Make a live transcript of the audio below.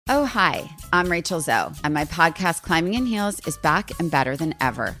Oh, hi, I'm Rachel Zoe, and my podcast, Climbing in Heels, is back and better than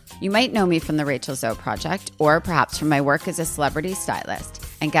ever. You might know me from the Rachel Zoe Project, or perhaps from my work as a celebrity stylist.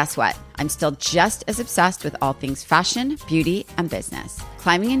 And guess what? I'm still just as obsessed with all things fashion, beauty, and business.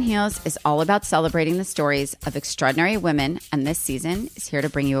 Climbing in Heels is all about celebrating the stories of extraordinary women, and this season is here to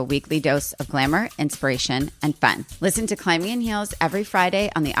bring you a weekly dose of glamour, inspiration, and fun. Listen to Climbing in Heels every Friday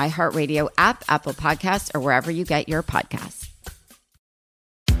on the iHeartRadio app, Apple Podcasts, or wherever you get your podcasts.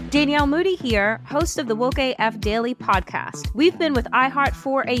 Danielle Moody here, host of the Woke AF Daily podcast. We've been with iHeart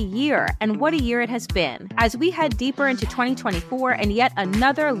for a year, and what a year it has been. As we head deeper into 2024 and yet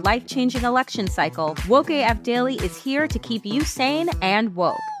another life-changing election cycle, Woke AF Daily is here to keep you sane and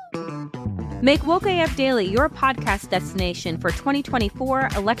woke. Make Woke AF Daily your podcast destination for 2024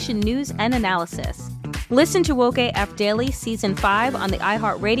 election news and analysis. Listen to Woke AF Daily Season 5 on the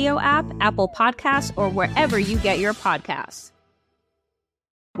iHeartRadio app, Apple Podcasts, or wherever you get your podcasts.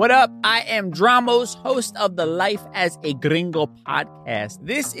 What up? I am Dramos, host of the Life as a Gringo podcast.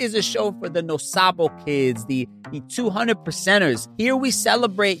 This is a show for the No Sabo kids, the 200%ers. Here we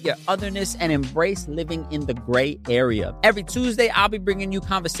celebrate your otherness and embrace living in the gray area. Every Tuesday, I'll be bringing you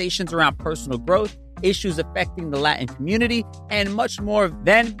conversations around personal growth, issues affecting the Latin community, and much more.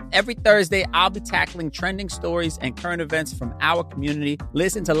 Then, every Thursday, I'll be tackling trending stories and current events from our community.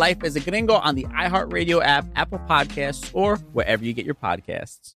 Listen to Life as a Gringo on the iHeartRadio app, Apple Podcasts, or wherever you get your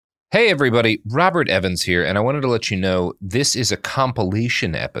podcasts. Hey everybody, Robert Evans here, and I wanted to let you know this is a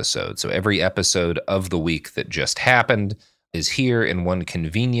compilation episode. So every episode of the week that just happened is here in one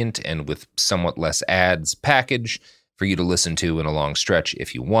convenient and with somewhat less ads package for you to listen to in a long stretch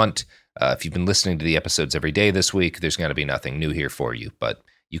if you want. If you've been listening to the episodes every day this week, there's going to be nothing new here for you, but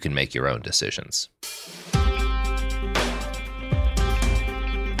you can make your own decisions.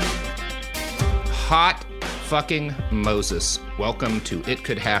 Hot fucking Moses. Welcome to It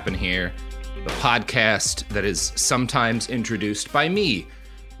Could Happen Here, the podcast that is sometimes introduced by me,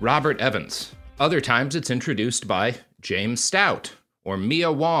 Robert Evans. Other times it's introduced by James Stout or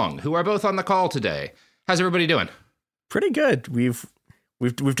Mia Wong, who are both on the call today. How's everybody doing? Pretty good. We've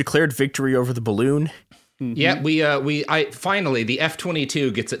declared victory over the balloon. Mm-hmm. Yeah, finally the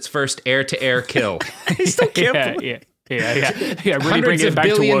F-22 gets its first air-to-air kill. I still can't. Yeah. Really hundreds of back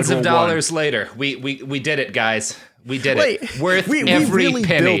billions to of dollars later, we did it, guys. We did it. Worth every really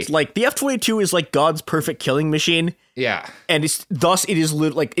penny. Built, like, the F-22 is like God's perfect killing machine. Yeah, and it is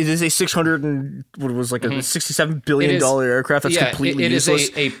a 600 and what was like a $67 billion aircraft that's completely useless.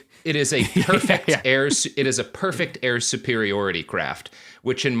 It is a perfect It is a perfect air superiority craft,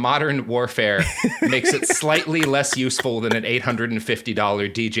 which in modern warfare makes it slightly less useful than an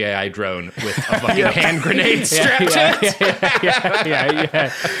 $850 DJI drone with a fucking hand grenade strapped to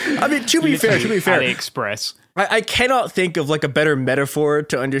it. I mean, to be fair, AliExpress. I cannot think of like a better metaphor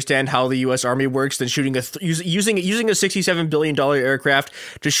to understand how the U.S. Army works than shooting using a $67 billion aircraft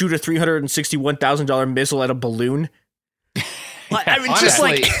to shoot a $361,000 missile at a balloon. I mean,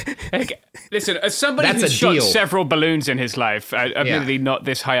 honestly, just like listen, as somebody who's shot several balloons in his life, admittedly not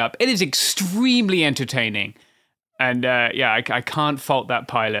this high up, it is extremely entertaining, and I can't fault that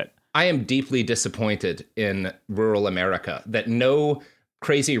pilot. I am deeply disappointed in rural America that no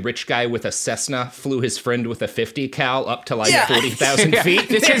crazy rich guy with a Cessna flew his friend with a 50 cal up to like 40,000 feet.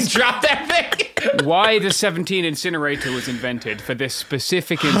 This and dropped that thing. Why the 17 incinerator was invented for this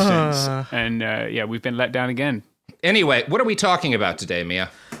specific instance, and we've been let down again. Anyway, what are we talking about today, Mia?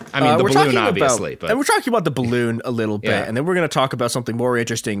 I mean, the balloon, obviously. And we're talking about the balloon a little bit, and then we're going to talk about something more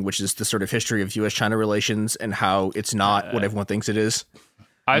interesting, which is the sort of history of U.S.-China relations and how it's not what everyone thinks it is.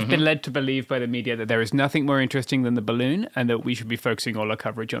 I've been led to believe by the media that there is nothing more interesting than the balloon and that we should be focusing all our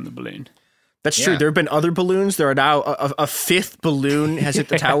coverage on the balloon. That's true. There have been other balloons. There are now a fifth balloon has hit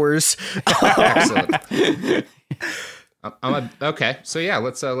the towers. Excellent. Okay, so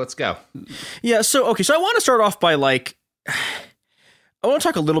let's go. Yeah, so I want to start off by I want to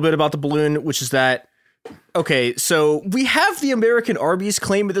talk a little bit about the balloon, which is that so we have the American Army's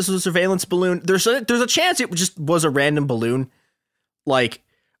claim that this was a surveillance balloon. There's a chance it just was a random balloon. Like,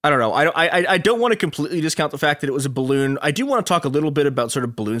 I don't know. I don't want to completely discount the fact that it was a balloon. I do want to talk a little bit about sort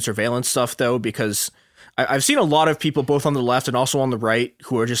of balloon surveillance stuff though, because I've seen a lot of people both on the left and also on the right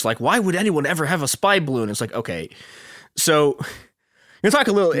who are just like, why would anyone ever have a spy balloon? It's like, okay. So, we're talk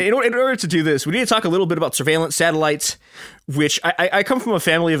a little. In order to do this, we need to talk a little bit about surveillance satellites, which I come from a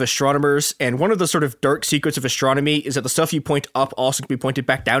family of astronomers, and one of the sort of dark secrets of astronomy is that the stuff you point up also can be pointed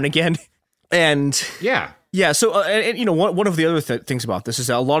back down again. And Yeah, so and you know, one of the other things about this is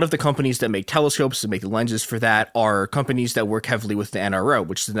that a lot of the companies that make telescopes and make the lenses for that are companies that work heavily with the NRO,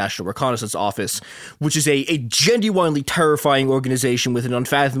 which is the National Reconnaissance Office, which is a genuinely terrifying organization with an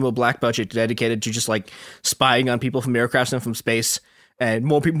unfathomable black budget dedicated to just like spying on people from aircrafts and from space. And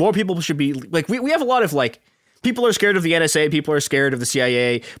more people should be like, we have a lot of like, people are scared of the NSA, people are scared of the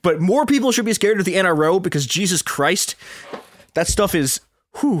CIA, but more people should be scared of the NRO because Jesus Christ, that stuff is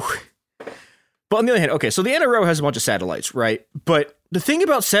whew. But on the other hand, okay, so the NRO has a bunch of satellites, right? But the thing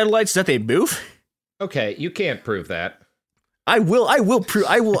about satellites is that they move. Okay, you can't prove that. I will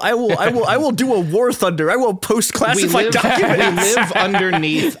do a War Thunder. I will post classified documents. We live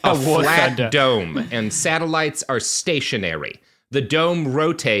underneath a flat dome, and satellites are stationary. The dome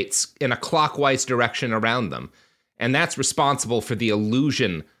rotates in a clockwise direction around them, and that's responsible for the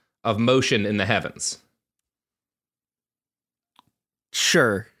illusion of motion in the heavens.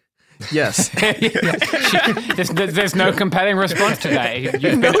 Sure. Yes. There's no compelling response to that.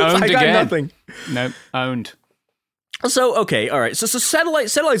 You've been owned again. Nothing. No, owned. So, okay, all right. So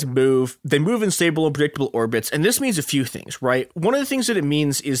satellites move. They move in stable and predictable orbits, and this means a few things, right? One of the things that it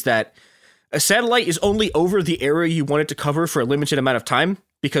means is that a satellite is only over the area you want it to cover for a limited amount of time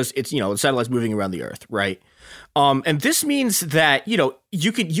because it's, you know, the satellite's moving around the Earth, right? And this means that, you know,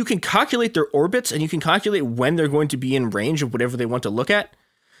 you can calculate their orbits and you can calculate when they're going to be in range of whatever they want to look at.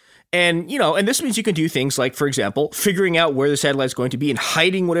 And, you know, and this means you can do things like, for example, figuring out where the satellite's going to be and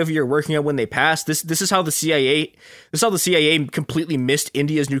hiding whatever you're working on when they pass. This is how the CIA completely missed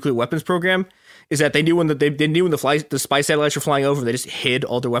India's nuclear weapons program, is that they knew when the spy satellites were flying over, they just hid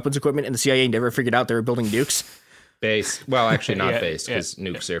all their weapons equipment, and the CIA never figured out they were building nukes. Based. Well, actually not based, because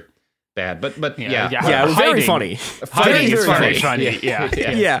nukes are bad. But yeah. Yeah, it was very funny. Hiding is very funny.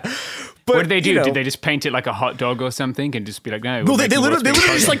 Yeah. But, what did they do? You know, did they just paint it like a hot dog or something and just be like, no? Well, they literally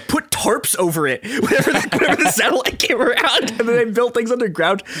just like put tarps over it whenever the satellite came around, and then they built things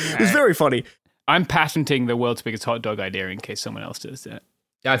underground. It was very funny. I'm patenting the world's biggest hot dog idea in case someone else does that.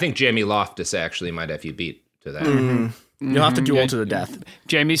 I think Jamie Loftus actually might have you beat to that. Mm-hmm. You'll have to duel to the death.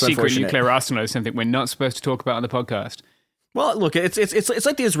 Jamie's secret nuclear arsenal is something we're not supposed to talk about on the podcast. Well, look, it's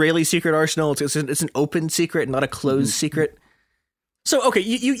like the Israeli secret arsenal. It's an open secret, not a closed secret. So, okay,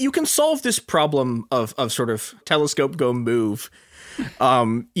 you can solve this problem of sort of telescope go move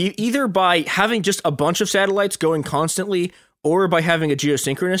either by having just a bunch of satellites going constantly, or by having a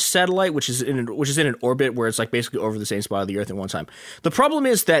geosynchronous satellite, which is in an orbit where it's like basically over the same spot of the Earth at one time. The problem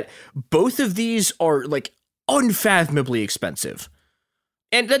is that both of these are like unfathomably expensive.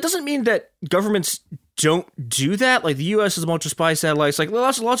 And that doesn't mean that governments don't do that. Like the US has a bunch of spy satellites, like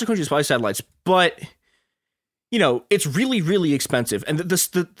lots of countries spy satellites, but you know, it's really, really expensive. And there's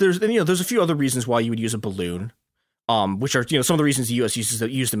a few other reasons why you would use a balloon, which are, you know, some of the reasons the U.S.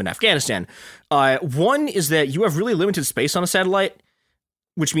 used them in Afghanistan. One is that you have really limited space on a satellite,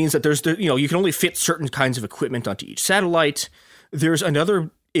 which means that you can only fit certain kinds of equipment onto each satellite. There's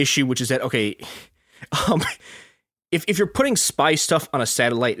another issue, which is that, okay, if you're putting spy stuff on a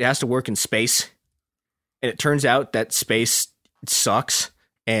satellite, it has to work in space. And it turns out that space sucks.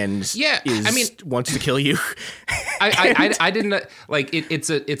 And wants to kill you. I didn't like it.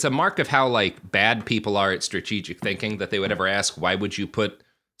 It's a mark of how like bad people are at strategic thinking that they would ever ask, why would you put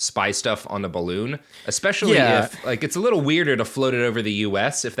spy stuff on a balloon? Especially if like it's a little weirder to float it over the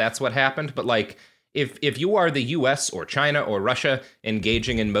US if that's what happened. But like if you are the US or China or Russia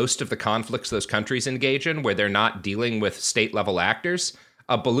engaging in most of the conflicts those countries engage in, where they're not dealing with state level actors,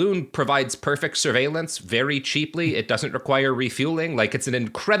 a balloon provides perfect surveillance very cheaply. It doesn't require refueling. Like, it's an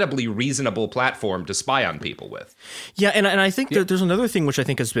incredibly reasonable platform to spy on people with. Yeah, and I think that there's another thing which I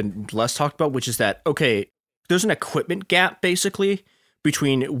think has been less talked about, which is that, okay, there's an equipment gap, basically,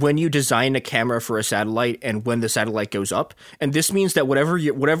 between when you design a camera for a satellite and when the satellite goes up. And this means that whatever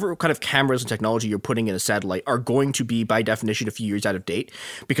kind of cameras and technology you're putting in a satellite are going to be, by definition, a few years out of date,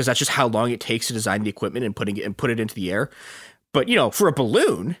 because that's just how long it takes to design the equipment and put it into the air. But, you know, for a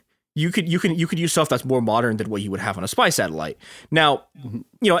balloon, you could use stuff that's more modern than what you would have on a spy satellite. Now, you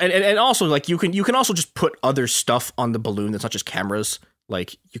know, and also like you can also just put other stuff on the balloon that's not just cameras.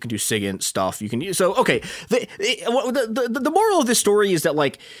 Like you can do SIGINT stuff. You can so okay. The moral of this story is that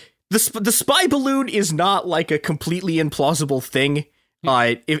like the spy balloon is not like a completely implausible thing.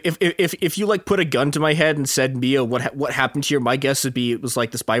 If you like put a gun to my head and said, Mia, what happened here? My guess would be it was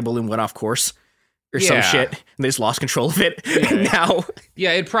like the spy balloon went off course. Or some shit, and they just lost control of it. Now,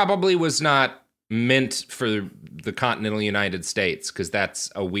 it probably was not meant for the continental United States because that's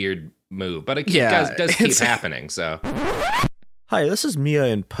a weird move, but it does keep happening. So, Hi, this is Mia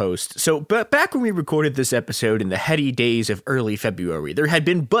in post. So, back when we recorded this episode in the heady days of early February, there had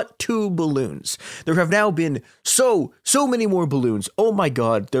been but 2 balloons. There have now been so many more balloons. Oh my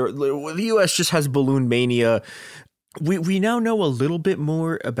god, the US just has balloon mania. We now know a little bit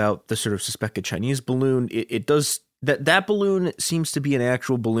more about the sort of suspected Chinese balloon. It does that balloon seems to be an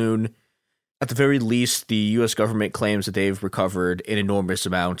actual balloon. At the very least, the US government claims that they've recovered an enormous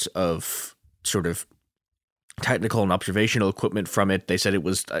amount of sort of technical and observational equipment from it. They said it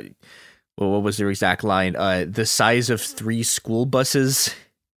was, what was their exact line? The size of 3 school buses, a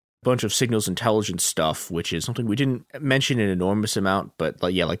bunch of signals intelligence stuff, which is something we didn't mention an enormous amount, but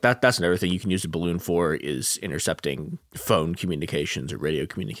that's another thing you can use a balloon for, is intercepting phone communications or radio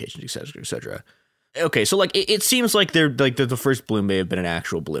communications, etc., etc. Okay, so it seems like the first balloon may have been an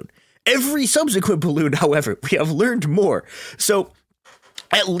actual balloon. Every subsequent balloon, however, we have learned more. So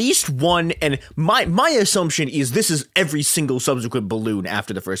at least one, and my assumption is this is every single subsequent balloon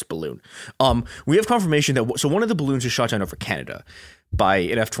after the first balloon. We have confirmation that one of the balloons is shot down over Canada by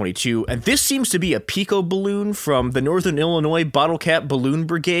an F-22, and this seems to be a Pico balloon from the Northern Illinois Bottle Cap Balloon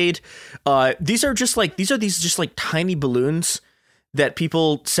Brigade. These are these tiny balloons that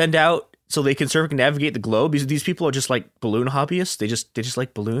people send out so they can circumnavigate the globe. These people are just like balloon hobbyists. They just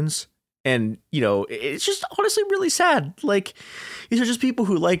like balloons. And, it's just honestly really sad. Like, these are just people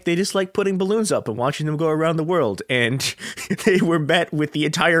who they just like putting balloons up and watching them go around the world. And they were met with the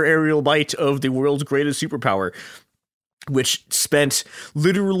entire aerial might of the world's greatest superpower, which spent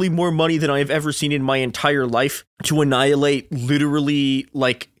literally more money than I've ever seen in my entire life to annihilate literally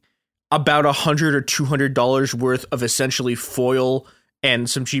about $100 or $200 worth of essentially foil and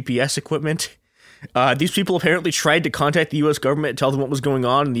some GPS equipment. These people apparently tried to contact the U.S. government and tell them what was going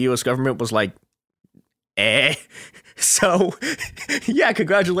on, and the U.S. government was like, So, yeah,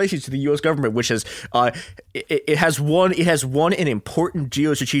 congratulations to the U.S. government, which has it has won an important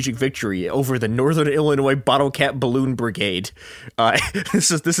geostrategic victory over the Northern Illinois Bottle Cap Balloon Brigade. This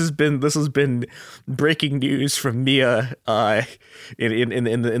has been breaking news from Mia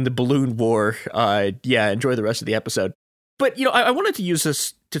in the balloon war. Enjoy the rest of the episode. But, I wanted to use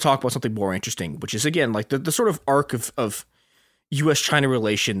this to talk about something more interesting, which is, again, the sort of arc of U.S.-China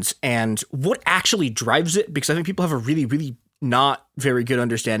relations and what actually drives it, because I think people have a really, really not very good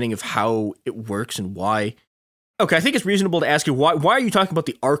understanding of how it works and why. Okay, I think it's reasonable to ask you, why are you talking about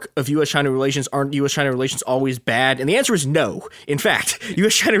the arc of U.S.-China relations? Aren't U.S.-China relations always bad? And the answer is no. In fact,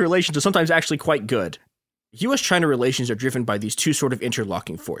 U.S.-China relations are sometimes actually quite good. U.S.-China relations are driven by these two sort of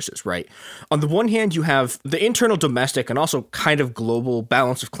interlocking forces, right? On the one hand, you have the internal domestic and also kind of global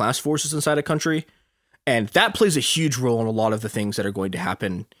balance of class forces inside a country, and that plays a huge role in a lot of the things that are going to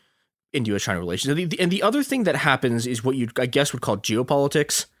happen in U.S.-China relations. And the other thing that happens is what you, I guess, would call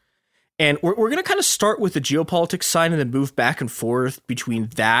geopolitics. And we're going to kind of start with the geopolitics side and then move back and forth between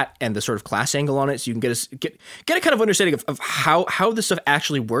that and the sort of class angle on it, so you can get a kind of understanding of how this stuff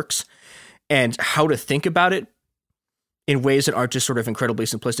actually works and how to think about it in ways that aren't just sort of incredibly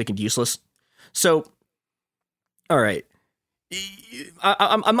simplistic and useless. So, all right.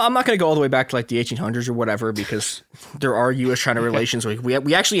 I'm not going to go all the way back to the 1800s or whatever, because there are U.S.-China relations.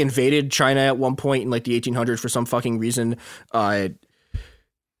 We actually invaded China at one point in the 1800s for some fucking reason. And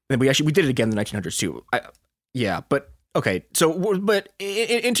we did it again in the 1900s too. But okay. So, but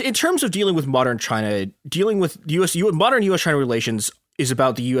in terms of dealing with modern China, dealing with modern U.S.-China relations is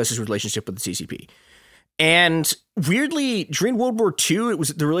about the U.S.'s relationship with the CCP. And weirdly, during World War II,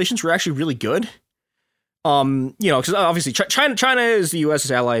 the relations were actually really good. Because obviously China is the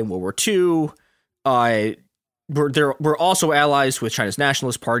U.S.'s ally in World War II. We're also allies with China's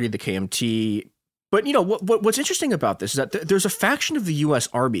Nationalist Party, the KMT. But what's interesting about this is that there's a faction of the U.S.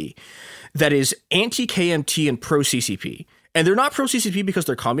 Army that is anti-KMT and pro-CCP, and they're not pro-CCP because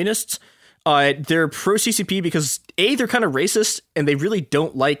they're communists. They're pro-CCP because they're kind of racist and they really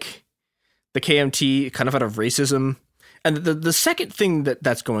don't like the KMT, kind of out of racism. And the second thing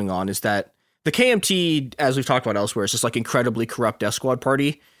that's going on is that the KMT, as we've talked about elsewhere, is just incredibly corrupt death squad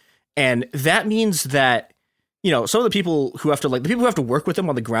party. And that means that, some of the people who have to work with them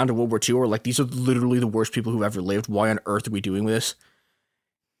on the ground in World War II are these are literally the worst people who've ever lived. Why on earth are we doing this?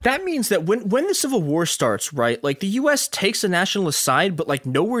 That means that when the Civil War starts, right, the U.S. takes the nationalist side, but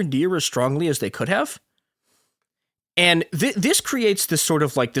nowhere near as strongly as they could have. And this creates this sort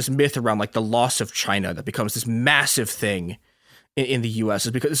of this myth around the loss of China that becomes this massive thing in the U.S.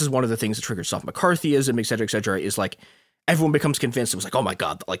 is because this is one of the things that triggers self-McCarthyism, et cetera, is everyone becomes convinced it was oh my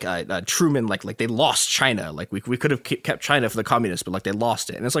God, Truman, they lost China. We could have kept China for the communists, but they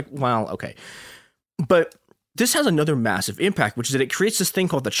lost it. And it's well, okay. But this has another massive impact, which is that it creates this thing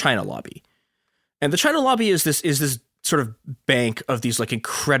called the China lobby. And the China lobby is this sort of bank of these like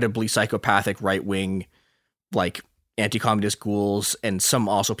incredibly psychopathic right wing, like anti-communist ghouls, and some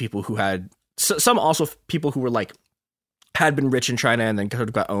also people who were like had been rich in China and then kind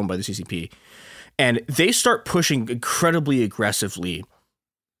of got owned by the CCP, and they start pushing incredibly aggressively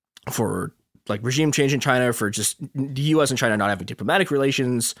for like regime change in China, for just the U.S. and China not having diplomatic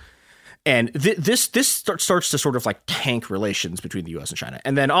relations. And this starts to sort of like tank relations between the U.S. and China.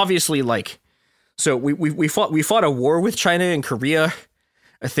 And then obviously, like, so we fought a war with China and Korea,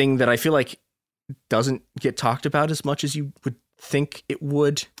 a thing that I feel like doesn't get talked about as much as you would think it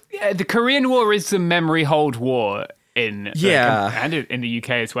would. Yeah, the Korean War is the memory hold war in and in the UK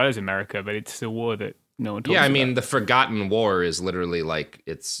as well as America, but it's a war that no one talks about. Yeah, I mean, the Forgotten War is literally like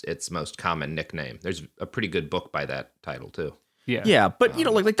its most common nickname. There's a pretty good book by that title too. Yeah, but you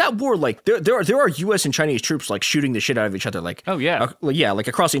know, like that war, like there are U.S. and Chinese troops like shooting the shit out of each other, like like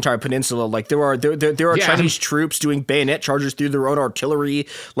across the entire peninsula. Like there are Chinese troops doing bayonet charges through their own artillery,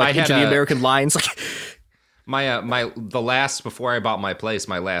 like into the American lines. Like before I bought my place,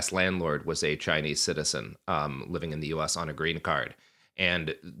 my last landlord was a Chinese citizen living in the U.S. on a green card.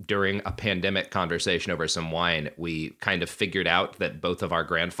 And during a pandemic conversation over some wine, we kind of figured out that both of our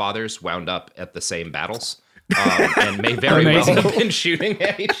grandfathers wound up at the same battles. And may very well have been shooting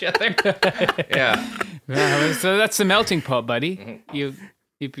at each other. So that's the melting pot, buddy.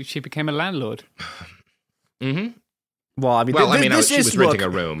 Mm-hmm. She became a landlord. Mm-hmm. Well, I mean, she was renting a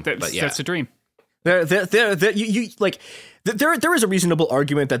room. That's a dream. There is a reasonable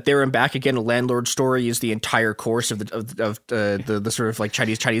argument that There and Back Again, a landlord story, is the entire course of the sort of like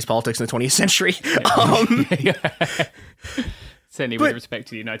Chinese politics in the 20th century. Certainly with respect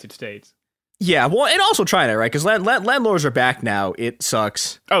to the United States. Yeah, well, and also China, right? Because landlords are back now. It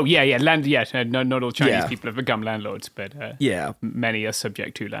sucks. Oh, yeah. Not all Chinese people have become landlords, but many are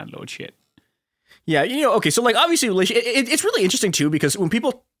subject to landlord shit. Yeah, you know, okay, so like obviously it's really interesting too, because when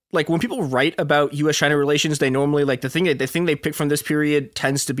people write about U.S.-China relations, they normally like the thing they pick from this period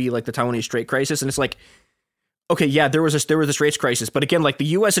tends to be like the Taiwanese Strait crisis, and it's like, okay, yeah, there was this race crisis, but again, like the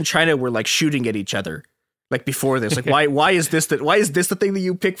U.S. and China were like shooting at each other. Like before this, like why is this the thing that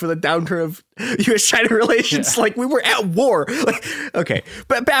you pick for the downturn of U.S.-China relations? Yeah. Like we were at war. Like, okay,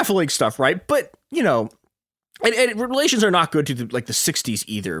 but baffling stuff, right? But you know, and relations are not good to the 60s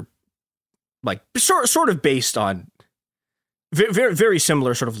either. Like sort of based on very very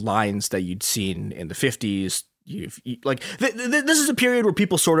similar sort of lines that you'd seen in the 50s. This is a period where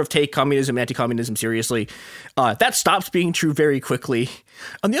people sort of take communism, anti-communism seriously. That stops being true very quickly.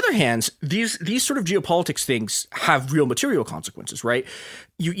 On the other hand, these sort of geopolitics things have real material consequences, right?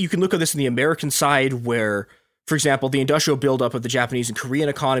 You can look at this in the American side, where, for example, the industrial buildup of the Japanese and Korean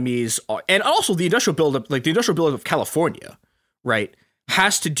economies, and also the industrial buildup of California, right,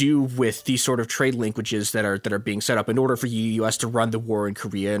 has to do with these sort of trade linkages that are being set up in order for the U.S. to run the war in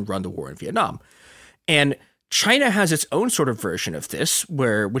Korea and run the war in Vietnam, and China has its own sort of version of this,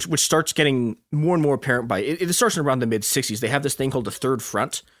 which starts getting more and more apparent by it starts around the mid 60s. They have this thing called the Third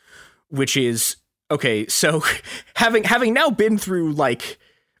Front, which is okay. So having now been through like,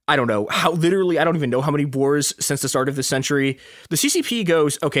 I don't even know how many wars since the start of the century, the CCP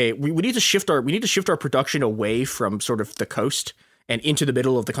goes, okay, we need to shift our production away from sort of the coast and into the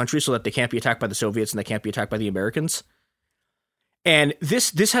middle of the country so that they can't be attacked by the Soviets and they can't be attacked by the Americans. And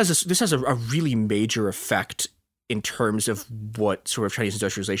this has a really major effect in terms of what sort of Chinese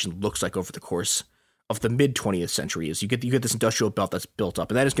industrialization looks like over the course of the mid 20th century. Is you get this industrial belt that's built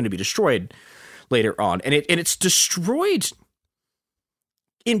up, and that is going to be destroyed later on, and it's destroyed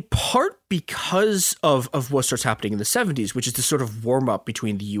in part because of what starts happening in the 70s, which is this sort of warm up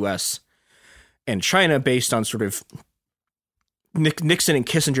between the U.S. and China based on sort of Nixon and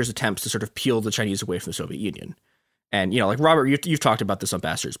Kissinger's attempts to sort of peel the Chinese away from the Soviet Union. And, you know, like Robert, you've talked about this on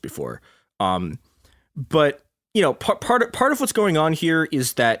Bastards before. But, you know, part of what's going on here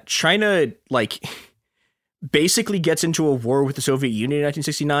is that China, like, basically gets into a war with the Soviet Union in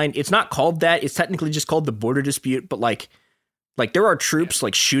 1969. It's not called that. It's technically just called the border dispute. But, like there are troops,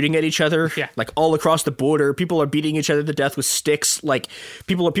 like, shooting at each other, like, all across the border. People are beating each other to death with sticks. Like,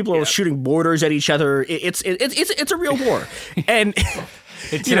 people are shooting mortars at each other. It's a real war. And...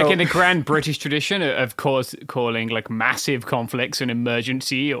 It's like in a grand British tradition of course calling like massive conflicts an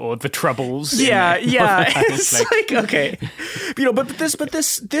emergency or the troubles. Yeah. It's like okay, you know, but this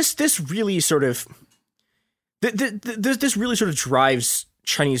really sort of this really sort of drives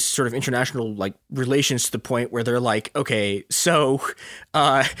Chinese sort of international like relations to the point where they're like, okay, so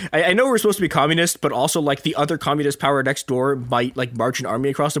I know we're supposed to be communist, but also like the other communist power next door might like march an army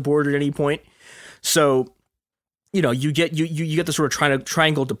across the border at any point, so. You know, you get the sort of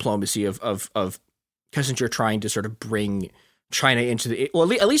triangle diplomacy of Kissinger trying to sort of bring China into the,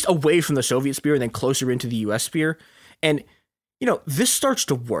 well, at least away from the Soviet sphere and then closer into the US sphere. And, this starts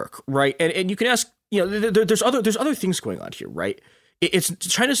to work, right? And you can ask, there's other things going on here, right? It's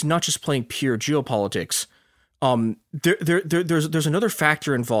China's not just playing pure geopolitics. There's another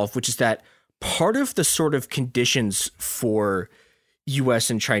factor involved, which is that part of the sort of conditions for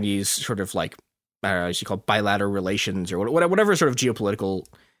U.S. and Chinese sort of like, I don't know, as you call it, bilateral relations or whatever sort of geopolitical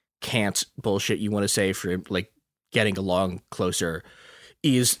cant bullshit you want to say for like getting along closer,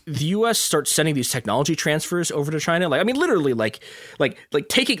 is the U.S. starts sending these technology transfers over to China. Like, I mean, literally, like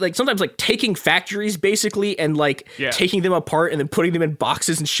taking, like sometimes like taking factories basically and like taking them apart and then putting them in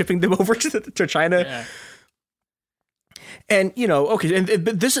boxes and shipping them over to China. Yeah. And okay,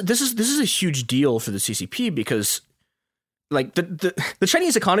 but this is a huge deal for the CCP because like the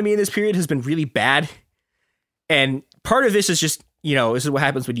Chinese economy in this period has been really bad, and part of this is just this is what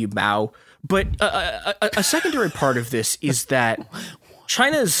happens when you Mao. But a secondary part of this is that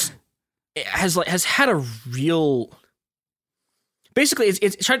China's has had a real, basically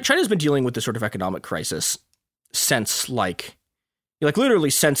China's been dealing with this sort of economic crisis since like literally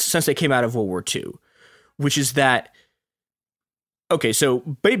since they came out of World War II, which is that, okay,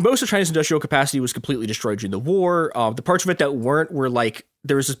 so most of China's industrial capacity was completely destroyed during the war. The parts of it that weren't were like,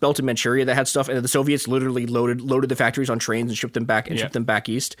 there was this belt in Manchuria that had stuff, and the Soviets literally loaded the factories on trains and shipped them back shipped them back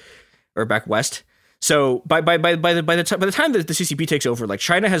east or back west. So by the time that the CCP takes over, like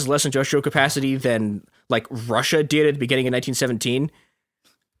China has less industrial capacity than like Russia did at the beginning of 1917.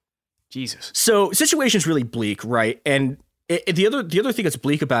 Jesus. So situation's really bleak, right? And the other thing that's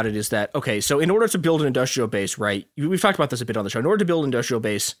bleak about it is that, okay, so in order to build an industrial base, right? We've talked about this a bit on the show. In order to build an industrial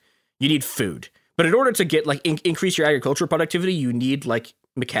base, you need food. But in order to get like increase your agricultural productivity, you need like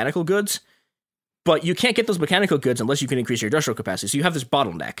mechanical goods. But you can't get those mechanical goods unless you can increase your industrial capacity. So you have this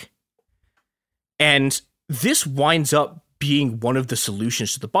bottleneck. And this winds up being one of the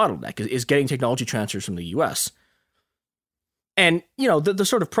solutions to the bottleneck is getting technology transfers from the US. And, the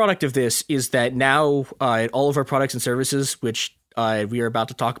sort of product of this is that now all of our products and services, which we are about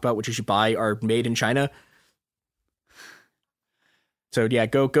to talk about, which you should buy, are made in China. So yeah,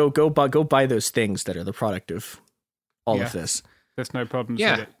 go buy those things that are the product of all of this. There's no problem.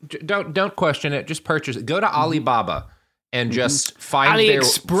 Yeah, don't question it. Just purchase it. Go to Alibaba and just find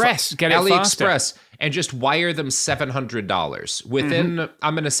AliExpress. Get it AliExpress faster. And just wire them $700 within.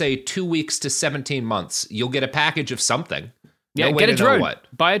 I'm going to say 2 weeks to 17 months. You'll get a package of something. Yeah, no get way a to drone. Know what.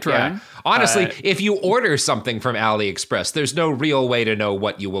 Buy a drone. Yeah. Honestly, if you order something from AliExpress, there's no real way to know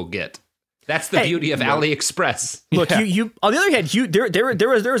what you will get. That's the beauty of AliExpress. Look, you on the other hand,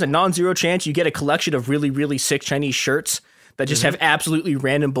 there is a non-zero chance you get a collection of really, really sick Chinese shirts that just have absolutely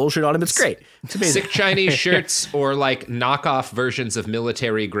random bullshit on them. It's great. It's amazing. Sick Chinese shirts or like knockoff versions of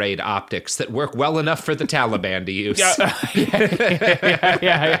military grade optics that work well enough for the Taliban to use. Yeah.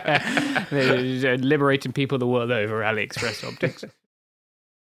 Liberating people the world over, AliExpress optics.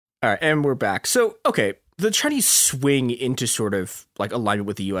 All right, and we're back. So, okay, the Chinese swing into sort of like alignment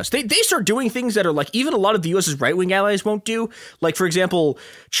with the US. They start doing things that are like even a lot of the US's right-wing allies won't do. Like, for example,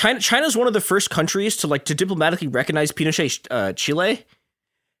 China's one of the first countries to diplomatically recognize Pinochet's Chile.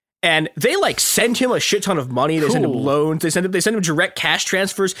 And they like send him a shit ton of money. They send him loans. They send him direct cash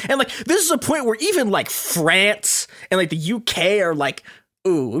transfers. And like this is a point where even like France and like the UK are like,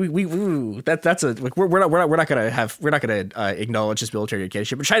 ooh, that's a like we're not gonna acknowledge this military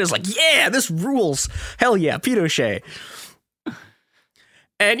dictatorship. But China's like, yeah, this rules. Hell yeah, Pinochet.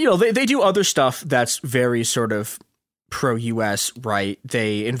 And they do other stuff that's very sort of pro-US, right?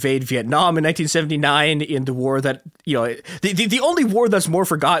 They invade Vietnam in 1979 in the war that the only war that's more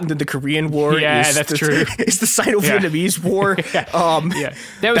forgotten than the Korean War. Yeah, that's true. It's the Sino-Vietnamese War.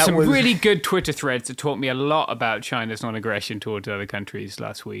 There were some really good Twitter threads that taught me a lot about China's non-aggression towards other countries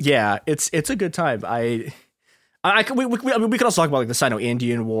last week. Yeah, it's a good time. We could also talk about like the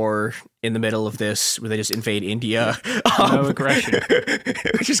Sino-Indian War in the middle of this, where they just invade India. No aggression,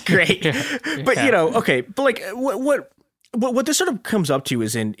 which is great. But okay, but like what this sort of comes up to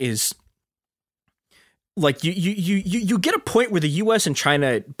is like you get a point where the U.S. and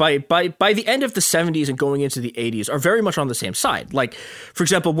China by the end of the 70s and going into the 80s are very much on the same side. Like, for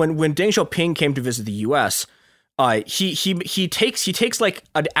example, when Deng Xiaoping came to visit the U.S., he takes like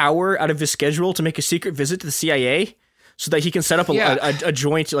an hour out of his schedule to make a secret visit to the CIA so that he can set up a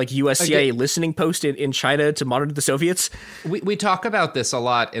joint like US CIA listening post in China to monitor the Soviets. We talk about this a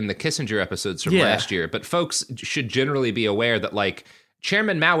lot in the Kissinger episodes from last year, but folks should generally be aware that like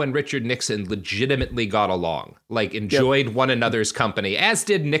Chairman Mao and Richard Nixon legitimately got along, like enjoyed one another's company, as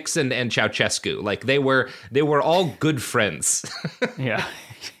did Nixon and Ceausescu. Like they were all good friends. Yeah.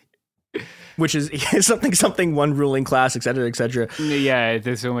 which is something one ruling class, et cetera, et cetera. Yeah,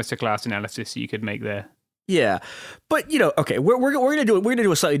 there's almost a class analysis you could make there. Yeah, but okay, we're gonna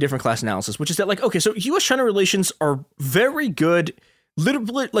do a slightly different class analysis, which is that okay, so U.S.-China relations are very good,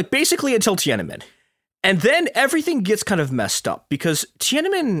 literally, basically until Tiananmen, and then everything gets kind of messed up because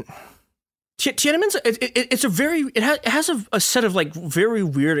Tiananmen's it has a set of very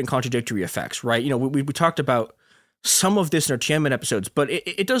weird and contradictory effects, right? We talked about some of this in our Tiananmen episodes, but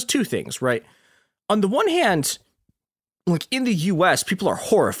it does two things, right? On the one hand, in the U.S., people are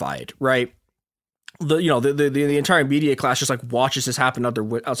horrified, right? The entire media class just watches this happen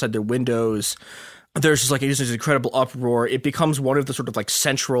outside their windows. There's just this incredible uproar. It becomes one of the sort of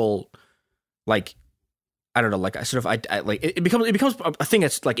central, I don't know, it becomes a thing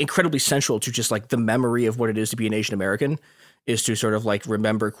that's incredibly central to just the memory of what it is to be an Asian American, is to sort of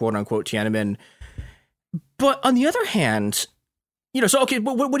remember quote unquote Tiananmen. But on the other hand, but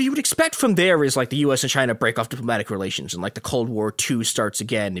what you would expect from there is the U.S. and China break off diplomatic relations and the Cold War II starts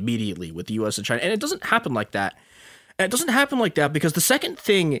again immediately with the U.S. and China. And it doesn't happen like that. And it doesn't happen like that because the second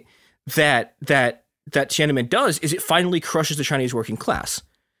thing that Tiananmen does is it finally crushes the Chinese working class.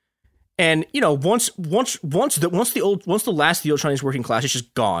 And once the last of the old Chinese working class is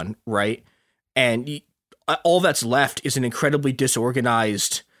just gone, right? And all that's left is an incredibly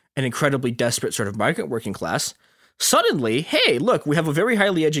disorganized and incredibly desperate sort of migrant working class. Suddenly, hey, look, we have a very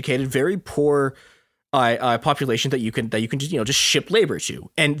highly educated, very poor population that you can just ship labor to,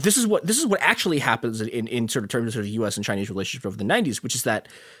 and this is what actually happens in sort of terms of U.S. and Chinese relationship over the 90s, which is that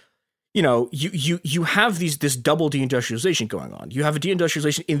you have this double deindustrialization going on. You have a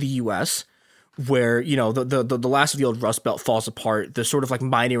deindustrialization in the U.S. where the last of the old Rust Belt falls apart. The sort of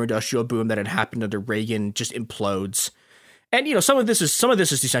minor industrial boom that had happened under Reagan just implodes, and some of this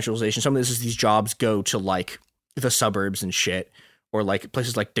is decentralization. Some of this is these jobs go to the suburbs and shit, or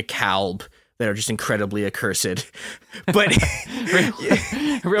places like DeKalb that are just incredibly accursed. But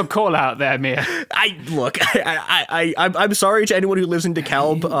real call out there, Mia. I'm sorry to anyone who lives in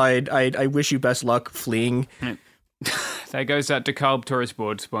DeKalb. I wish you best luck fleeing. There goes that DeKalb tourist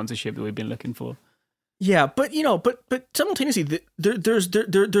board sponsorship that we've been looking for. Yeah, but but simultaneously,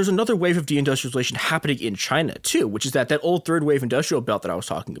 there's another wave of deindustrialization happening in China too, which is that old third wave industrial belt that I was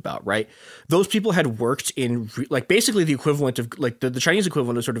talking about, right? Those people had worked in basically the equivalent of the Chinese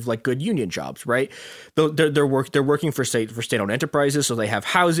equivalent of sort of good union jobs, right? They're working for state-owned enterprises, so they have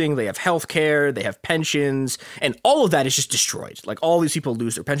housing, they have healthcare, they have pensions, and all of that is just destroyed. All these people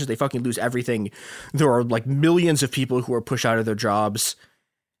lose their pensions, they fucking lose everything. There are millions of people who are pushed out of their jobs,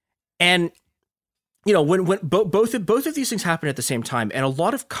 and when both of these things happen at the same time, and a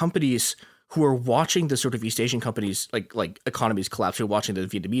lot of companies who are watching the sort of East Asian companies like economies collapse, who are watching the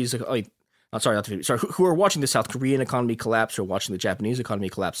Vietnamese, who are watching the South Korean economy collapse, or watching the Japanese economy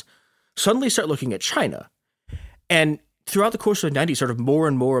collapse, suddenly start looking at China. And throughout the course of the 90s, sort of more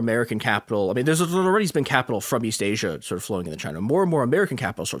and more American capital, I mean, there's already been capital from East Asia sort of flowing into China. More and more American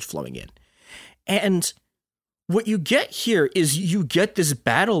capital starts flowing in. And what you get here is you get this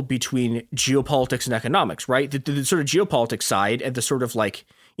battle between geopolitics and economics, right? The sort of geopolitics side, and the sort of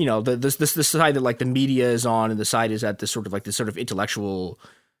the side that the media is on, and the side is that this sort of intellectual,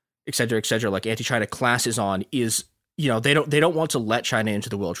 et cetera, anti-China class is on, is, they don't want to let China into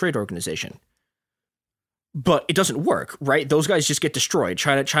the World Trade Organization. But it doesn't work, right? Those guys just get destroyed.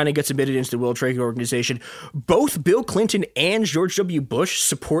 China gets admitted into the World Trade Organization. Both Bill Clinton and George W. Bush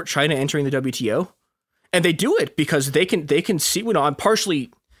support China entering the WTO. And they do it because they can see, I'm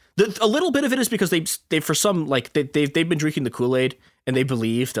partially, a little bit of it is because they for some, they've been drinking the Kool-Aid, and they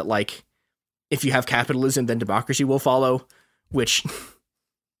believe that if you have capitalism, then democracy will follow, which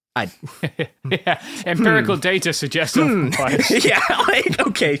yeah, empirical data suggests otherwise. Yeah,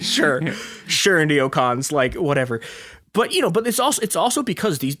 okay, sure, neocons, whatever. But but it's also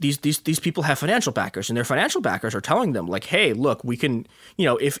because these people have financial backers, and their financial backers are telling them hey, look, we can,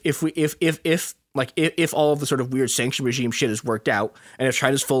 if all of the sort of weird sanction regime shit is worked out, and if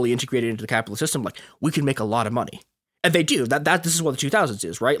China's fully integrated into the capitalist system, we can make a lot of money. And they do. This is what the 2000s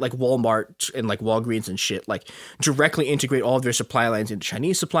is, right? Walmart and Walgreens and shit, directly integrate all of their supply lines into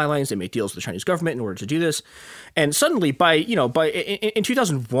Chinese supply lines. They make deals with the Chinese government in order to do this. And suddenly in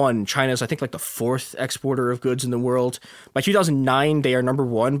 2001, China's, I think, the fourth exporter of goods in the world. By 2009, they are number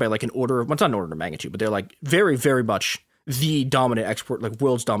one by an order of, well, it's not an order of magnitude, but they're very, very much the dominant export,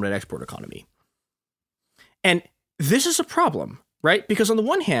 world's dominant export economy. And this is a problem, right? Because on the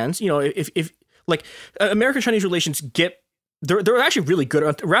one hand, if American-Chinese relations they're actually really good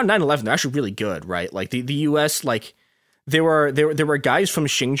around 9/11. They're actually really good, right? The U.S. there were guys from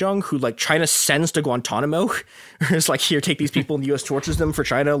Xinjiang who China sends to Guantanamo. It's here, take these people, and the U.S. tortures them for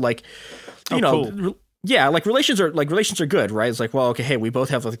China. cool. Yeah, like relations are good, right? It's like, well, okay, hey, we both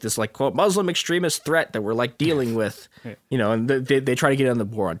have like this like quote Muslim extremist threat that we're like dealing with, and they try to get on the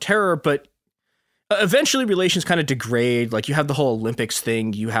war on terror, but eventually relations kind of degrade. Like you have the whole Olympics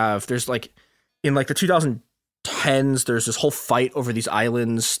thing. There's like in like the 2010s, there's this whole fight over these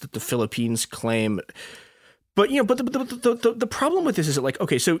islands that the Philippines claim. But the problem with this is that like,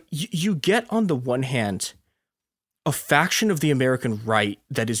 okay, so you get on the one hand a faction of the American right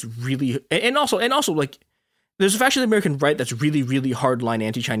that is really, and also like, there's a faction of the American right that's really, really hardline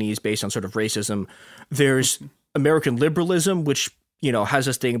anti-Chinese based on sort of racism. There's American liberalism, which, has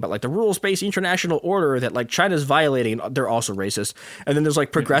this thing about like the rules-based international order that like China's violating, and they're also racist. And then there's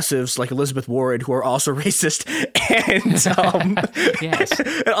like progressives like Elizabeth Warren who are also racist. And yes.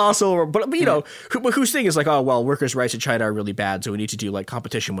 And also, but whose thing is like, oh, well, workers' rights in China are really bad, so we need to do like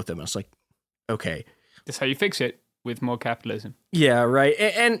competition with them. And it's like, okay. That's how you fix it. With more capitalism. Yeah, right.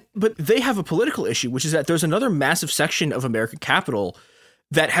 But they have a political issue, which is that there's another massive section of American capital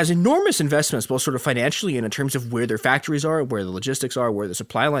that has enormous investments, both sort of financially and in terms of where their factories are, where the logistics are, where the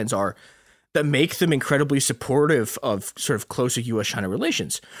supply lines are, that make them incredibly supportive of sort of closer U.S.-China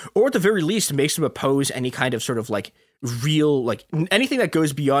relations. Or at the very least, makes them oppose any kind of sort of like real, like anything that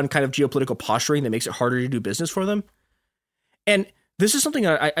goes beyond kind of geopolitical posturing that makes it harder to do business for them. And this is something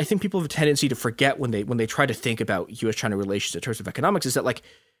I think people have a tendency to forget when they try to think about U.S.-China relations in terms of economics, is that like,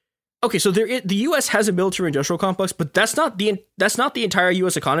 okay, so the U.S. has a military-industrial complex, but that's not the entire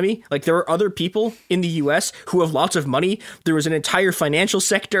U.S. economy. Like there are other people in the U.S. who have lots of money. There is an entire financial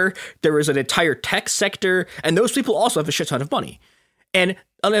sector. There is an entire tech sector, and those people also have a shit ton of money. And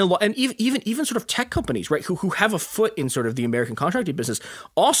even sort of tech companies, right, who have a foot in sort of the American contracting business,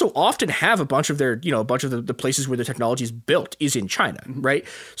 also often have a bunch of their, a bunch of the places where the technology is built is in China, right?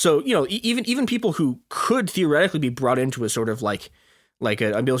 So, even people who could theoretically be brought into a sort of like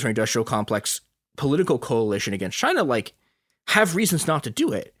a military industrial complex political coalition against China, like have reasons not to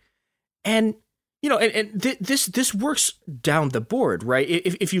do it. And, this works down the board, right?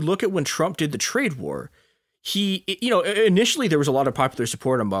 If you look at when Trump did the trade war, initially there was a lot of popular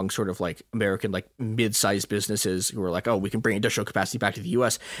support among sort of like American, like mid-sized businesses who were like, oh, we can bring industrial capacity back to the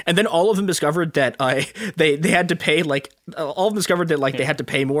US. And then all of them discovered that they had to pay like, all of them discovered that like they had to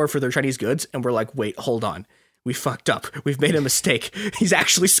pay more for their Chinese goods. And we're like, wait, hold on. We fucked up. We've made a mistake. He's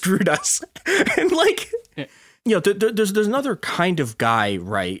actually screwed us. And like, there's another kind of guy,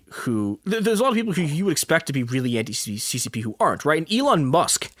 right, who there's a lot of people who you would expect to be really anti-CCP who aren't, right? And Elon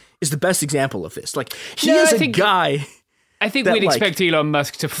Musk is the best example of this. Like, guy. I think we'd expect Elon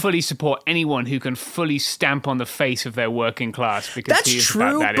Musk to fully support anyone who can fully stamp on the face of their working class, because that's he is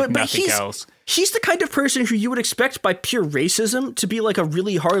true, about that, if nothing else. He's the kind of person who you would expect by pure racism to be like a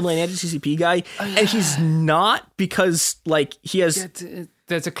really hardline anti-CCP guy, and he's not, because like he has...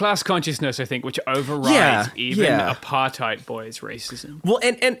 There's a class consciousness, I think, which overrides even apartheid boys' racism. Well,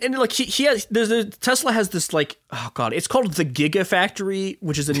 and like he has, Tesla has this like, oh god, it's called the Gigafactory,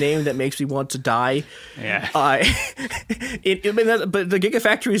 which is a name that makes me want to die. Yeah. But the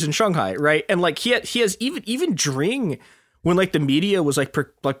Gigafactory is in Shanghai, right? And like he has even during when like the media was like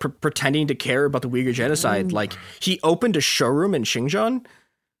pretending to care about the Uyghur genocide, like he opened a showroom in Xinjiang,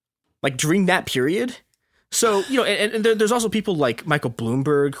 like during that period. So, and there's also people like Michael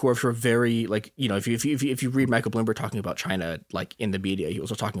Bloomberg who are sort of very like, if you read Michael Bloomberg talking about China, like in the media, he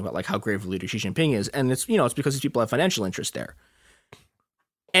was also talking about like how grave a leader Xi Jinping is. And it's, it's because these people have financial interest there.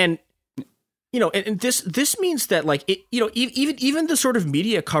 And, and this means that like, even the sort of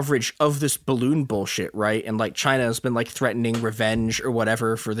media coverage of this balloon bullshit, right? And like China has been like threatening revenge or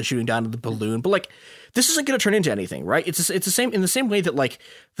whatever for the shooting down of the balloon. But like, this isn't going to turn into anything, right? It's the same in the same way that like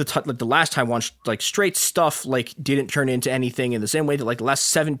the last Taiwan like straight stuff like didn't turn into anything, in the same way that like the last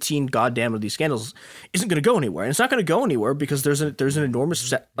 17 goddamn of these scandals isn't going to go anywhere. And it's not going to go anywhere because there's an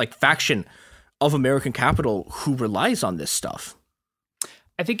enormous like faction of American capital who relies on this stuff.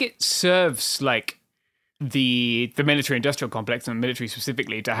 I think it serves like the military industrial complex and the military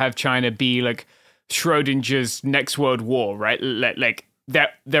specifically to have China be like Schrodinger's next world war, right? Like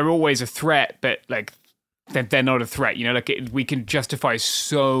they're always a threat, but like they're not a threat. We can justify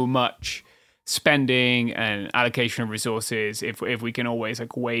so much spending and allocation of resources if we can always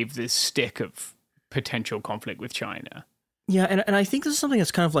like wave this stick of potential conflict with China. Yeah, and I think this is something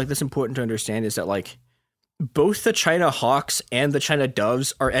that's kind of like that's important to understand, is that like both the China Hawks and the China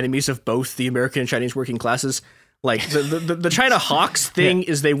Doves are enemies of both the American and Chinese working classes. Like the China Hawks thing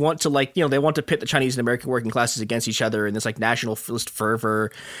is they want to they want to pit the Chinese and American working classes against each other in this like nationalist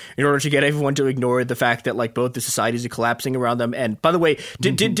fervor in order to get everyone to ignore the fact that like both the societies are collapsing around them. And by the way,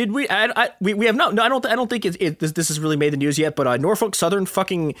 did we have not? No, I don't think this has really made the news yet. But Norfolk Southern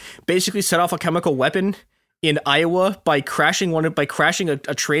fucking basically set off a chemical weapon in Iowa by crashing a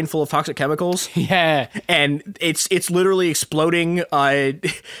train full of toxic chemicals. Yeah. And it's literally exploding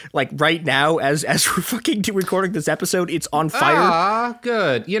like right now as we're fucking recording this episode. It's on fire. Ah,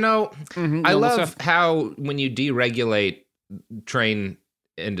 good. You know, I love how when you deregulate train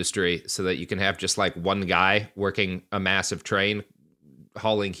industry so that you can have just like one guy working a massive train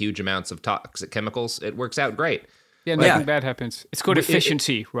hauling huge amounts of toxic chemicals, it works out great. Yeah, nothing bad happens. It's called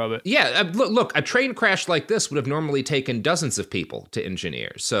efficiency, Robert. Yeah, look, a train crash like this would have normally taken dozens of people to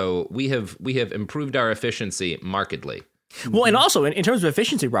engineer. So we have improved our efficiency markedly. Well, and also in terms of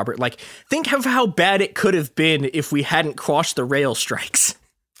efficiency, Robert, like think of how bad it could have been if we hadn't crossed the rail strikes.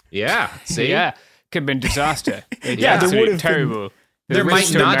 Yeah, see? Yeah, could have been disaster. Yeah, there would have terrible. There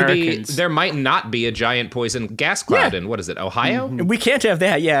might not be a giant poison gas cloud in, what is it, Ohio? We can't have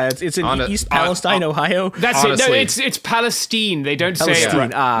that. Yeah, it's in East Palestine, Ohio. That's honestly, it. No, it's Palestine. They don't say it. No,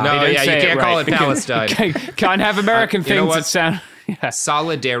 yeah, you can't call it Palestine. Can't have American things that sound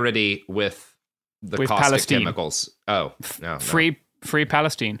solidarity with the caustic Palestine. Chemicals. Oh, no. Free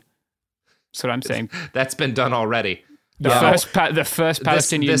Palestine. That's what I'm saying. That's been done already. The first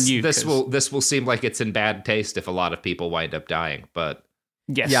Palestinian nuke. This will seem like it's in bad taste if a lot of people wind up dying, but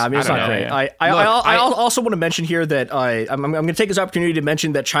yes, yeah, I mean it's not great. Yeah. I also want to mention here that I'm going to take this opportunity to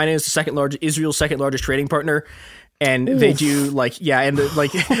mention that China is Israel's second largest trading partner, and they do like they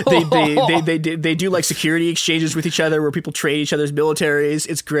do like security exchanges with each other where people trade each other's militaries.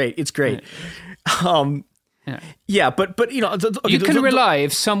 It's great. Yeah, but you know, you can rely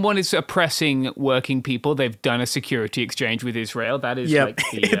if someone is oppressing working people, they've done a security exchange with Israel. That is like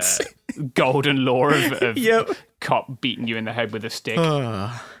the golden law of cop beating you in the head with a stick.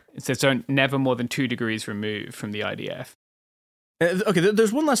 So never more than 2 degrees removed from the IDF. Okay,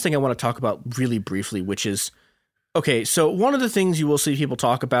 there's one last thing I want to talk about really briefly, which is so one of the things you will see people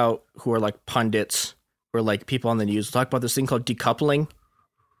talk about who are like pundits or like people on the news will talk about this thing called decoupling,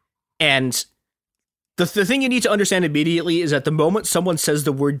 and the thing you need to understand immediately is that the moment someone says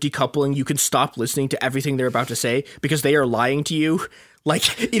the word decoupling, you can stop listening to everything they're about to say because they are lying to you.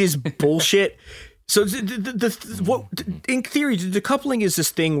 Like, it is bullshit. So what in theory, decoupling is this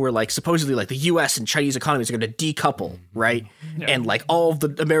thing where like supposedly like the US and Chinese economies are going to decouple, right? Yeah. And like all of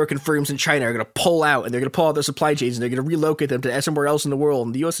the American firms in China are going to pull out, and they're going to pull out their supply chains, and they're going to relocate them to somewhere else in the world.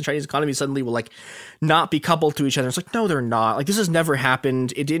 And the US and Chinese economies suddenly will like not be coupled to each other. It's like, no, they're not. Like, this has never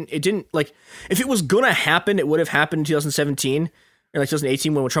happened. It didn't like, if it was going to happen, it would have happened in 2017 or like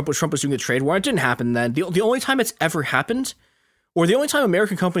 2018 when Trump was doing the trade war. It didn't happen then. The only time it's ever happened, or the only time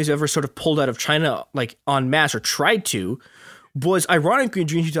American companies ever sort of pulled out of China like en masse or tried to, was ironically in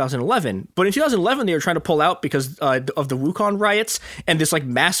June 2011. But in 2011, they were trying to pull out because of the Wuhan riots and this like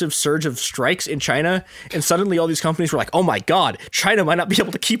massive surge of strikes in China. And suddenly all these companies were like, oh my God, China might not be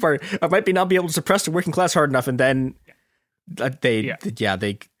able to suppress the working class hard enough. And then they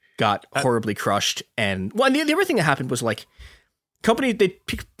got horribly crushed. And well, and the other thing that happened was like, companies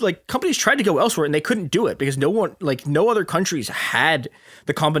tried to go elsewhere and they couldn't do it because no other countries had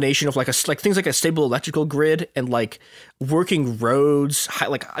the combination of things like a stable electrical grid and like working roads,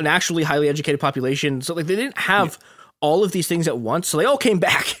 like an actually highly educated population. So like they didn't have all of these things at once. So they all came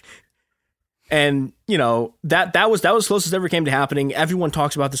back. And you know, that was as close as ever came to happening. Everyone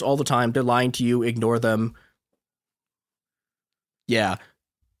talks about this all the time. They're lying to you, ignore them. Yeah.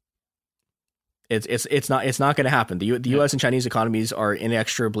 It's not going to happen. The U.S. and Chinese economies are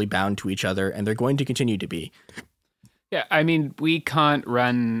inexorably bound to each other, and they're going to continue to be. Yeah, I mean, we can't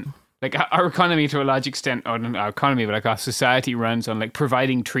run like our economy to a large extent, or not our economy, but like our society runs on like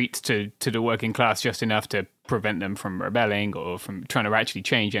providing treats to the working class just enough to prevent them from rebelling or from trying to actually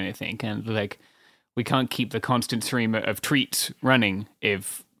change anything. And like, we can't keep the constant stream of treats running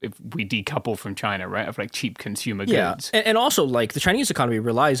if we decouple from China, right? Of like cheap consumer goods. And also like the Chinese economy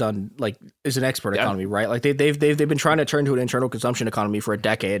relies on like is an export economy, right? Like they've been trying to turn to an internal consumption economy for a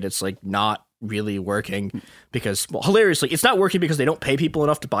decade. It's like not really working because, well, hilariously, it's not working because they don't pay people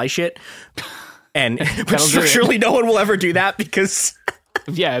enough to buy shit. And but surely no one will ever do that because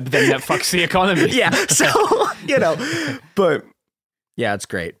but then that fucks the economy. So you know, but yeah, it's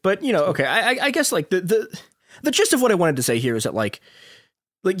great. But you know, okay, I guess like the gist of what I wanted to say here is that like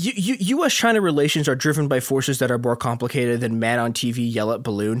U.S.-China relations are driven by forces that are more complicated than man on TV yell at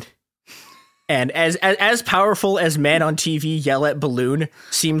balloon. And as powerful as man on TV yell at balloon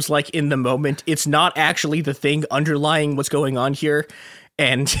seems like in the moment, it's not actually the thing underlying what's going on here.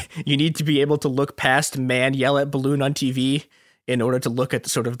 And you need to be able to look past man yell at balloon on TV in order to look at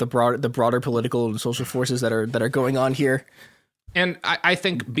sort of the broader political and social forces that are going on here. And I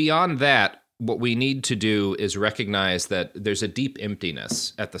think beyond that, what we need to do is recognize that there's a deep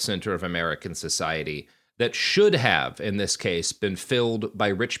emptiness at the center of American society that should have, in this case, been filled by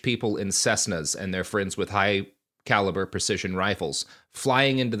rich people in Cessnas and their friends with high-caliber precision rifles,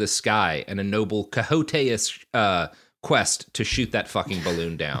 flying into the sky in a noble Quixote-esque quest to shoot that fucking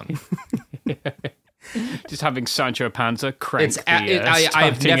balloon down. Just having Sancho Panza crank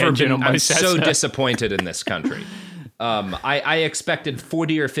I've never been. I'm Cessna. so disappointed in this country. I expected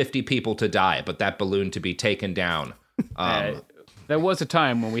 40 or 50 people to die, but that balloon to be taken down. There was a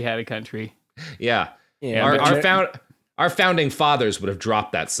time when we had a country. Yeah. Our founding fathers would have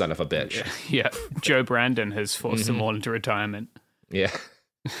dropped that son of a bitch. Yeah. Joe Brandon has forced them all into retirement. Yeah.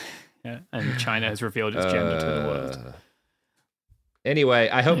 Yeah. And China has revealed its gender to the world. Anyway,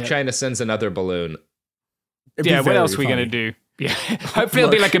 I hope China sends another balloon. Yeah, what else are we going to do? Yeah. Hopefully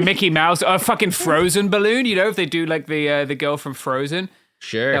it'll be like a Mickey Mouse or a fucking Frozen balloon, if they do like the girl from Frozen.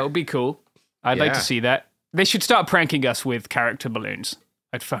 Sure. That would be cool. I'd like to see that. They should start pranking us with character balloons.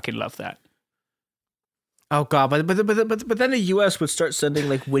 I'd fucking love that. Oh god, but then the U.S. would start sending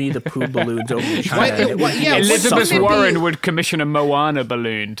like Winnie the Pooh balloons over to China. Elizabeth Warren would commission a Moana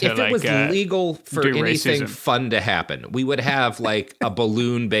balloon to if it was legal for anything fun to happen, we would have like a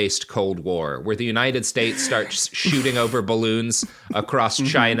balloon-based Cold War where the United States starts shooting over balloons across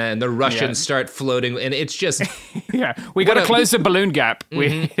China and the Russians start floating, and it's just we got to close the balloon gap.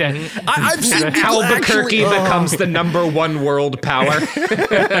 I've seen Albuquerque becomes the #1 world power.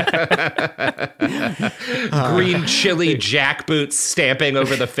 Green chili jackboots stamping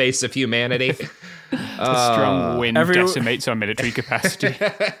over the face of humanity. A strong wind decimates our military capacity.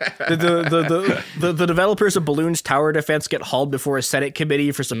 The developers of Balloon's tower defense get hauled before a Senate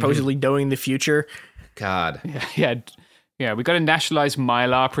committee for supposedly knowing the future. God. Yeah. We got to nationalize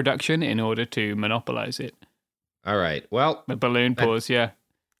Mylar production in order to monopolize it. All right. Well, the balloon pause. I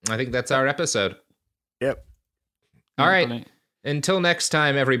think that's our episode. Yep. All right. Until next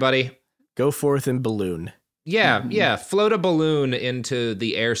time, everybody. Go forth and balloon. Yeah. Float a balloon into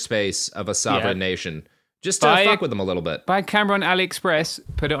the airspace of a sovereign nation. Just to fuck with them a little bit. Buy a camera on AliExpress,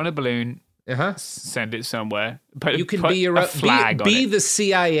 put it on a balloon, send it somewhere. You can be a flag be the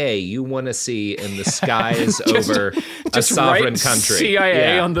CIA you want to see in the skies over a sovereign country.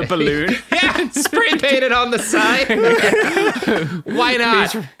 CIA on the balloon. Spray paint it on the side. Why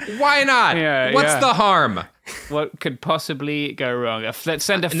not? Why not? What's the harm? What could possibly go wrong? Let's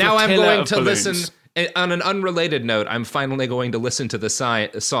send a flotilla Now I'm going to balloons. listen. On an unrelated note, I'm finally going to listen to the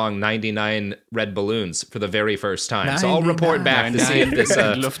song 99 Red Balloons for the very first time. So I'll report back to see if this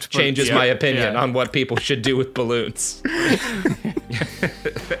changes my opinion on what people should do with balloons.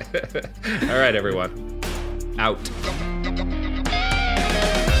 All right, everyone. Out.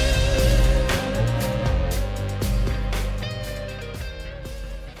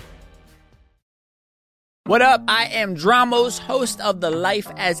 What up? I am Dramos, host of the Life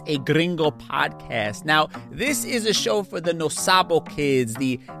as a Gringo podcast. Now, this is a show for the No Sabo kids,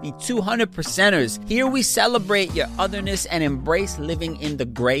 the 200%ers. Here we celebrate your otherness and embrace living in the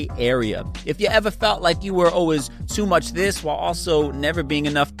gray area. If you ever felt like you were always too much this while also never being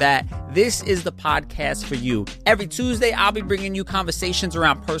enough that, this is the podcast for you. Every Tuesday, I'll be bringing you conversations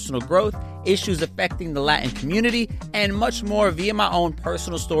around personal growth, issues affecting the Latin community, and much more via my own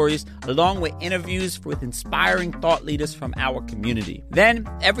personal stories, along with interviews with inspiring thought leaders from our community. Then,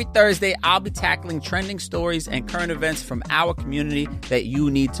 every Thursday, I'll be tackling trending stories and current events from our community that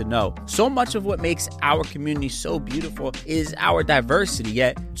you need to know. So much of what makes our community so beautiful is our diversity,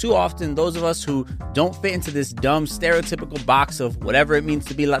 yet too often those of us who don't fit into this dumb stereotypical box of whatever it means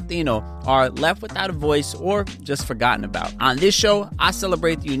to be Latino are left without a voice or just forgotten about. On this show, I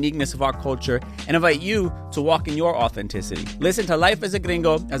celebrate the uniqueness of our culture and invite you to walk in your authenticity. Listen to Life as a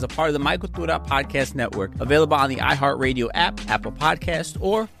Gringo as a part of the My Cultura podcast network, available on the iHeartRadio app, Apple Podcasts,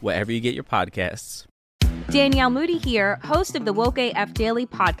 or wherever you get your podcasts. Danielle Moody here, host of the Woke AF Daily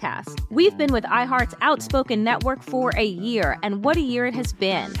podcast. We've been with iHeart's Outspoken Network for a year, and what a year it has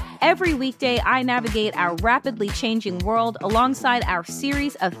been. Every weekday, I navigate our rapidly changing world alongside our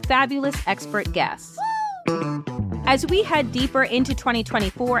series of fabulous expert guests. As we head deeper into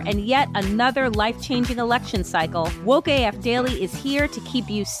 2024 and yet another life-changing election cycle, Woke AF Daily is here to keep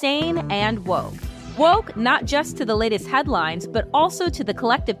you sane and woke. Woke not just to the latest headlines, but also to the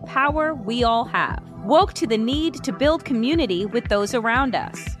collective power we all have. Woke to the need to build community with those around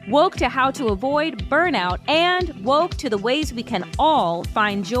us. Woke to how to avoid burnout, and woke to the ways we can all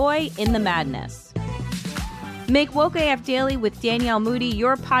find joy in the madness. Make Woke AF Daily with Danielle Moody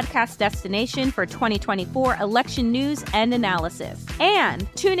your podcast destination for 2024 election news and analysis. And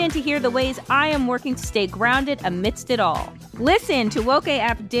tune in to hear the ways I am working to stay grounded amidst it all. Listen to Woke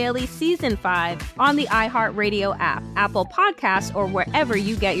AF Daily Season 5 on the iHeartRadio app, Apple Podcasts, or wherever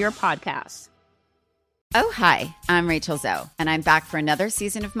you get your podcasts. Oh, hi, I'm Rachel Zoe, and I'm back for another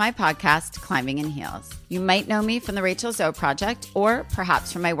season of my podcast, Climbing in Heels. You might know me from the Rachel Zoe Project, or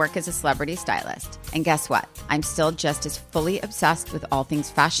perhaps from my work as a celebrity stylist. And guess what? I'm still just as fully obsessed with all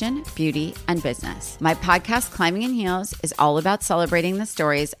things fashion, beauty, and business. My podcast, Climbing in Heels, is all about celebrating the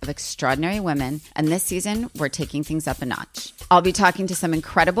stories of extraordinary women, and this season, we're taking things up a notch. I'll be talking to some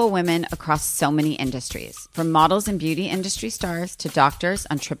incredible women across so many industries, from models and beauty industry stars to doctors,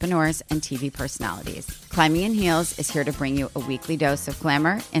 entrepreneurs, and TV personalities. Climbing in Heels is here to bring you a weekly dose of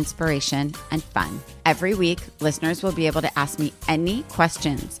glamour, inspiration, and fun. Every week, listeners will be able to ask me any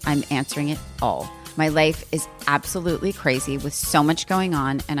questions. I'm answering it all. My life is absolutely crazy with so much going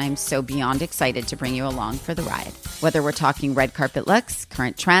on, and I'm so beyond excited to bring you along for the ride. Whether we're talking red carpet looks,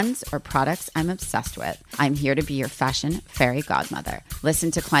 current trends, or products I'm obsessed with, I'm here to be your fashion fairy godmother.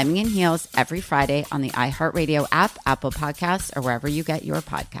 Listen to Climbing in Heels every Friday on the iHeartRadio app, Apple Podcasts, or wherever you get your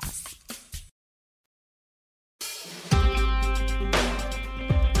podcasts.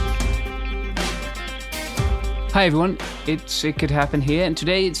 Hi everyone, it's It Could Happen here, and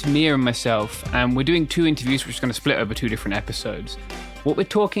today it's Mia and myself, and we're doing two interviews which are going to split over two different episodes. What we're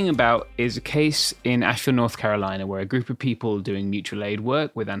talking about is a case in Asheville, North Carolina, where a group of people doing mutual aid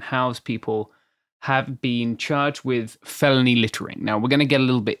work with unhoused people have been charged with felony littering. Now, we're going to get a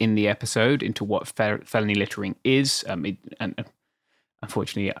little bit in the episode into what felony littering is, and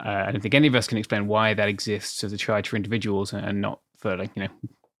unfortunately, I don't think any of us can explain why that exists as a charge for individuals and not for,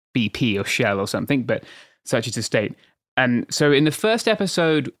 BP or Shell or something, but such is the state. And so in the first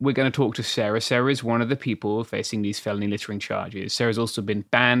episode, we're going to talk to Sarah. Sarah is one of the people facing these felony littering charges. Sarah's also been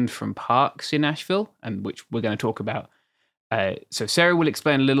banned from parks in Asheville, and which we're going to talk about. So Sarah will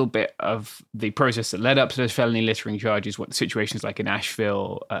explain a little bit of the process that led up to those felony littering charges, what the situation is like in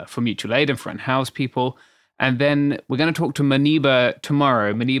Asheville for mutual aid and for unhoused people. And then we're going to talk to Maniba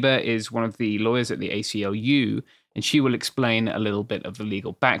tomorrow. Maniba is one of the lawyers at the ACLU, and she will explain a little bit of the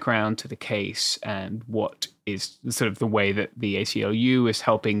legal background to the case and what is sort of the way that the ACLU is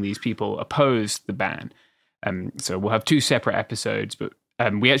helping these people oppose the ban. So we'll have two separate episodes, but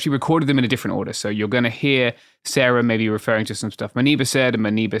we actually recorded them in a different order. So you're going to hear Sarah maybe referring to some stuff Maniba said, and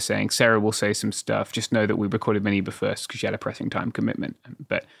Maniba saying Sarah will say some stuff. Just know that we recorded Maniba first because she had a pressing time commitment.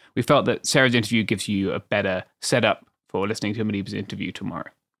 But we felt that Sarah's interview gives you a better setup for listening to Maniba's interview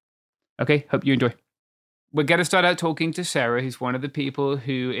tomorrow. Okay, hope you enjoy. We're going to start out talking to Sarah, who's one of the people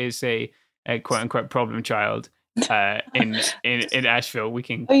who is a quote-unquote problem child in Asheville.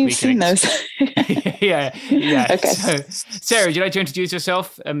 You've seen those. yeah. Okay. So, Sarah, would you like to introduce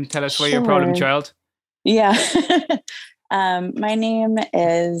yourself and tell us why you're a problem child? Yeah. My name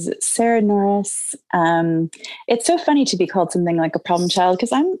is Sarah Norris. It's so funny to be called something like a problem child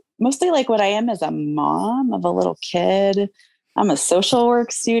because I'm mostly like what I am is a mom of a little kid. I'm a social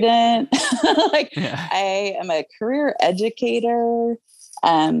work student. I am a career educator.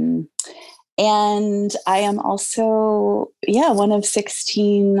 And I am also, one of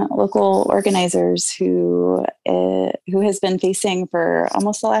 16 local organizers who has been facing for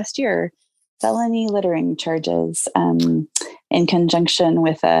almost the last year felony littering charges in conjunction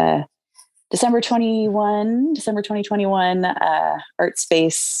with a December 2021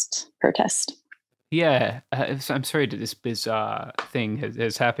 arts-based protest. Yeah, I'm sorry that this bizarre thing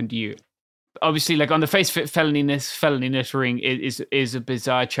has happened to you. Obviously, like on the face of it, felony littering is a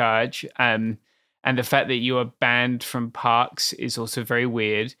bizarre charge, and the fact that you are banned from parks is also very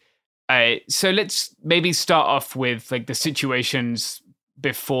weird. So let's maybe start off with like the situations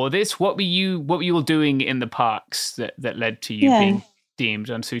before this. What were you all doing in the parks that led to you being deemed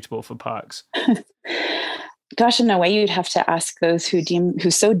unsuitable for parks? Gosh, in a way, you'd have to ask those who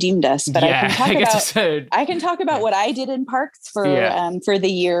so deemed us. But I can talk about what I did in parks for the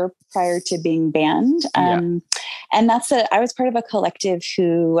year prior to being banned. And that's I was part of a collective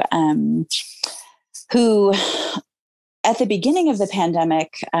who at the beginning of the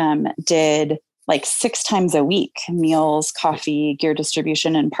pandemic did like 6 times a week meals, coffee, gear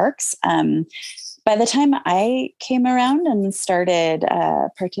distribution in parks. By the time I came around and started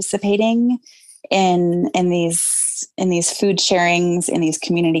participating in these food sharings, in these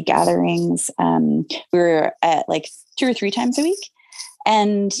community gatherings, we were at like 2 or 3 times a week.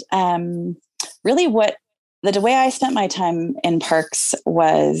 And really the way I spent my time in parks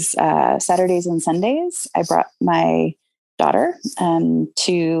was Saturdays and Sundays. I brought my daughter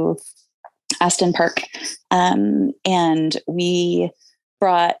to Aston Park, and we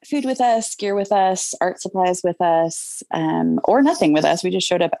brought food with us, gear with us, art supplies with us, or nothing with us. We just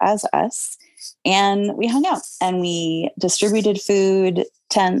showed up as us, and we hung out and we distributed food,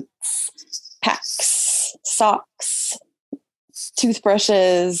 tents, packs, socks,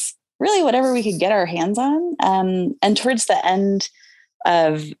 toothbrushes, really whatever we could get our hands on. And towards the end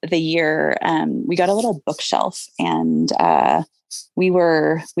of the year, we got a little bookshelf, and we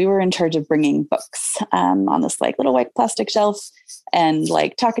were in charge of bringing books on this like little white plastic shelf, and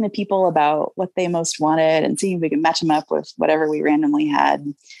like talking to people about what they most wanted and seeing if we could match them up with whatever we randomly had.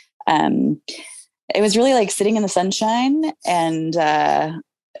 It was really like sitting in the sunshine and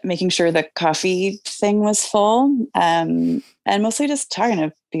making sure the coffee thing was full, and mostly just talking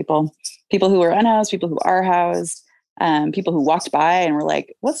to people who were unhoused, people who are housed, people who walked by and were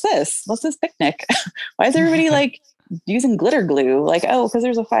like, what's this picnic? Why is everybody like using glitter glue? Like, oh, because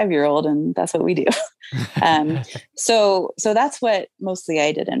there's a 5-year-old and that's what we do. So that's what mostly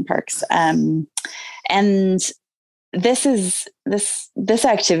I did in parks. And this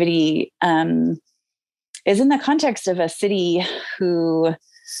activity is in the context of a city who,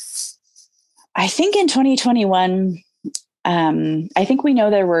 I think in 2021, I think we know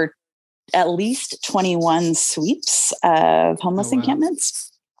there were at least 21 sweeps of homeless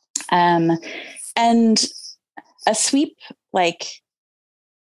encampments. And a sweep, like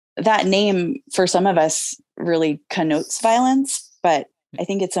that name for some of us really connotes violence, but I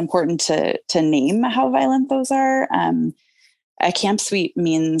think it's important to name how violent those are. A camp sweep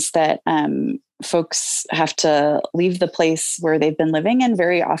means that folks have to leave the place where they've been living, and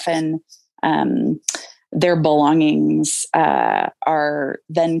very often their belongings are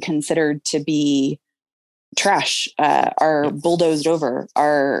then considered to be trash, are bulldozed over,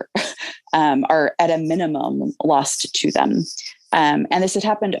 are at a minimum lost to them. And this had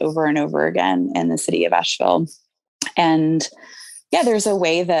happened over and over again in the city of Asheville. And yeah, there's a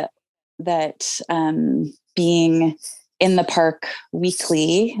way that being in the park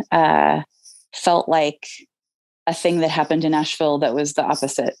weekly felt like a thing that happened in Asheville that was the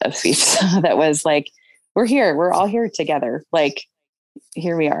opposite of sweeps. That was like, we're all here together. Like,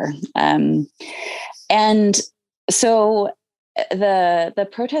 here we are. And so the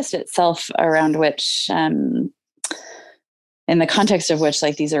protest itself, around which, in the context of which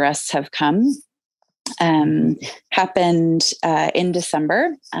like these arrests have come, happened in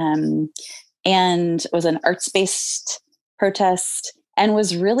December, and was an arts-based protest, and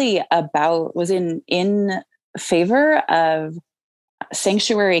was really in favor of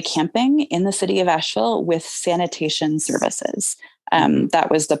sanctuary camping in the city of Asheville with sanitation services. That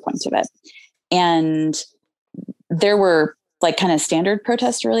was the point of it. And there were like kind of standard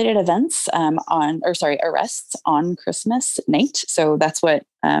protest related events arrests on Christmas night. So that's what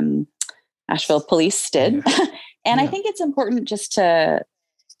Asheville police did. And I think it's important just to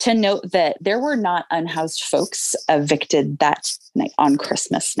note that there were not unhoused folks evicted that night on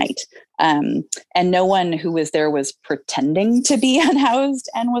Christmas night. And no one who was there was pretending to be unhoused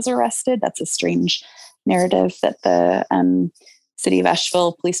and was arrested. That's a strange narrative that the City of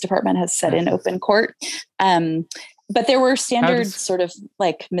Asheville Police Department has said in open court. But there were standard sort of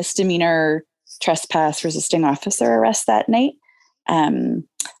like misdemeanor trespass resisting officer arrests that night,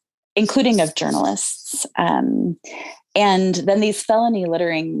 including of journalists. And then these felony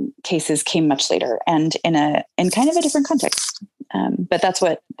littering cases came much later and in kind of a different context. But that's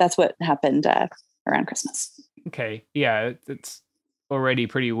what happened around Christmas. Okay. Yeah. It's already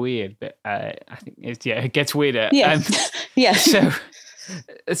pretty weird, but I think it gets weirder. Yeah. Yeah.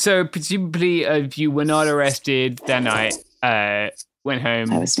 So presumably you were not arrested that night, went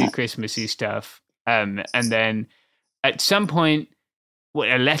home, did Christmassy stuff. And then at some point,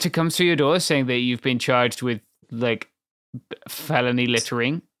 a letter comes to your door saying that you've been charged with like felony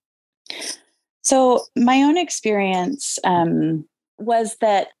littering. So my own experience was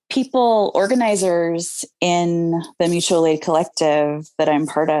that organizers in the Mutual Aid Collective that I'm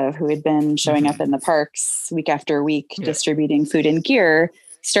part of, who had been showing up in the parks week after week, distributing food and gear,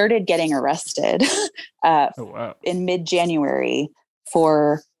 started getting arrested in mid-January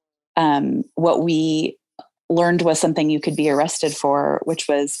for what we learned was something you could be arrested for, which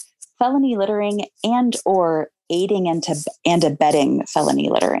was felony littering and or aiding and abetting felony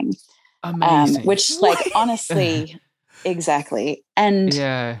littering. Amazing. Which, like, honestly, exactly. And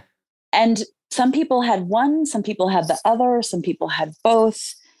some people had one, some people had the other, some people had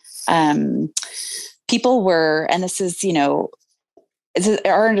both. People were, and this is,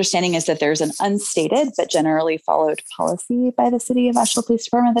 our understanding is that there's an unstated but generally followed policy by the City of Asheville Police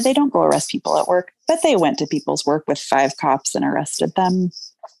Department that they don't go arrest people at work, but they went to people's work with 5 cops and arrested them.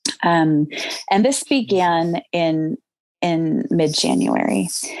 And this began in mid-January,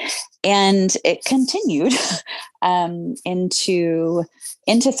 and it continued into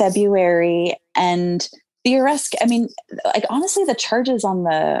February. And the arrest, I mean, like, honestly, the charges on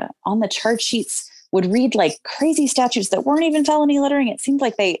the charge sheets would read like crazy statutes that weren't even felony littering.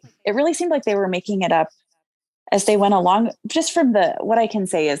 It really seemed like they were making it up as they went along. Just from what I can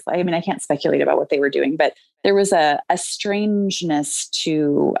say is, I mean, I can't speculate about what they were doing, but there was a strangeness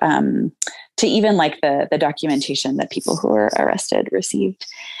to even like the documentation that people who were arrested received.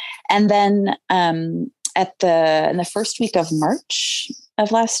 And then in the first week of March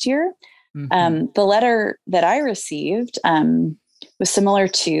of last year, the letter that I received was similar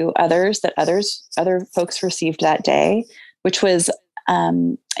to others that other folks received that day, which was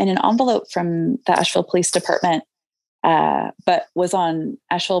in an envelope from the Asheville Police Department, but was on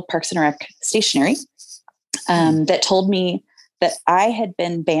Asheville Parks and Rec stationery, that told me that I had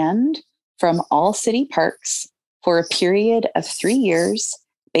been banned from all city parks for a period of 3 years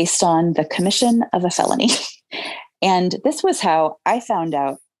based on the commission of a felony. And this was how I found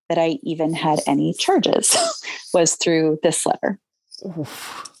out that I even had any charges, was through this letter.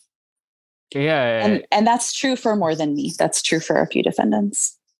 Oof. Yeah. And that's true for more than me. That's true for a few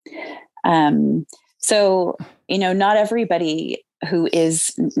defendants. So, not everybody who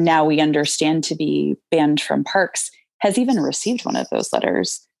is now, we understand, to be banned from parks has even received one of those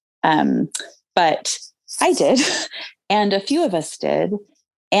letters. But I did, and a few of us did.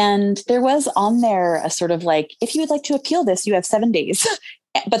 And there was on there a sort of like, if you would like to appeal this, you have 7 days.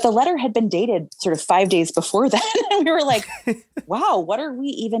 But the letter had been dated sort of 5 days before that. And we were like, wow, what are we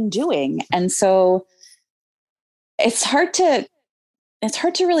even doing? And so it's hard to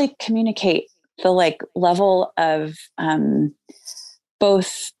really communicate the like level of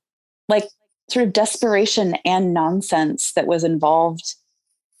both like sort of desperation and nonsense that was involved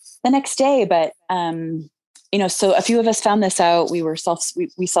the next day. But, so a few of us found this out.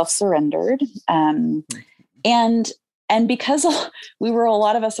 We self-surrendered. And because we were a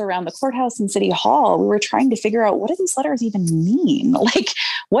lot of us around the courthouse and City Hall, we were trying to figure out, what do these letters even mean? Like,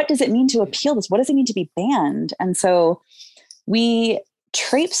 what does it mean to appeal this? What does it mean to be banned? And so we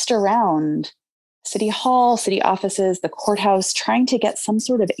traipsed around City Hall, city offices, the courthouse, trying to get some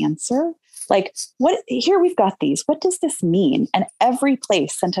sort of answer. Like, here we've got these. What does this mean? And every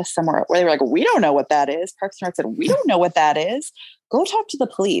place sent us somewhere where they were like, we don't know what that is. Parks and Rec said, we don't know what that is. Go talk to the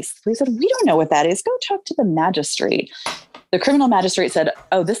police. The police said, we don't know what that is. Go talk to the magistrate. The criminal magistrate said,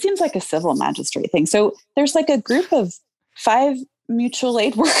 oh, this seems like a civil magistrate thing. So there's like a group of 5 mutual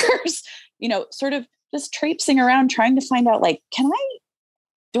aid workers, sort of just traipsing around trying to find out, like,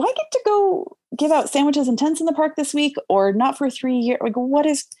 do I get to go give out sandwiches and tents in the park this week, or not for 3 years? Like,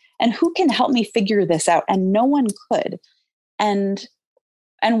 and who can help me figure this out? And no one could. And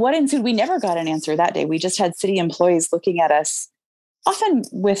what ensued, we never got an answer that day. We just had city employees looking at us, often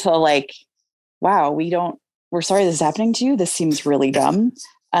with a like, wow, we're sorry this is happening to you. This seems really dumb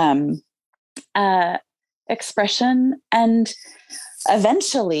expression. And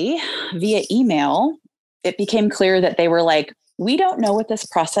eventually, via email, it became clear that they were like, we don't know what this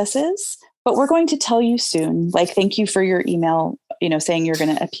process is, but we're going to tell you soon. Like, thank you for your email, saying you're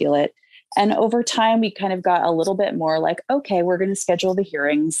going to appeal it. And over time, we kind of got a little bit more like, okay, we're going to schedule the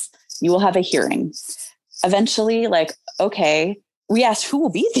hearings. You will have a hearing. Eventually, like, okay, we asked who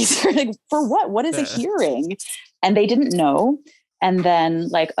will be at these hearings? For what? What is a hearing? And they didn't know. And then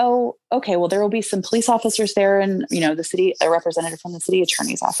like, oh, okay, well, there will be some police officers there and, a representative from the city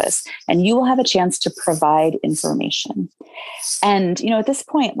attorney's office, and you will have a chance to provide information. And, at this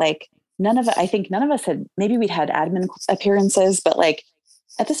point, like I think none of us had, maybe we'd had admin appearances, but like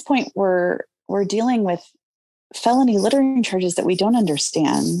at this point we're dealing with felony littering charges that we don't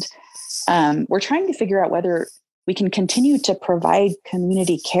understand. We're trying to figure out whether we can continue to provide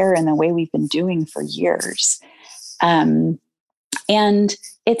community care in the way we've been doing for years. And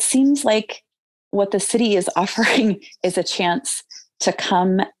it seems like what the city is offering is a chance to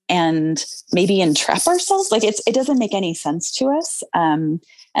come and maybe entrap ourselves. Like it doesn't make any sense to us.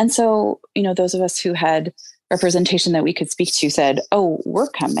 And so, those of us who had representation that we could speak to said, oh, we're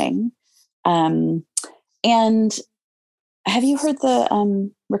coming. And have you heard the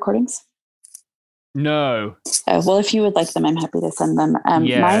recordings? No. Well, if you would like them, I'm happy to send them.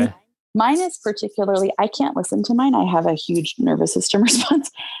 Yeah. Mine is particularly, I can't listen to mine. I have a huge nervous system response.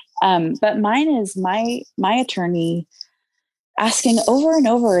 But mine is my attorney asking over and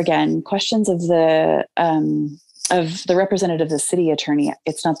over again questions of the of the representative, the city attorney.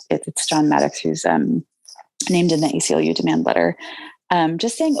 It's John Maddox, who's named in the ACLU demand letter,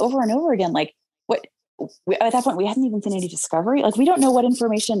 just saying over and over again, like at that point we hadn't even seen any discovery. Like we don't know what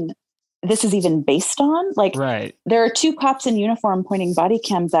information this is even based on. Like there are two cops in uniform pointing body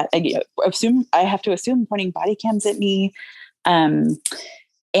cams at, I have to assume pointing body cams at me, and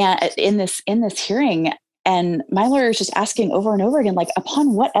in this hearing. And my lawyer is just asking over and over again, like,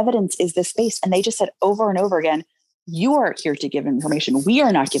 upon what evidence is this based? And they just said over and over again, you are here to give information. We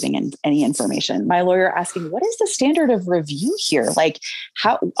are not giving any information. My lawyer asking, what is the standard of review here? Like,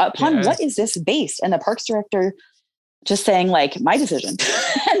 upon what is this based? And the parks director just saying, like, my decision.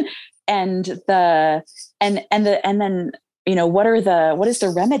 and then, what is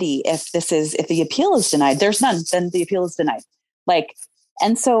the remedy if the appeal is denied? There's none, then the appeal is denied. Like,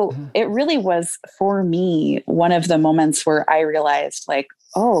 and so it really was, for me, one of the moments where I realized, like,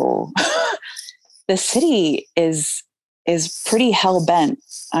 oh, the city is pretty hell-bent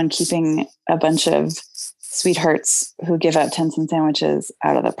on keeping a bunch of sweethearts who give out 10-cent sandwiches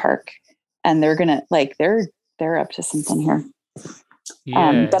out of the park. And they're gonna, like, they're up to something here.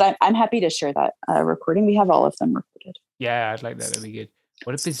 Yeah. But I'm happy to share that recording. We have all of them recorded. Yeah, I'd like that. That'd be good.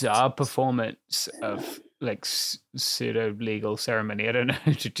 What a bizarre performance of like pseudo legal ceremony. I don't know.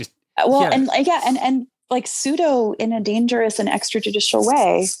 to just and like pseudo in a dangerous and extrajudicial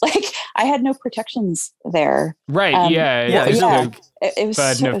way. Like I had no protections there. Right. It was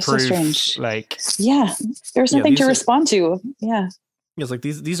so strange. Like there was nothing to respond to. Yeah. It's like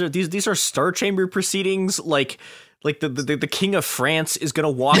these are Star Chamber proceedings. Like the King of France is going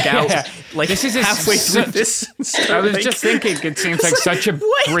to walk out like this is halfway through this. I was just thinking it seems like such a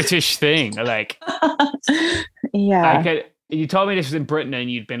British thing. Like, you told me this was in Britain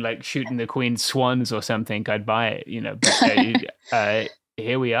and you'd been like shooting the Queen's swans or something. I'd buy it, you know. But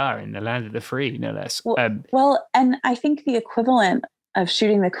here we are in the land of the free, no less. Well, and I think the equivalent of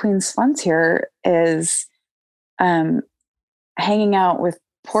shooting the Queen's swans here is hanging out with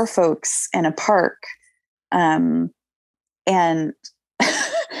poor folks in a park. And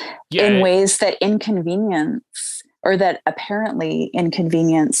in ways that inconvenience, or that apparently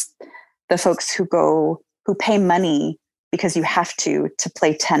inconvenience the folks who pay money because you have to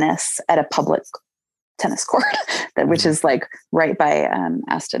play tennis at a public tennis court, which is like right by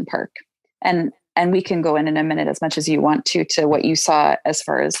Aston Park. And we can go in a minute as much as you want to what you saw as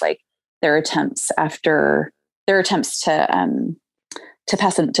far as like their attempts to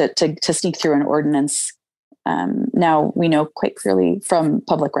pass to sneak through an ordinance. Now we know quite clearly from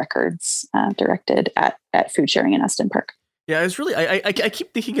public records directed at food sharing in Aston Park. Yeah, it's really I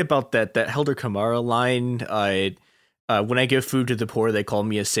keep thinking about that Helder Camara line. When I give food to the poor, they call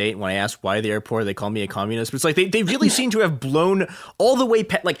me a saint. When I ask why they are poor, they call me a communist. But it's like they really seem to have blown all the way.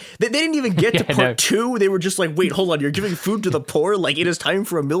 Like they didn't even get to part two. They were just like, wait, hold on, you're giving food to the poor? Like it is time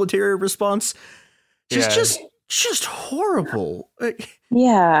for a military response. Just horrible.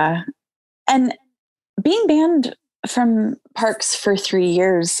 Yeah, and being banned from parks for 3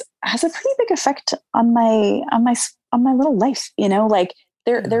 years has a pretty big effect on my little life. You know, like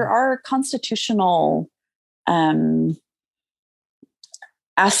there are constitutional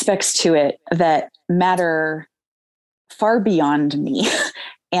aspects to it that matter far beyond me,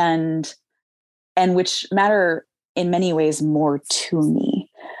 and which matter in many ways more to me.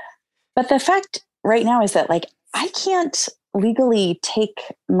 But the fact right now is that like I can't legally take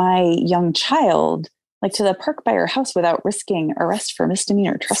my young child like to the park by her house without risking arrest for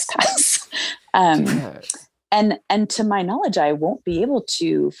misdemeanor trespass. And to my knowledge, I won't be able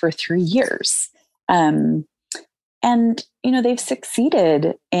to for 3 years. And, you know, they've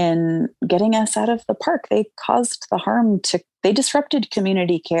succeeded in getting us out of the park. They caused the harm they disrupted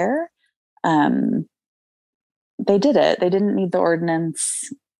community care. They did it. They didn't need the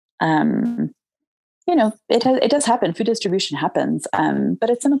ordinance. You know, it does happen. Food distribution happens.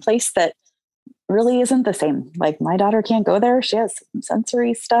 But it's in a place that really isn't the same. Like my daughter can't go there. She has some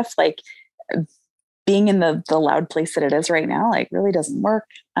sensory stuff. Like being in the loud place that it is right now, like really doesn't work.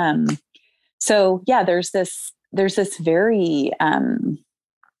 So yeah, there's this very,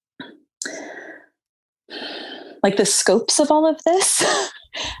 like the scopes of all of this,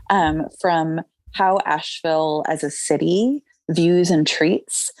 from how Asheville as a city views and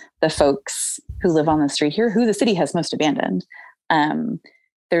treats the folks who live on the street here, who the city has most abandoned.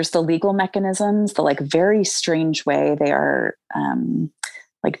 There's the legal mechanisms, the like very strange way they are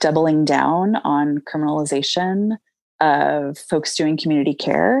like doubling down on criminalization of folks doing community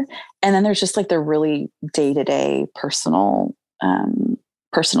care. And then there's just like the really day-to-day personal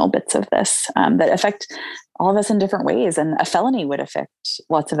bits of this that affect all of us in different ways. And a felony would affect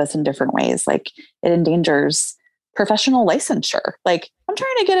lots of us in different ways. Like it endangers professional licensure. Like, I'm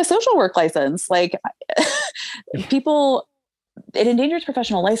trying to get a social work license. Like, people, it endangers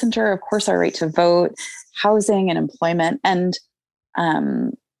professional licensure, of course, our right to vote, housing and employment. And,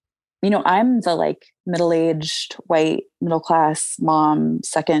 I'm the like middle-aged, white, middle-class mom,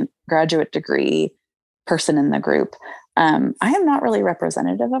 second graduate degree person in the group. I am not really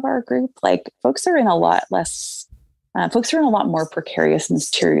representative of our group. Like, folks are in a lot more precarious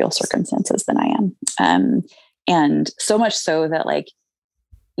material circumstances than I am. And so much so that, like,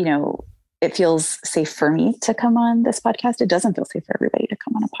 it feels safe for me to come on this podcast. It doesn't feel safe for everybody to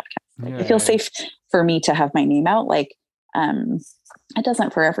come on a podcast. Like, it feels safe for me to have my name out. Like, it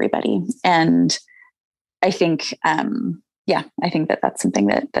doesn't for everybody. And I think, I think that that's something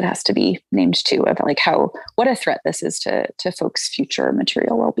that has to be named too, of like what a threat this is to folks' future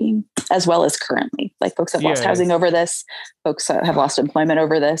material well-being, as well as currently. Like, folks have lost housing over this. Folks have lost employment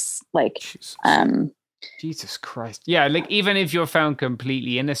over this. Like, Jesus Christ. Yeah, like, even if you're found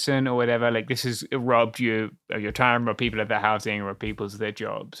completely innocent or whatever, like, this has robbed you of your time, or people of their housing, or people's their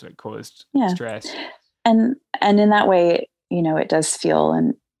jobs, like, caused stress. And in that way, it does feel,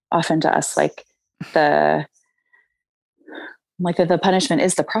 and often to us, like the punishment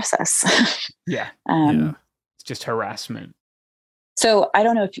is the process. It's just harassment. So I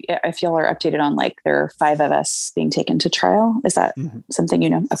don't know if y'all are updated on, like, there are 5 of us being taken to trial. Is that something you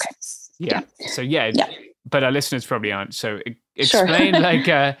know? Okay. Yeah. So but our listeners probably aren't. So explain,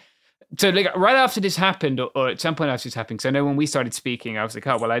 sure. So like right after this happened, or at some point after this happened, because I know when we started speaking, I was like,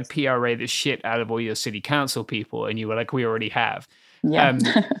 oh, well, I'd PRA the shit out of all your city council people. And you were like, we already have. Yeah.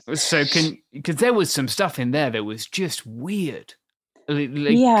 So because there was some stuff in there that was just weird. Like,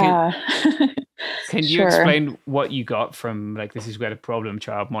 can you explain what you got from, like, this is where the problem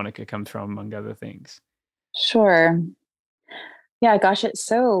child moniker comes from, among other things? Sure. Yeah, gosh, it's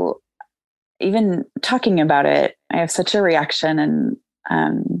so, even talking about it, I have such a reaction, and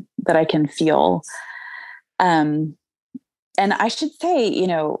that I can feel. And I should say,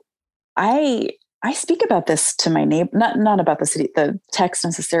 I speak about this to my neighbor, not about the text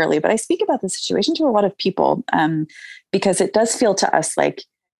necessarily, but I speak about the situation to a lot of people, because it does feel to us like,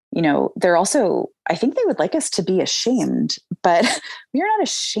 they're also, I think they would like us to be ashamed, but we are not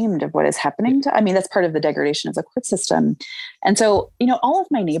ashamed of what is happening that's part of the degradation of the court system. And so, all of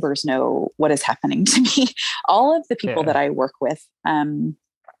my neighbors know what is happening to me, all of the people that I work with,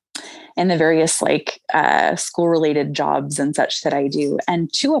 in the various, like, school related jobs and such that I do.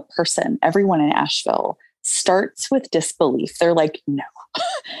 And to a person, everyone in Asheville starts with disbelief. They're like, no.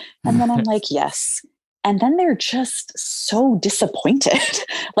 And then I'm like, yes. And then they're just so disappointed.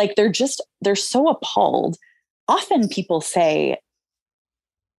 Like, they're so appalled. Often people say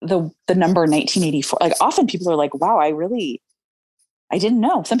the number 1984, like, often people are like, wow, I didn't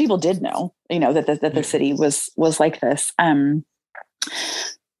know. Some people did know, that the city was like this.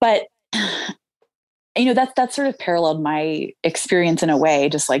 But that sort of paralleled my experience in a way,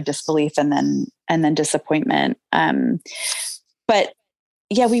 just like disbelief and then disappointment. But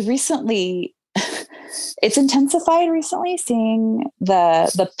yeah, we recently, it's intensified recently, seeing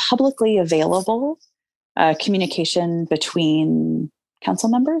the publicly available communication between council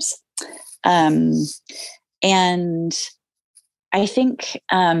members. And I think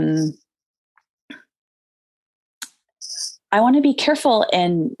I want to be careful,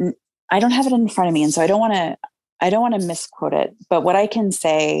 and I don't have it in front of me, and so I don't want to misquote it. But what I can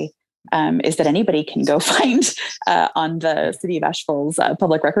say is that anybody can go find on the City of Asheville's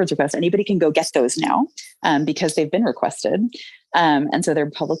public records request. Anybody can go get those now because they've been requested, and so they're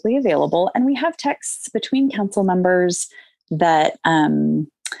publicly available. And we have texts between council members that are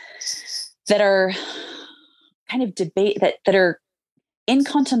kind of debate that are in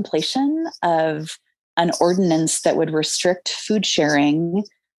contemplation of an ordinance that would restrict food sharing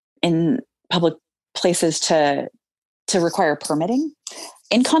in public places to require permitting.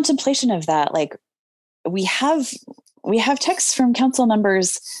 In contemplation of that, like, we have texts from council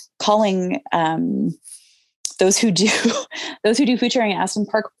members calling those who do food sharing at Aspen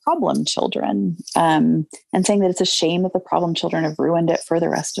Park problem children, and saying that it's a shame that the problem children have ruined it for the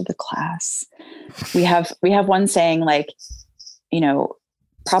rest of the class. We have one saying, like,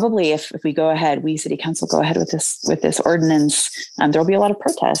 probably if we go ahead, we city council go ahead with this ordinance, there'll be a lot of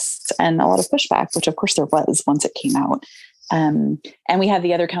protests and a lot of pushback, which of course there was once it came out. And we have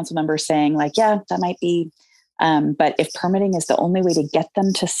the other council members saying, like, yeah, that might be, but if permitting is the only way to get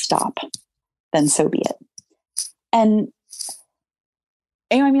them to stop, then so be it. And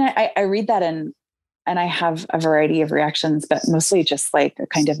I read that and I have a variety of reactions, but mostly just like a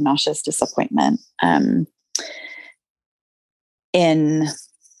kind of nauseous disappointment in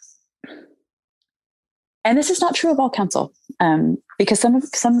and this is not true of all council, because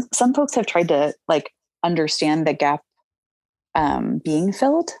some folks have tried to like understand the gap being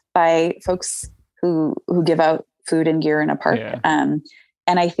filled by folks who give out food and gear in a park. Yeah. And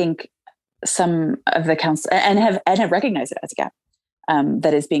I think some of the council and have recognized it as a gap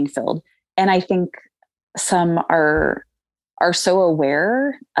that is being filled. And I think some are so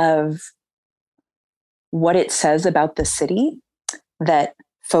aware of what it says about the city that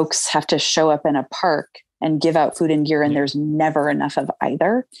folks have to show up in a park and give out food and gear, and there's never enough of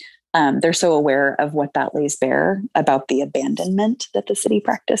either. They're so aware of what that lays bare about the abandonment that the city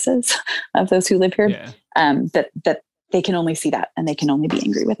practices of those who live here, that they can only see that, and they can only be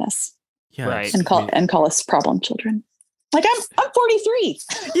angry with us, Right. and call us problem children. Like I'm 43.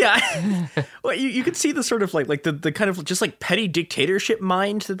 Yeah. Well, you can see the sort of like the kind of just like petty dictatorship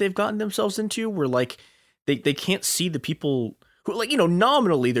mind that they've gotten themselves into, where like they can't see the people who, like, you know,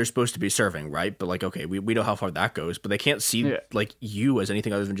 nominally they're supposed to be serving, right? But like, okay, we know how far that goes, but they can't see like you as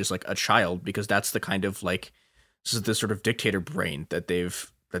anything other than just like a child, because that's the kind of like, this is the sort of dictator brain that they've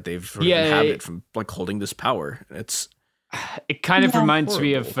sort of inhabited from like holding this power. It kind of reminds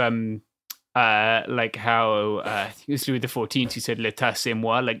me of like how it used to be the 14th who said "L'état c'est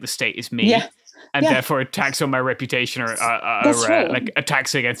moi," like the state is me, and therefore attacks on my reputation or like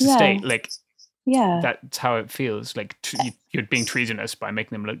attacks against the state, like that's how it feels. Like you're being treasonous by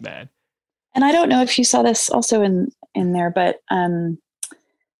making them look bad. And I don't know if you saw this also in there, but on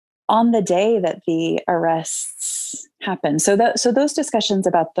the day that the arrests happened, so those discussions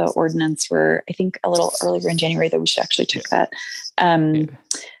about the ordinance were, I think, a little earlier in January, that we should actually check that.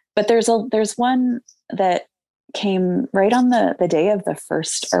 But there's one that came right on the day of the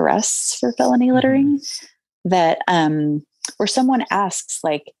first arrests for felony littering, that where someone asks,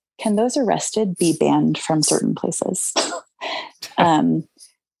 like, can those arrested be banned from certain places? And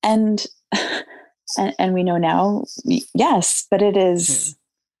we know now, yes, but it is,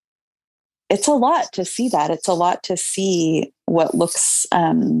 it's a lot to see that. It's a lot to see what looks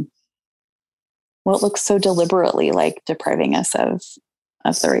so deliberately like depriving us of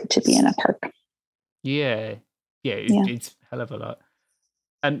the right to be in a park. It's a hell of a lot.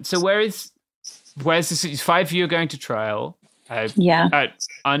 And so where's this? 5 of you are going to trial. An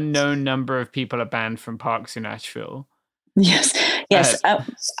unknown number of people are banned from parks in Asheville. Yes.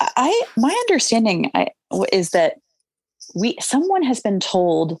 My understanding is that someone has been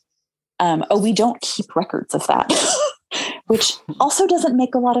told, we don't keep records of that. Which also doesn't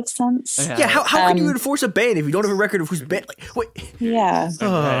make a lot of sense. Yeah, how can you enforce a ban if you don't have a record of who's banned? Like, what? Yeah,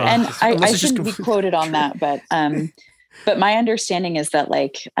 and I shouldn't be quoted on that, but my understanding is that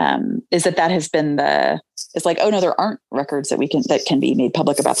that has been it's like, oh no, there aren't records that can be made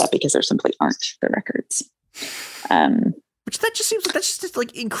public about that, because there simply aren't the records. Which that just seems like that's just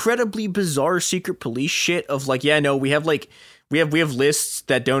like incredibly bizarre secret police shit of like, yeah, no, we have lists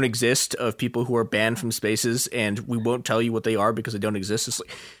that don't exist of people who are banned from spaces, and we won't tell you what they are because they don't exist. It's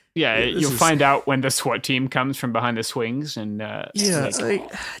like, you'll find out when the SWAT team comes from behind the swings, and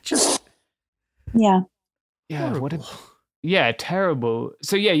terrible.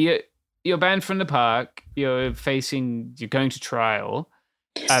 So you're banned from the park. You're going to trial.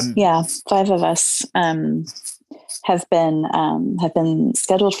 5 of us have been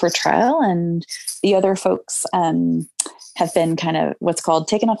scheduled for trial, and the other folks have been kind of what's called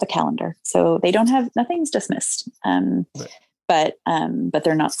taken off the calendar. So they don't have, nothing's dismissed. But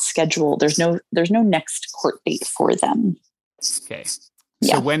they're not scheduled. There's no next court date for them. Okay.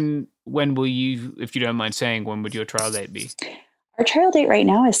 So when will you, if you don't mind saying, when would your trial date be? Our trial date right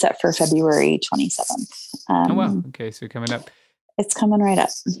now is set for February 27th. Oh, wow. Okay. So coming up. It's coming right up.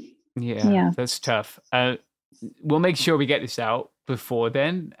 Yeah. That's tough. We'll make sure we get this out before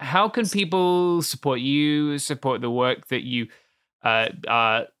then. How can people support you, support the work that you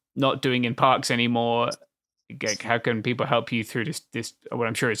are not doing in parks anymore? How can people help you through this what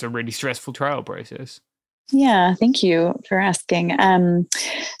I'm sure is a really stressful trial process? Yeah, thank you for asking.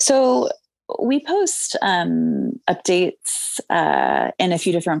 So we post updates in a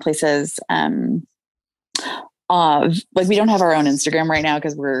few different places. Like we don't have our own Instagram right now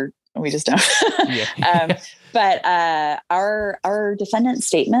because we just don't. But our defendant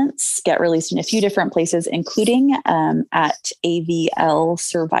statements get released in a few different places, including at AVL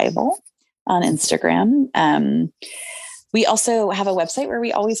Survival on Instagram. We also have a website where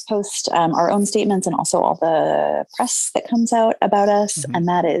we always post our own statements and also all the press that comes out about us. Mm-hmm. And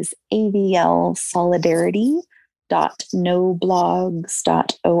that is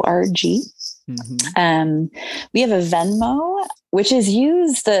avlsolidarity.noblogs.org. Mm-hmm. We have a Venmo, which is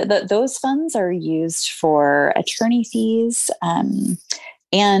used, those funds are used for attorney fees. And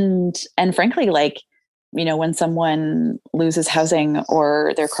frankly, like when someone loses housing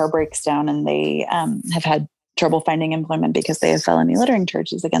or their car breaks down and they have had trouble finding employment because they have felony littering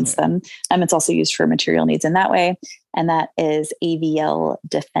charges against them. It's also used for material needs in that way. And that is AVL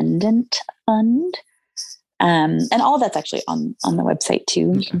Defendant Fund. And all that's actually on the website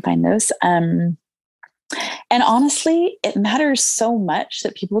too. You can find those. And honestly, it matters so much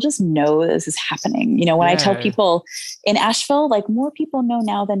that people just know this is happening. When I tell people in Asheville, like more people know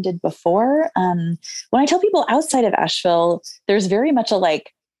now than did before. When I tell people outside of Asheville, there's very much a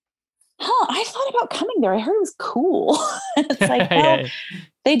like, I thought about coming there. I heard it was cool. It's like, well,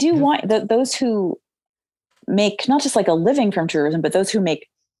 they do want those who make not just like a living from tourism, but those who make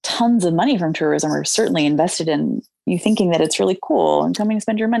tons of money from tourism are certainly invested in you thinking that it's really cool and coming to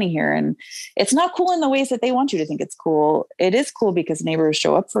spend your money here. And it's not cool in the ways that they want you to think it's cool. It is cool because neighbors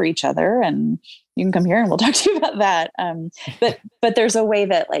show up for each other, and you can come here and we'll talk to you about that. But there's a way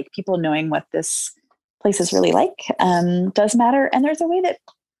that like people knowing what this place is really like does matter. And there's a way that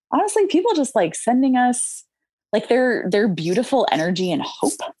honestly, people just like sending us like their beautiful energy and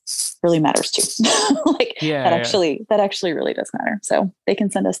hope really matters too. That actually really does matter. So they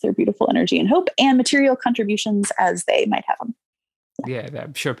can send us their beautiful energy and hope and material contributions as they might have them. Yeah,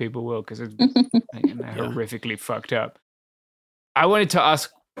 I'm sure people will because it's horrifically fucked up. I wanted to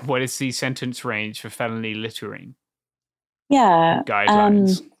ask, what is the sentence range for felony littering? Yeah.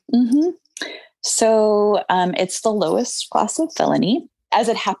 Guidelines. So it's the lowest class of felony. As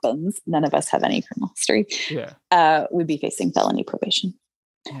it happens, none of us have any criminal history. Yeah. We'd be facing felony probation.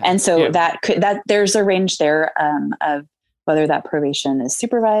 Yeah. And so that there's a range there of whether that probation is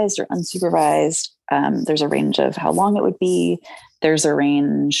supervised or unsupervised. There's a range of how long it would be. There's a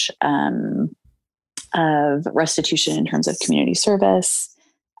range of restitution in terms of community service.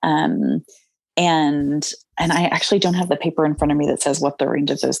 And I actually don't have the paper in front of me that says what the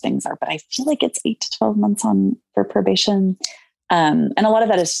range of those things are, but I feel like it's 8 to 12 months for probation. And a lot of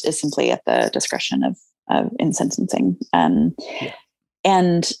that is simply at the discretion of in sentencing. And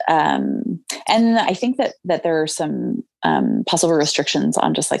I think that there are some possible restrictions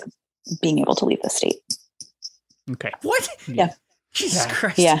on just like being able to leave the state. Okay. What? Yeah. Jesus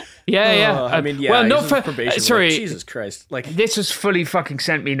Christ. Yeah. I mean, well, not for probation. sorry. Like, Jesus Christ. Like this has fully fucking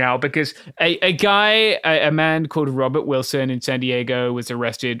sent me now because a man called Robert Wilson in San Diego was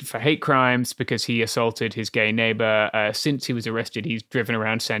arrested for hate crimes because he assaulted his gay neighbor. Since he was arrested, he's driven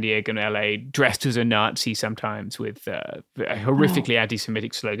around San Diego and LA dressed as a Nazi sometimes with a horrifically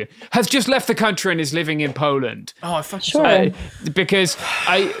anti-Semitic slogan. Has just left the country and is living in Poland. Oh, I fucking sorry.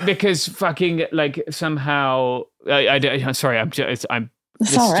 Because fucking like somehow. I'm sorry.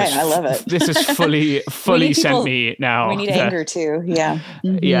 It's all right. I love it. This is fully sent me now. We need anger too. Yeah.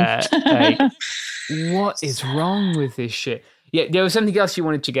 Mm-hmm. Yeah. Like, what is wrong with this shit? Yeah. There was something else you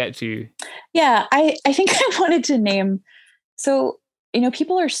wanted to get to. Yeah. I think I wanted to name. So,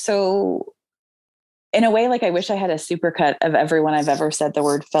 people are so, in a way, like I wish I had a supercut of everyone I've ever said the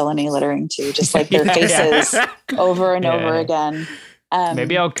word felony littering to, just like their faces over and over again.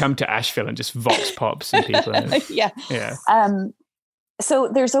 Maybe I'll come to Asheville and just vox pop some people. Yeah. So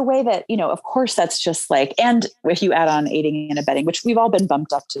there's a way that, of course that's just like, and if you add on aiding and abetting, which we've all been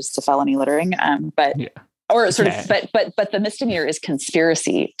bumped up to felony littering, but the misdemeanor is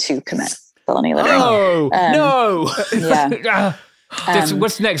conspiracy to commit felony littering. Oh, no. Yeah.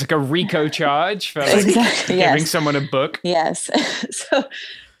 What's next? Like a RICO charge for giving someone a book? Yes.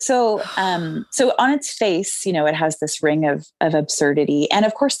 So on its face, it has this ring of absurdity. And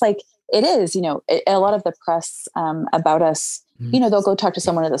of course, like it is, a lot of the press about us, they'll go talk to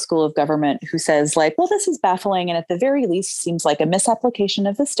someone at the School of Government who says like, well, this is baffling. And at the very least seems like a misapplication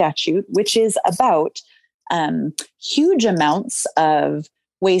of the statute, which is about huge amounts of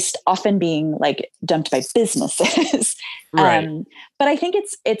waste often being like dumped by businesses. Right. But I think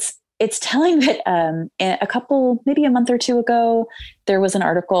it's telling that maybe a month or two ago, there was an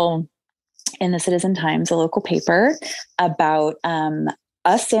article in the Citizen Times, a local paper, about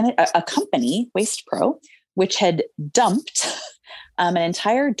a company, Waste Pro, which had dumped an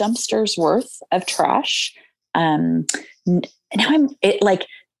entire dumpster's worth of trash. Now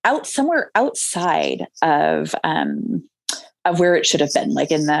out somewhere outside of where it should have been,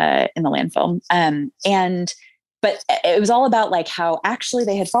 like in the landfill, But it was all about like how actually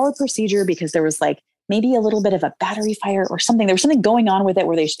they had followed procedure because there was like maybe a little bit of a battery fire or something. There was something going on with it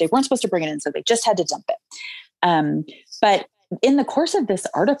where they weren't supposed to bring it in. So they just had to dump it. But in the course of this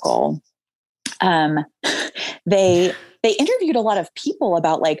article, they interviewed a lot of people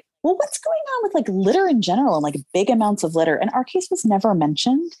about like, well, what's going on with like litter in general and like big amounts of litter. And our case was never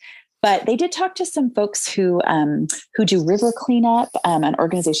mentioned. But they did talk to some folks who do river cleanup, an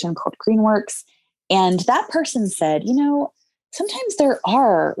organization called Greenworks. And that person said, sometimes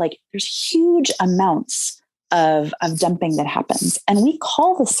there's huge amounts of dumping that happens. And we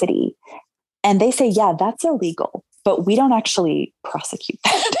call the city and they say, yeah, that's illegal, but we don't actually prosecute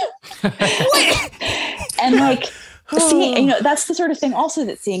that. And like, seeing, that's the sort of thing also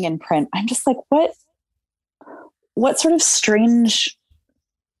that's seeing in print. I'm just like, what sort of strange,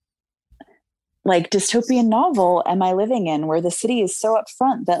 like dystopian novel am I living in where the city is so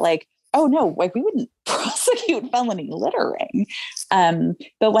upfront that like, oh no, like we wouldn't prosecute felony littering.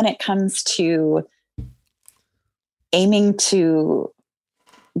 But when it comes to aiming to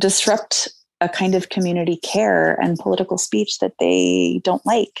disrupt a kind of community care and political speech that they don't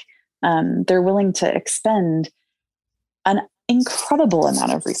like, they're willing to expend an incredible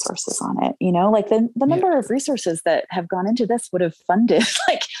amount of resources on it. Like the number of resources that have gone into this would have funded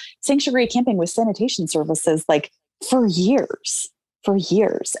like sanctuary camping with sanitation services, like for years.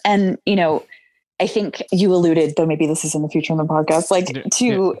 And, I think you alluded, though maybe this is in the future in the podcast, like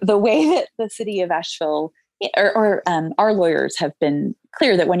to the way that the city of Asheville or our lawyers have been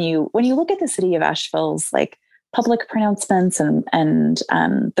clear that when you look at the city of Asheville's like public pronouncements and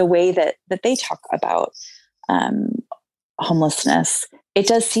the way that they talk about homelessness, it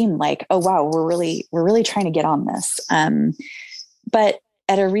does seem like, oh wow, we're really trying to get on this. But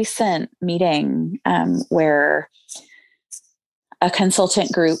at a recent meeting where a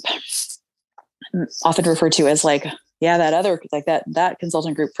consultant group, often referred to as like, yeah, that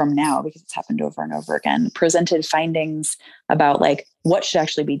consultant group from Now, because it's happened over and over again, presented findings about like what should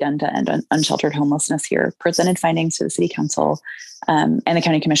actually be done to end unsheltered homelessness here, presented findings to the city council and the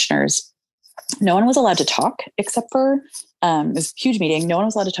county commissioners. No one was allowed to talk except for, it was a huge meeting. No one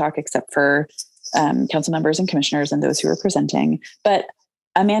was allowed to talk except for council members and commissioners and those who were presenting. But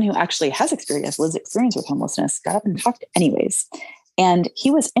a man who actually has lived experience with homelessness got up and talked anyways. And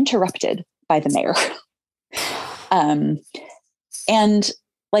he was interrupted by the mayor. And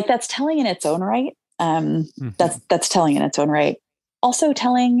like, that's telling in its own right. That's telling in its own right. Also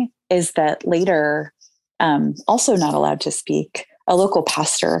telling is that later, also not allowed to speak, a local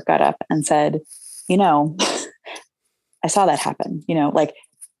pastor got up and said, I saw that happen, like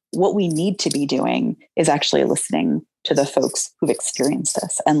what we need to be doing is actually listening to the folks who've experienced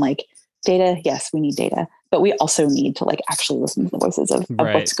this. And like data, yes, we need data, but we also need to like actually listen to the voices of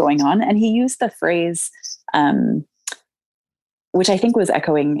what's going on. And he used the phrase, which I think was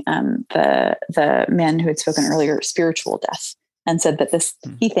echoing the man who had spoken earlier, spiritual death, and said that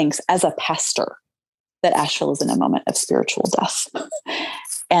he thinks as a pastor that Asheville is in a moment of spiritual death.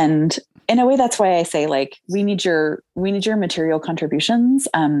 And in a way, that's why I say like, we need your material contributions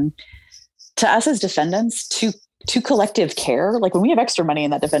to us as defendants to collective care. Like when we have extra money in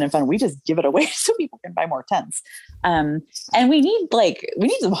that defendant fund, we just give it away so people can buy more tents. And we need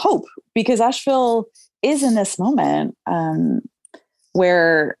some hope, because Asheville is in this moment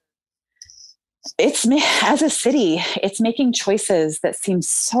where it's, as a city, it's making choices that seem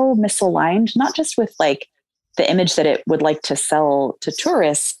so misaligned, not just with like the image that it would like to sell to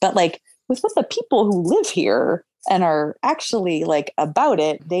tourists, but like with what the people who live here and are actually like about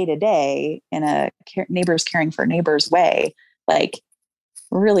it day to day in a neighbors caring for neighbors way, like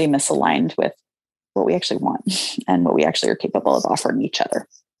really misaligned with what we actually want and what we actually are capable of offering each other.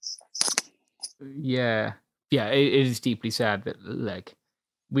 Yeah. It is deeply sad that like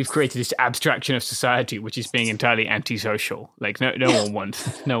we've created this abstraction of society, which is being entirely antisocial. Like no one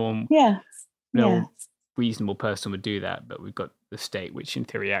wants, no reasonable person would do that, but we've got the state, which in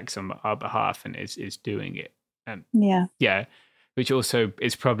theory acts on our behalf and is doing it. And which also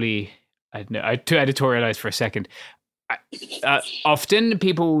is probably, I don't know, to editorialize for a second. Often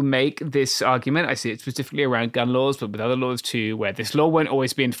people make this argument, I see it specifically around gun laws, but with other laws too, where this law won't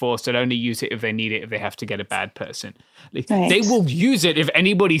always be enforced. They'll only use it if they need it, if they have to get a bad person. Like, they will use it if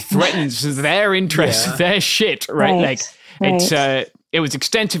anybody threatens their interests, their shit, right? It was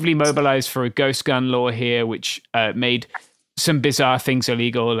extensively mobilized for a ghost gun law here, which made some bizarre things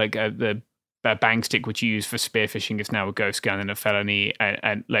illegal, like the bang stick, which you use for spearfishing, is now a ghost gun and a felony.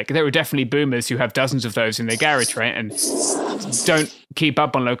 And like, there were definitely boomers who have dozens of those in their garage, right? And don't keep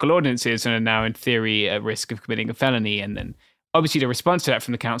up on local ordinances and are now in theory at risk of committing a felony. And then obviously the response to that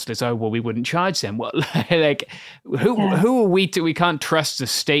from the council is, oh, well, we wouldn't charge them. Well, like who are we to, we can't trust the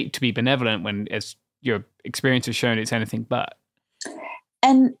state to be benevolent when, as your experience has shown, it's anything but.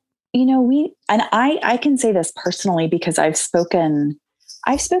 And, I can say this personally because I've spoken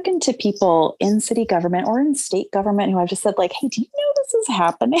to people in city government or in state government who I've just said like, hey, do you know this is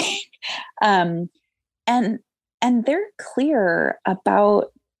happening? And they're clear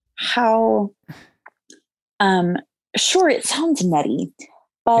about how, sure, it sounds nutty,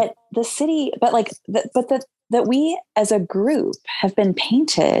 But the city, but like, that we as a group have been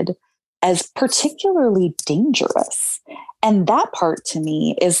painted as particularly dangerous. And that part to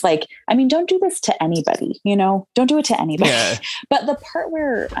me is like, I mean, don't do this to anybody, don't do it to anybody. Yeah. But the part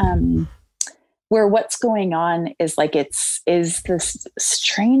where what's going on is like, is this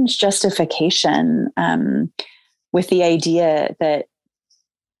strange justification with the idea that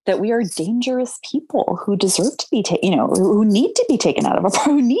we are dangerous people who deserve to be who need to be taken out of a park,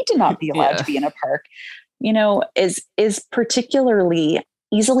 who need to not be allowed to be in a park, is particularly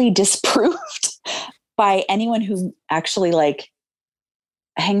easily disproved by anyone who actually like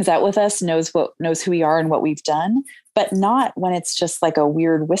hangs out with us, knows who we are and what we've done, but not when it's just like a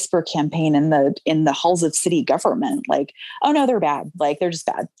weird whisper campaign in the halls of city government. Like, oh no, they're bad. Like they're just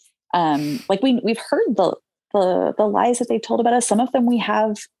bad. Like we've heard the lies that they've told about us. Some of them we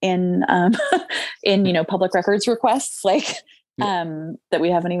have in public records requests, like that we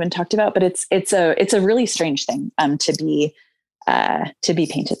haven't even talked about. But it's a really strange thing to be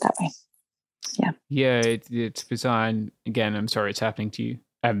painted that way. Yeah, it's bizarre. And again, I'm sorry it's happening to you.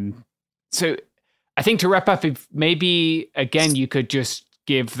 So I think to wrap up, if maybe again you could just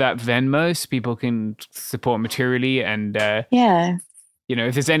give that Venmo so people can support materially, and if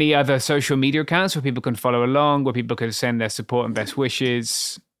there's any other social media accounts where people can follow along, where people can send their support and best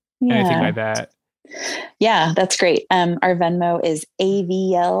wishes, anything like that. Yeah, that's great. Our Venmo is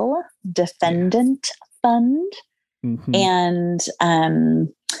AVL Defendant Fund. Mm-hmm. And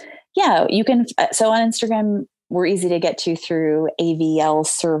you can, so on Instagram, we're easy to get to through AVL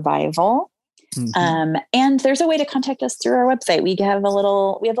Survival. Mm-hmm. And there's a way to contact us through our website. We have a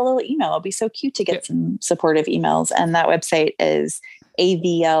little email. It'll be so cute to get some supportive emails. And that website is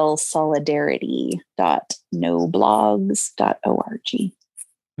avlsolidarity.noblogs.org.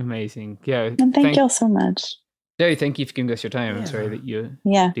 Amazing. Yeah. And thank you all so much. No, thank you for giving us your time. I'm sorry that you're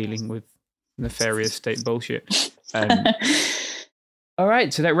dealing with nefarious state bullshit. All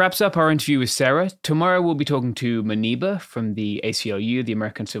right, so that wraps up our interview with Sarah. Tomorrow we'll be talking to Maniba from the ACLU, the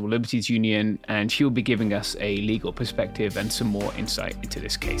American Civil Liberties Union, and she'll be giving us a legal perspective and some more insight into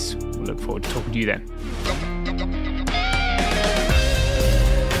this case. We'll look forward to talking to you then.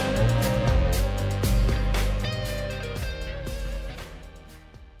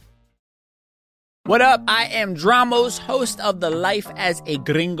 What up? I am Dramos, host of the Life as a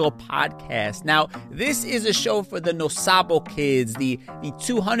Gringo podcast. Now, this is a show for the No Sabo kids, the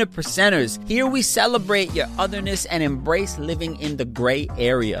 200%ers. Here we celebrate your otherness and embrace living in the gray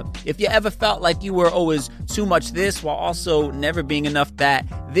area. If you ever felt like you were always too much this while also never being enough that,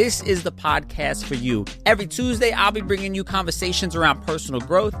 this is the podcast for you. Every Tuesday, I'll be bringing you conversations around personal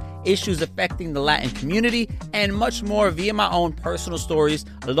growth, issues affecting the Latin community, and much more via my own personal stories,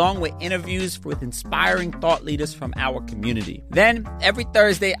 along with interviews with inspiring thought leaders from our community. Then, every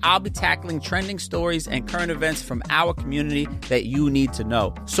Thursday, I'll be tackling trending stories and current events from our community that you need to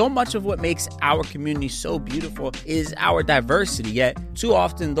know. So much of what makes our community so beautiful is our diversity, yet too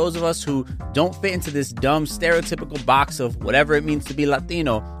often those of us who don't fit into this dumb stereotypical box of whatever it means to be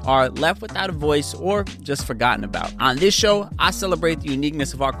Latino are left without a voice or just forgotten about. On this show, I celebrate the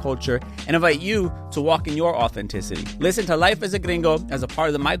uniqueness of our culture and invite you to walk in your authenticity. Listen to Life as a Gringo as a part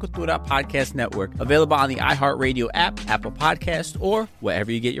of the My Cultura podcast network, available on the iHeartRadio app, Apple Podcasts, or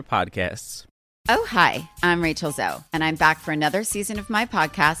wherever you get your podcasts. Oh, hi, I'm Rachel Zoe, and I'm back for another season of my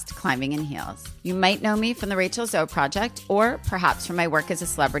podcast, Climbing in Heels. You might know me from the Rachel Zoe Project, or perhaps from my work as a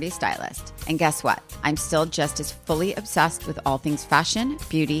celebrity stylist. And guess what? I'm still just as fully obsessed with all things fashion,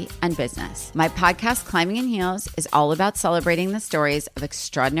 beauty, and business. My podcast, Climbing in Heels, is all about celebrating the stories of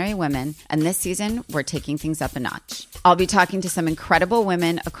extraordinary women, and this season, we're taking things up a notch. I'll be talking to some incredible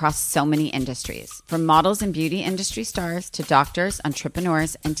women across so many industries, from models and beauty industry stars to doctors,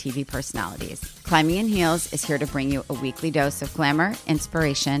 entrepreneurs, and TV personalities. Climbing in Heels is here to bring you a weekly dose of glamour,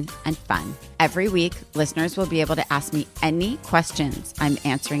 inspiration, and fun. Every week, listeners will be able to ask me any questions. I'm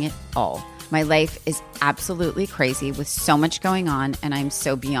answering it all. My life is absolutely crazy with so much going on, and I'm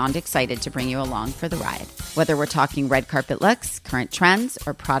so beyond excited to bring you along for the ride. Whether we're talking red carpet looks, current trends,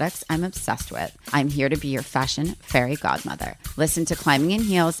 or products I'm obsessed with, I'm here to be your fashion fairy godmother. Listen to Climbing in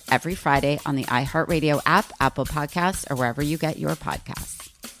Heels every Friday on the iHeartRadio app, Apple Podcasts, or wherever you get your podcasts.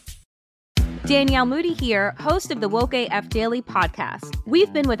 Danielle Moody here, host of the Woke AF Daily podcast.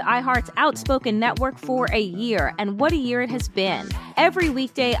 We've been with iHeart's Outspoken Network for a year, and what a year it has been. Every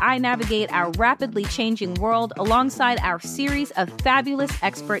weekday, I navigate our rapidly changing world alongside our series of fabulous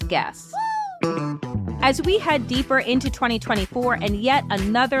expert guests. As we head deeper into 2024 and yet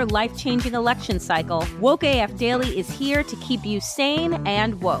another life-changing election cycle, Woke AF Daily is here to keep you sane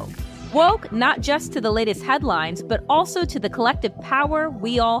and woke. Woke not just to the latest headlines, but also to the collective power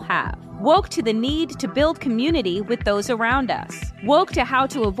we all have. Woke to the need to build community with those around us. Woke to how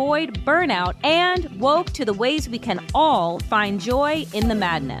to avoid burnout, and woke to the ways we can all find joy in the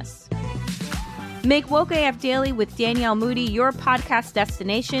madness. Make Woke AF Daily with Danielle Moody your podcast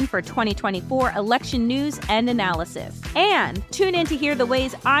destination for 2024 election news and analysis. And tune in to hear the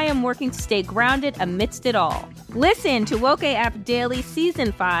ways I am working to stay grounded amidst it all. Listen to Woke AF Daily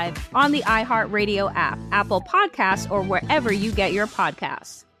Season 5 on the iHeartRadio app, Apple Podcasts, or wherever you get your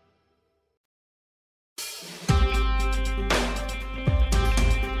podcasts.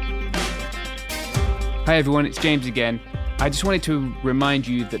 Hi everyone, it's James again. I just wanted to remind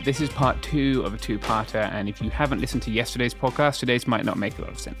you that this is part 2 of a two-parter, and if you haven't listened to yesterday's podcast, today's might not make a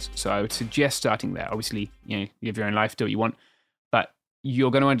lot of sense. So I would suggest starting there. Obviously, you have your own life, do what you want, but you're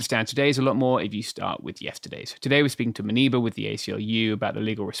going to understand today's a lot more if you start with yesterday's. Today we're speaking to Muniba with the ACLU about the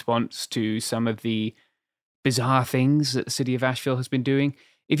legal response to some of the bizarre things that the city of Asheville has been doing.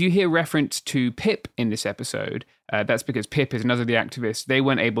 If you hear reference to PIP in this episode, that's because PIP is another of the activists. They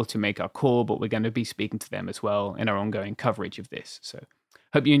weren't able to make our call, but we're going to be speaking to them as well in our ongoing coverage of this. So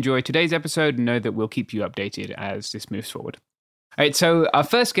hope you enjoy today's episode and know that we'll keep you updated as this moves forward. All right, so our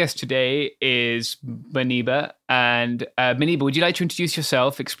first guest today is Muniba. And Muniba, would you like to introduce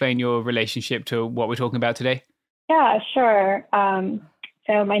yourself, explain your relationship to what we're talking about today? Yeah, sure.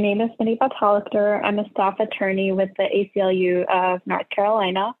 So my name is Muniba Talukder. I'm a staff attorney with the ACLU of North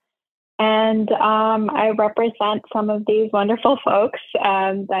Carolina. And I represent some of these wonderful folks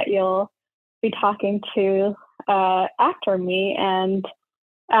that you'll be talking to after me. And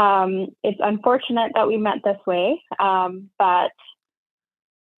it's unfortunate that we met this way, but,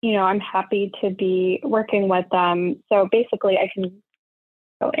 I'm happy to be working with them. So basically, I can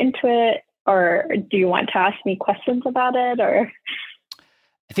go into it, or do you want to ask me questions about it, or...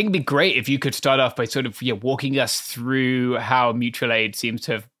 I think it'd be great if you could start off by sort of walking us through how mutual aid seems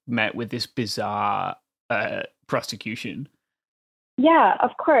to have met with this bizarre prosecution. Yeah,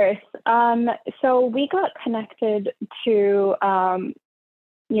 of course. So we got connected to, our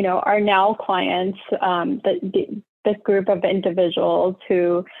now clients, this group of individuals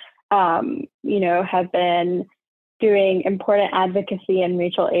who, have been doing important advocacy and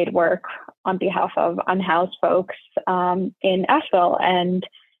mutual aid work on behalf of unhoused folks in Asheville. And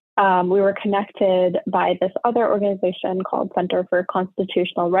we were connected by this other organization called Center for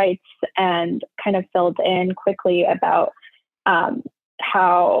Constitutional Rights, and kind of filled in quickly about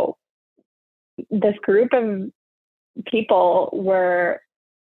how this group of people were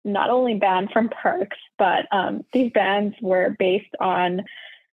not only banned from parks, but these bans were based on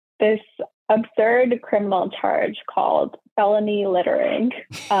this absurd criminal charge called felony littering,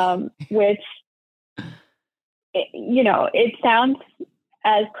 which, it sounds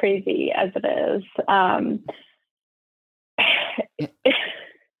as crazy as it is. I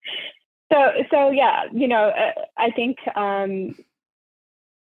think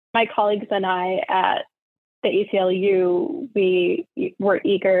my colleagues and I at the ACLU, we were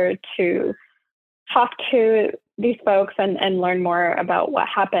eager to talk to these folks and learn more about what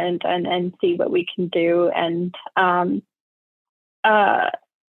happened and see what we can do and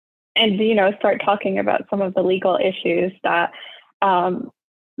start talking about some of the legal issues that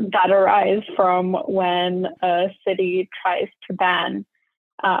arise from when a city tries to ban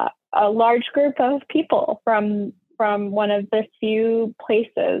a large group of people from one of the few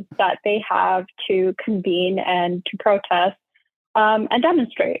places that they have to convene and to protest and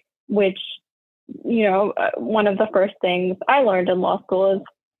demonstrate, which, one of the first things I learned in law school is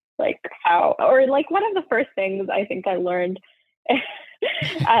one of the first things I think I learned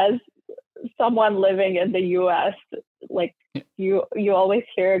as someone living in the U.S., you always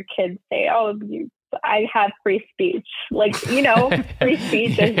hear kids say, "Oh, I have free speech." Free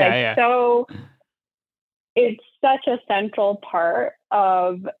speech is so. It's such a central part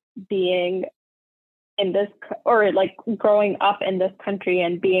of being in this, or growing up in this country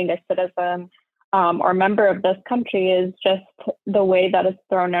and being a citizen or member of this country, is just the way that it's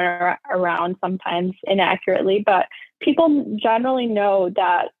thrown around sometimes inaccurately. But people generally know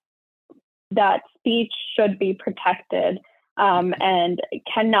that speech should be protected and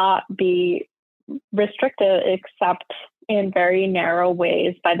cannot be restricted except in very narrow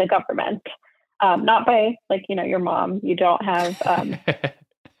ways by the government. Not by your mom. You don't have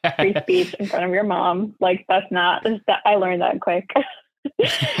free speech in front of your mom. That's not. I learned that quick.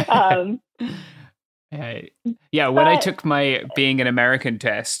 When I took my being an American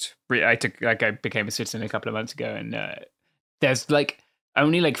test, I became a citizen a couple of months ago, and there's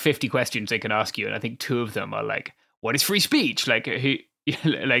only 50 questions they can ask you, and I think 2 of them are what is free speech?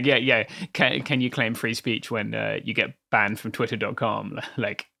 Like, yeah. Can you claim free speech when you get banned from Twitter.com?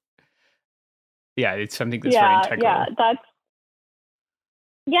 Like, yeah, it's something that's very integral.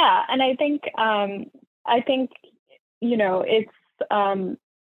 And I think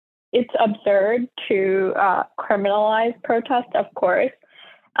it's absurd to criminalize protest, of course,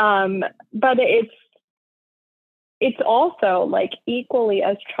 but it's also like equally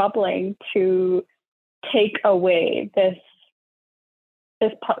as troubling to take away this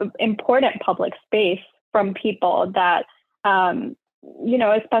important public space from people that,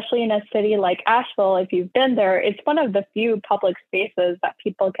 especially in a city like Asheville, if you've been there, it's one of the few public spaces that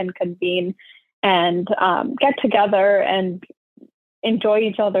people can convene and get together and enjoy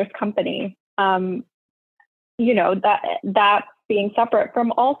each other's company. That being separate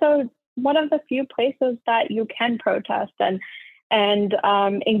from also one of the few places that you can protest and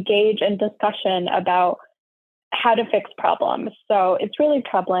engage in discussion about how to fix problems. So it's really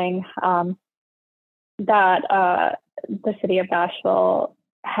troubling that the city of Asheville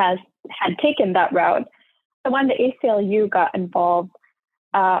had taken that route. So when the ACLU got involved,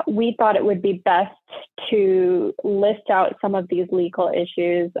 we thought it would be best to list out some of these legal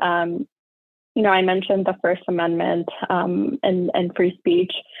issues. I mentioned the First Amendment and free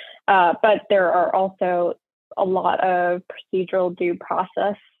speech, but there are also a lot of procedural due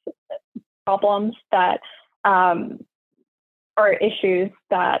process problems that are issues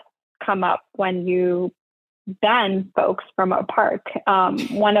that come up when you ban folks from a park.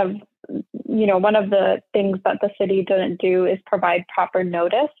 One of the things that the city didn't do is provide proper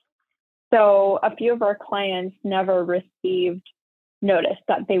notice. So a few of our clients never received notice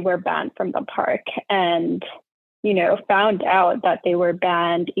that they were banned from the park, and found out that they were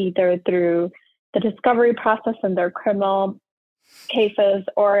banned either through the discovery process in their criminal cases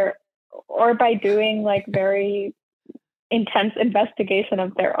or by doing like very intense investigation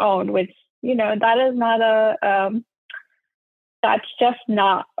of their own, which that is not that's just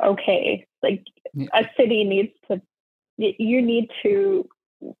not okay. Like a city needs to,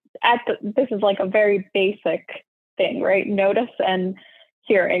 this is like a very basic thing, right? Notice and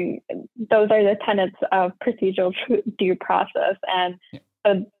hearing, those are the tenets of procedural due process. And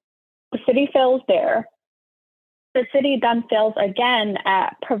the city fails there. The city then fails again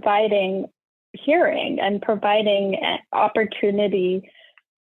at providing hearing and providing an opportunity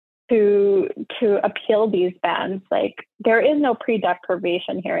to appeal these bans. Like, there is no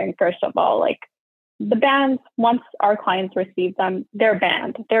pre-deprivation hearing, first of all. Like, the bans, once our clients receive them, they're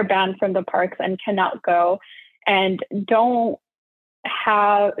banned. They're banned from the parks and cannot go, and didn't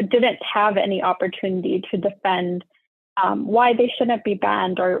have any opportunity to defend why they shouldn't be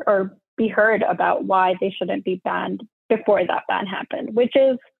banned or be heard about why they shouldn't be banned before that ban happened, which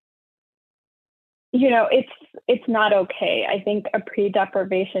is, it's not okay. I think a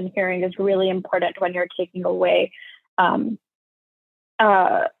pre-deprivation hearing is really important when you're taking away an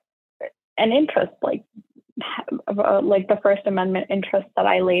interest like the First Amendment interest that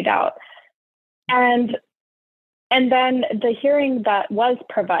I laid out. And then the hearing that was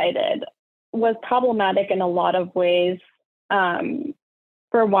provided was problematic in a lot of ways.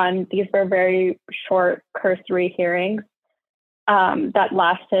 For one, these were very short, cursory hearings that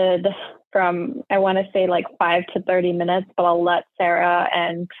lasted from, I want to say, like 5 to 30 minutes, but I'll let Sarah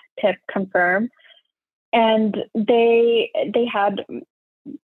and Pip confirm. And they had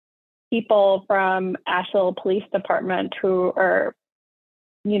people from Asheville Police Department who are,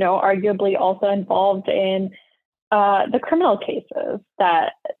 arguably also involved in the criminal cases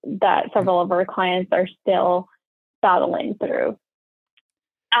that several of our clients are still battling through.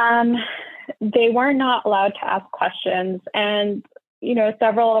 They were not allowed to ask questions, and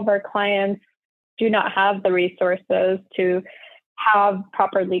several of our clients do not have the resources to have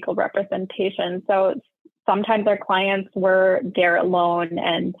proper legal representation. So sometimes our clients were there alone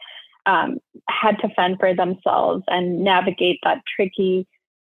and had to fend for themselves and navigate that tricky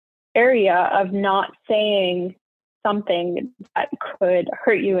area of not saying something that could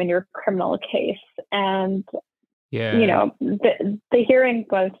hurt you in your criminal case. And, the hearing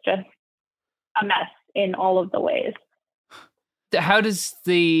was just a mess in all of the ways. How does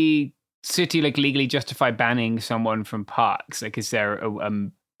the city legally justify banning someone from parks? Like, is there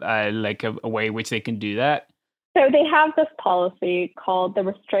a way in which they can do that? So they have this policy called the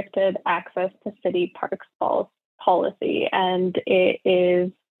Restricted Access to City Parks policy, and it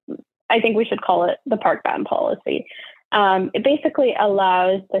is, I think we should call it the park ban policy. It basically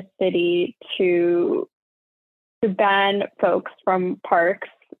allows the city to ban folks from parks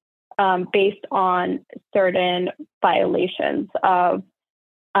based on certain violations of,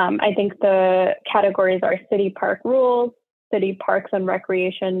 I think the categories are city park rules, city parks and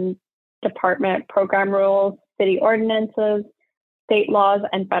recreation department program rules, city ordinances, state laws,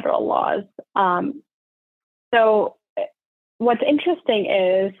 and federal laws. So what's interesting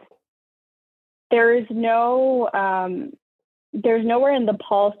is there's nowhere in the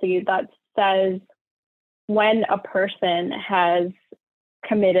policy that says when a person has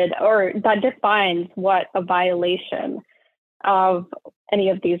committed or that defines what a violation of any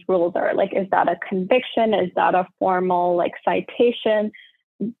of these rules are. Like, is that a conviction? Is that a formal like citation?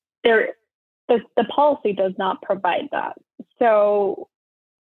 The policy does not provide that. So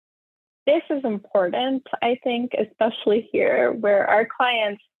this is important, I think, especially here where our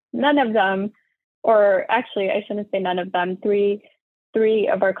clients, none of them, or actually I shouldn't say none of them, three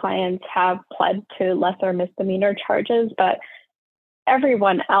of our clients have pled to lesser misdemeanor charges, but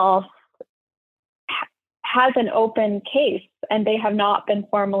everyone else has an open case and they have not been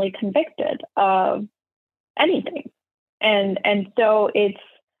formally convicted of anything. And so it's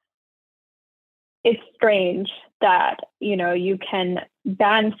strange that, you know, you can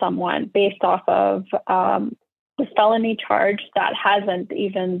ban someone based off of the felony charge that hasn't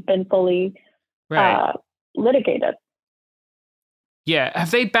even been fully litigated. Yeah. Have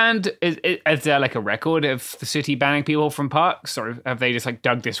they banned, is there like a record of the city banning people from parks, or have they just like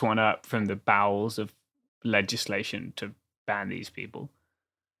dug this one up from the bowels of legislation to ban these people?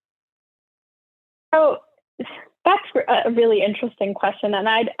 So that's a really interesting question, and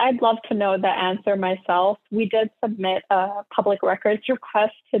I'd love to know the answer myself. We did submit a public records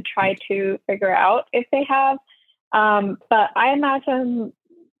request to try to figure out if they have, but I imagine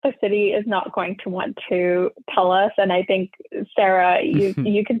the city is not going to want to tell us. And I think, Sarah,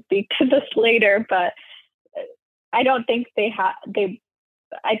 you can speak to this later, but I don't think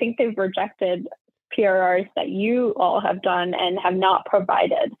I think they've rejected PRRs that you all have done and have not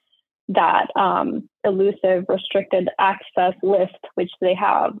provided that elusive restricted access list, which they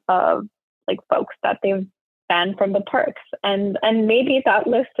have of like folks that they've banned from the parks. And maybe that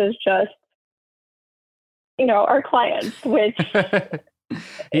list is just, you know, our clients, which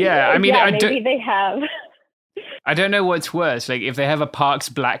yeah, I mean, maybe they have. I don't know what's worse, like if they have a parks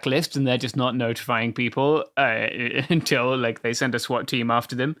blacklist and they're just not notifying people until like they send a SWAT team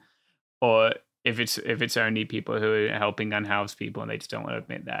after them, or if it's only people who are helping unhoused people and they just don't want to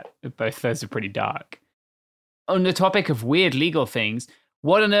admit that. Both those are pretty dark. On the topic of weird legal things,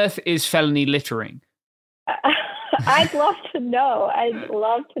 what on earth is felony littering? I'd love to know. I'd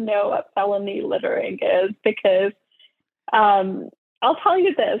love to know what felony littering is, because I'll tell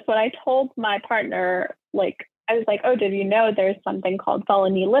you this. When I told my partner, like, I was like, oh, did you know there's something called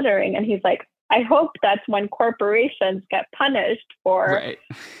felony littering? And he's like, I hope that's when corporations get punished for,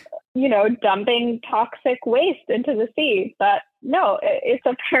 you know, dumping toxic waste into the sea. But no, it's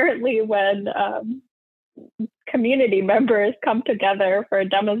apparently when community members come together for a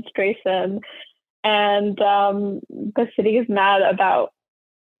demonstration and the city is mad about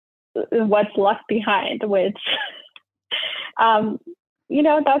what's left behind, which, you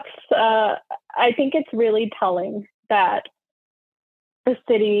know, that's, I think it's really telling that the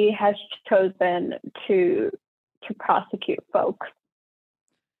city has chosen to prosecute folks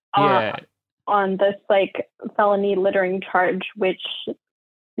on this like felony littering charge, which,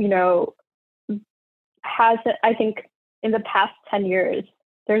 you know, has, I think in the past 10 years,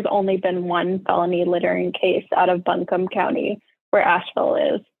 there's only been one felony littering case out of Buncombe County where Asheville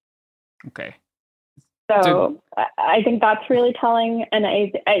is. Okay. So I think that's really telling. And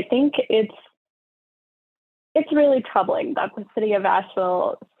I think it's really troubling that the city of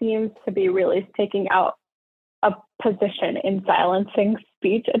Asheville seems to be really taking out a position in silencing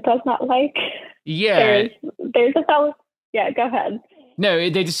speech it does not like. Yeah. There's a fellow. Yeah, go ahead. No,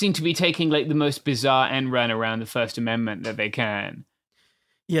 they just seem to be taking like the most bizarre end run around the First Amendment that they can.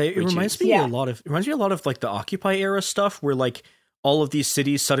 Yeah, it reminds me a lot of like the Occupy era stuff, where like all of these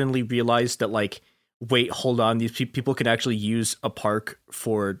cities suddenly realized that like, wait, hold on, these people can actually use a park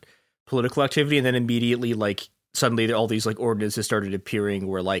for political activity, and then immediately like suddenly all these like ordinances started appearing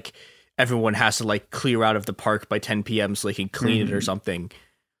where like everyone has to like clear out of the park by 10 p.m. so they can clean it or something.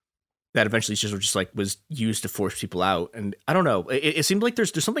 That eventually just like was used to force people out. And I don't know, it seemed like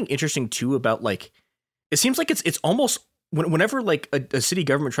there's something interesting too about like, it seems like it's almost whenever like a city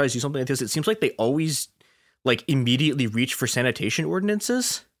government tries to do something like this, it seems like they always like immediately reach for sanitation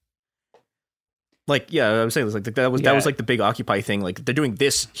ordinances. Like, yeah, I was saying this, like that was like the big Occupy thing. Like they're doing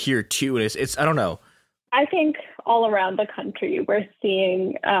this here too, and it's I don't know. I think all around the country we're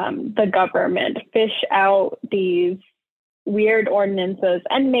seeing the government fish out these weird ordinances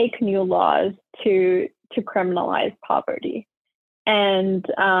and make new laws to criminalize poverty, and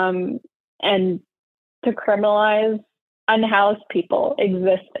to criminalize unhoused people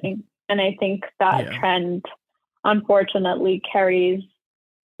existing. And I think that trend, unfortunately, carries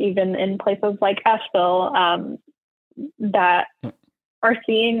even in places like Asheville, that are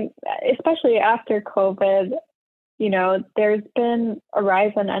seeing, especially after COVID, there's been a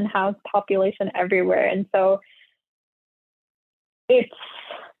rise in unhoused population everywhere. And so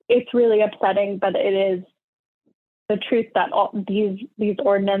it's really upsetting, but it is the truth that all these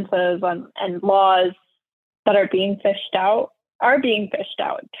ordinances and laws that are being fished out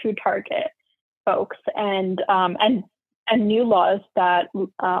to target folks, and new laws that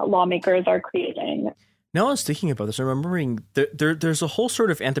lawmakers are creating. Now I was thinking about this, I'm remembering there's a whole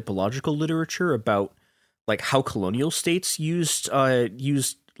sort of anthropological literature about like how colonial states used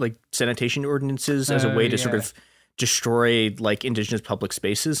like sanitation ordinances as a way to sort of destroy like indigenous public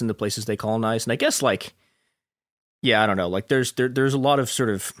spaces in the places they colonized. And I guess like, I don't know, like there's a lot of sort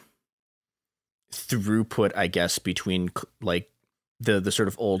of throughput, I guess, between like the sort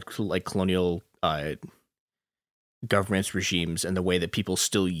of old like colonial governance regimes and the way that people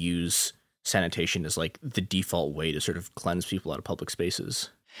still use sanitation as like the default way to sort of cleanse people out of public spaces.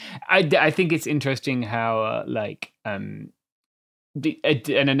 I think it's interesting how an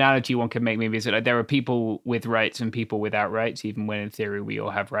analogy one can make maybe is that like, there are people with rights and people without rights, even when in theory we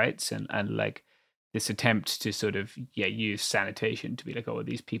all have rights, and like this attempt to sort of use sanitation to be like, oh,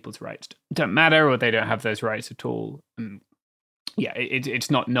 these people's rights don't matter, or they don't have those rights at all. It's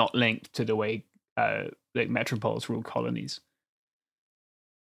not linked to the way like metropoles rule colonies.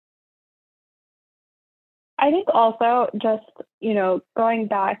 I think also just, going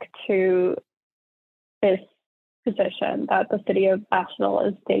back to this position that the city of Asheville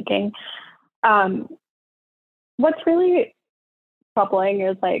is taking, what's really troubling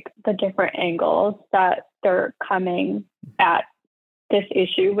is like the different angles that they're coming at this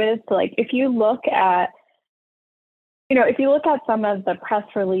issue with. Like if you look at some of the press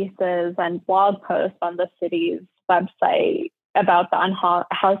releases and blog posts on the city's website about the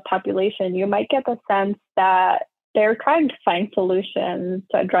unhoused population, you might get the sense that they're trying to find solutions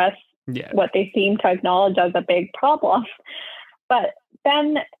to address what they seem to acknowledge as a big problem. But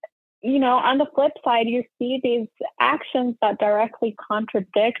then, on the flip side, you see these actions that directly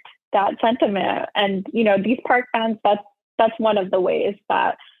contradict that sentiment. And, these park bans, that's one of the ways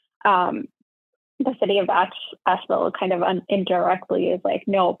that the city of Asheville kind of indirectly is like,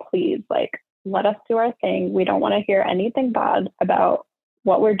 no, please, like, let us do our thing. We don't want to hear anything bad about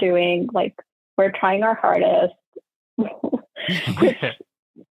what we're doing. Like, we're trying our hardest. Which,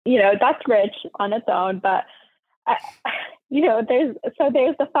 that's rich on its own. But, there's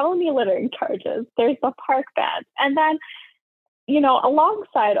the felony littering charges. There's the park bans. And then,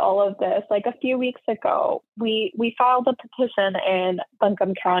 alongside all of this, like a few weeks ago, we filed a petition in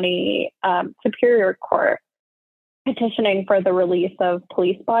Buncombe County Superior Court petitioning for the release of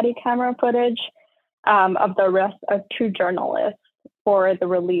police body camera footage of the arrest of 2 journalists, for the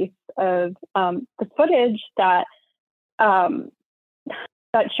release of the footage that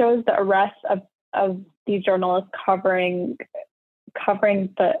shows the arrest of these journalists covering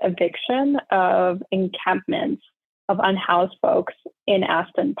the eviction of encampments of unhoused folks in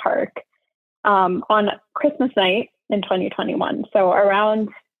Aston Park on Christmas night in 2021. So around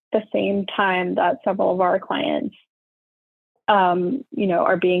the same time that several of our clients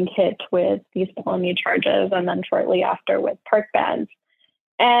are being hit with these felony charges, and then shortly after with park bans.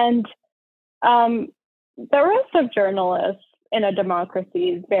 And the arrest of journalists in a democracy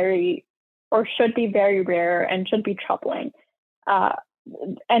is should be very rare and should be troubling.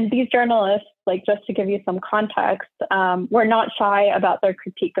 And these journalists, like, just to give you some context, were not shy about their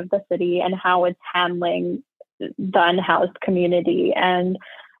critique of the city and how it's handling the unhoused community. And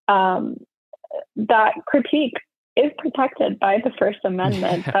that critique is protected by the First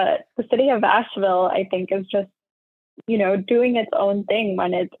Amendment, but the city of Asheville, I think, is just, doing its own thing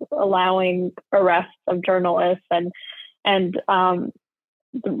when it's allowing arrests of journalists and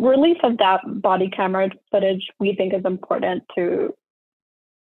the release of that body camera footage. We think is important to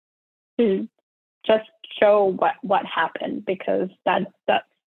just show what happened, because that's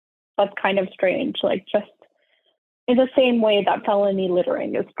kind of strange. Like, just in the same way that felony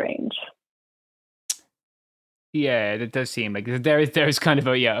littering is strange. Yeah, it does seem like there is kind of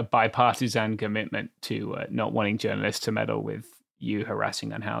a bipartisan commitment to not wanting journalists to meddle with you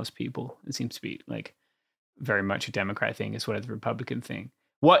harassing unhoused people. It seems to be like very much a Democrat thing as well as a Republican thing.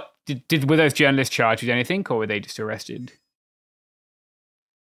 What were those journalists charged with anything, or were they just arrested?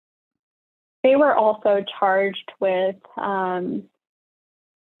 They were also charged with, I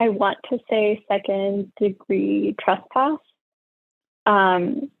want to say, second-degree trespass.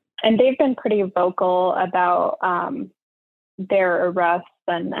 And they've been pretty vocal about their arrests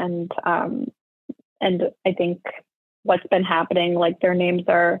and I think what's been happening, like their names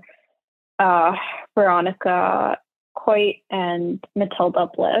are Veronica Coit and Matilda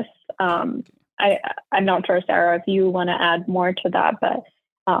Bliss. I'm not sure, Sarah, if you want to add more to that, but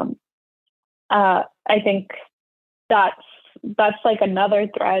I think that's like another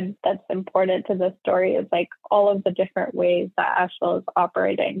thread that's important to this story, is like all of the different ways that Asheville is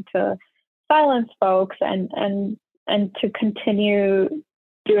operating to silence folks and to continue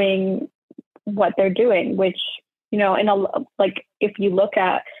doing what they're doing, which, you know, if you look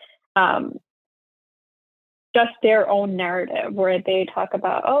at just their own narrative, where they talk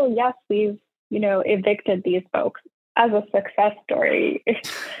about, oh yes, we've, you know, evicted these folks as a success story.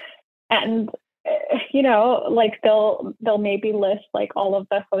 And you know, like they'll maybe list like all of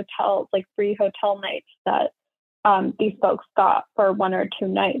the hotels, like free hotel nights that these folks got for 1 or 2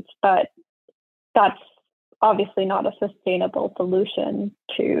 nights, but that's obviously not a sustainable solution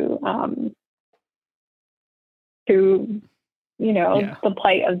to you know, the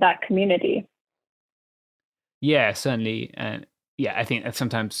plight of that community. Yeah, certainly. And yeah, I think that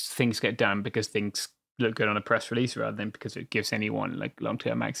sometimes things get done because things look good on a press release rather than because it gives anyone like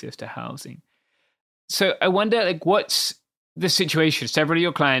long-term access to housing. So I wonder, like, what's the situation? Several of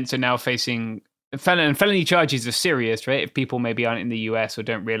your clients are now facing felony charges are serious, right? If people maybe aren't in the US or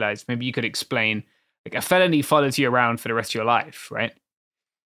don't realize, maybe you could explain, like, a felony follows you around for the rest of your life, right?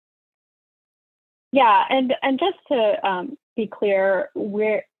 Yeah, and just to be clear,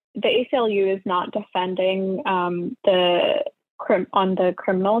 the ACLU is not defending on the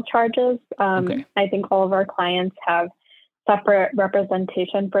criminal charges. Okay. I think all of our clients have separate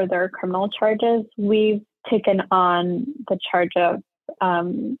representation for their criminal charges. We've taken on the charge of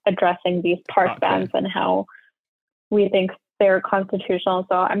addressing these park bans and how we think they're constitutional.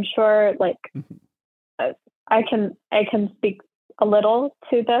 So I'm sure, like, I can speak a little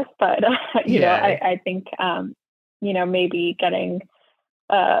to this, but you know, I think you know, maybe getting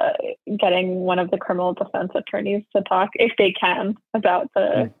one of the criminal defense attorneys to talk, if they can, about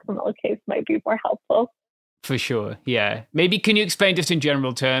the criminal case might be more helpful. For sure, yeah. Maybe can you explain just in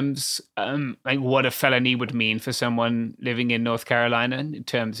general terms, like what a felony would mean for someone living in North Carolina in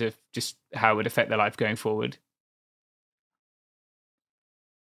terms of just how it would affect their life going forward?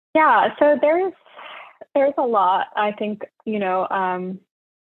 Yeah, so there's a lot. I think, you know,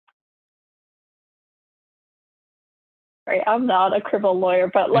 right, I'm not a criminal lawyer,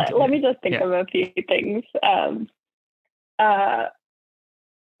 but let me just think of a few things.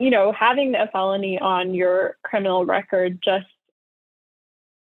 You know, having a felony on your criminal record just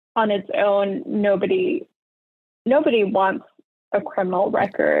on its own, nobody wants a criminal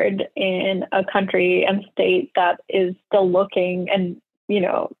record in a country and state that is still looking and, you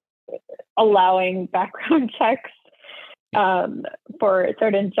know, allowing background checks for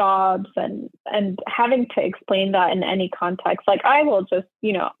certain jobs and having to explain that in any context. Like, I will just,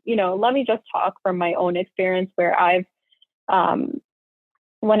 you know, let me just talk from my own experience where I've,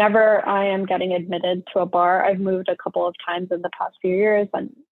 whenever I am getting admitted to a bar, I've moved a couple of times in the past few years and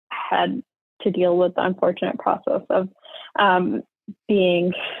had to deal with the unfortunate process of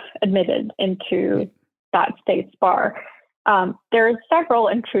being admitted into that state's bar. There are several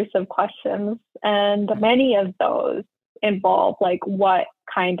intrusive questions, and many of those involve like what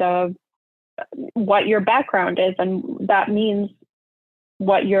your background is, and that means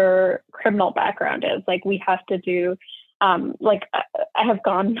what your criminal background is. Like, we have to do like I have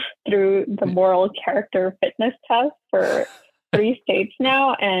gone through the moral character fitness test for 3 states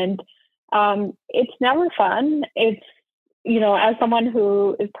now, and it's never fun. It's, you know, as someone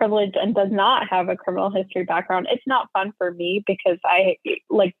who is privileged and does not have a criminal history background, it's not fun for me because I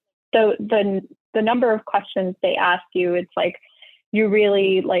like the number of questions they ask you. It's like you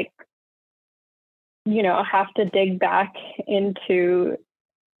really, like, you know, have to dig back into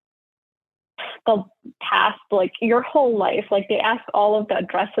the past, like your whole life. Like, they ask all of the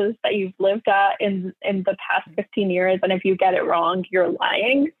addresses that you've lived at in the past 15 years. And if you get it wrong, you're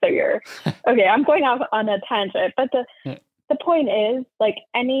lying. So you're, okay, I'm going off on a tangent, but the point is, like,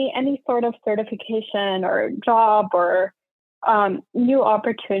 any sort of certification or job or new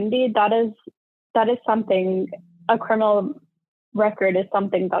opportunity, that is something, a criminal record is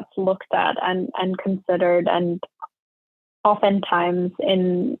something that's looked at and considered, and oftentimes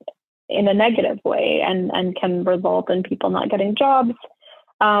in a negative way, and can result in people not getting jobs.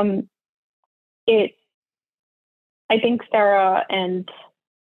 I think Sarah and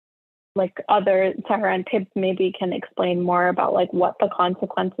Pip maybe can explain more about like what the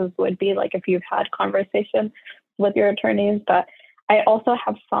consequences would be, like if you've had conversations with your attorneys. But I also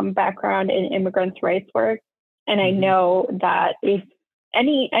have some background in immigrants' rights work. And I know that if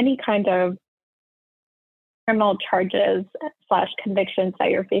any kind of criminal charges / convictions that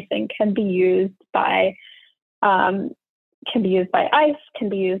you're facing can be used by ICE, can be used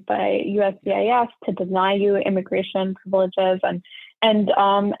by USCIS to deny you immigration privileges and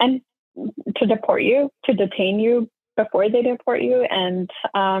to deport you, to detain you before they deport you. And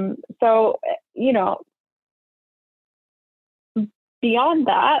so, you know, beyond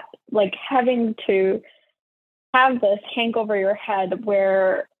that, like having to have this hang over your head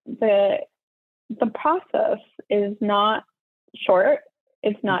where the process is not short,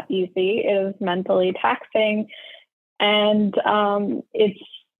 it's not easy, it is mentally taxing, and it's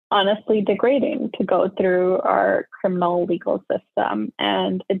honestly degrading to go through our criminal legal system,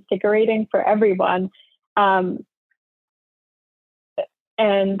 and it's degrading for everyone.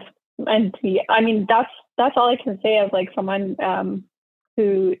 And yeah, I mean, that's all I can say as like someone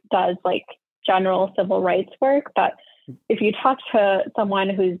who does like general civil rights work. But if you talk to someone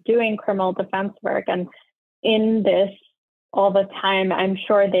who's doing criminal defense work and in this all the time, I'm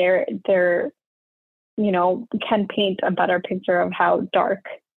sure they're you know, can paint a better picture of how dark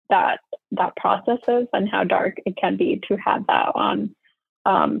that process is and how dark it can be to have that on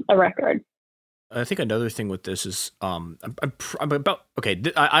a record. I think another thing with this is I'm about okay.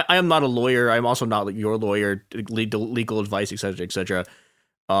 I am not a lawyer. I'm also not your lawyer, legal advice, etc., etc.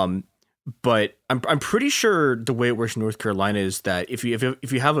 But I'm pretty sure the way it works in North Carolina is that if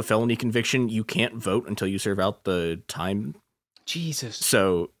you have a felony conviction, you can't vote until you serve out the time. Jesus.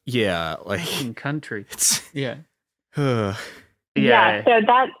 So yeah, like country. Yeah. Yeah. So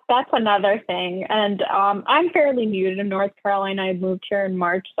that's another thing, and I'm fairly new to North Carolina. I moved here in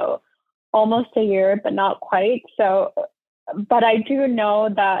March, so almost a year, but not quite. So, but I do know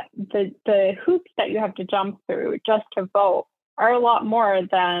that the hoops that you have to jump through just to vote are a lot more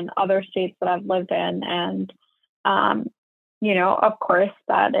than other states that I've lived in. And, you know, of course,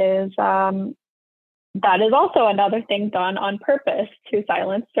 that is also another thing done on purpose to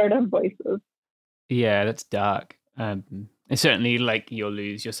silence certain voices. Yeah, that's dark. And certainly, like, you'll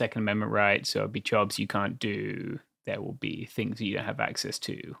lose your Second Amendment rights. So there'll be jobs you can't do. There will be things you don't have access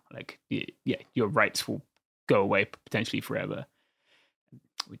to. Like, yeah, your rights will go away potentially forever,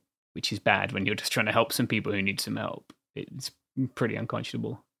 which is bad when you're just trying to help some people who need some help. It's pretty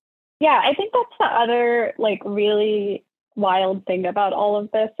unconscionable. Yeah, I think that's the other, like, really wild thing about all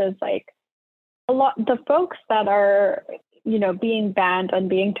of this is, like, the folks that are, you know, being banned and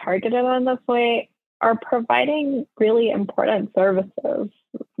being targeted in this way are providing really important services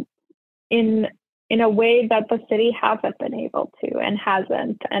in a way that the city hasn't been able to and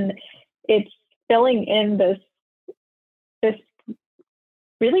hasn't. And it's filling in this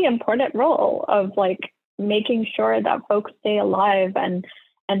really important role of like making sure that folks stay alive and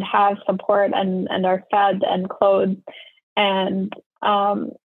have support and are fed and clothed. And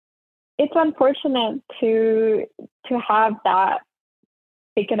it's unfortunate to have that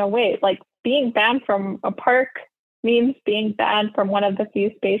taken away. Like being banned from a park means being banned from one of the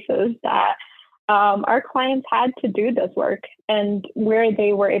few spaces that our clients had to do this work and where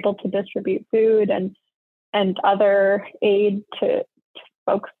they were able to distribute food and other aid to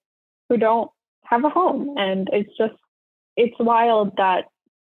folks who don't have a home. And it's wild that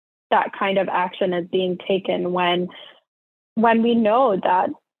kind of action is being taken when we know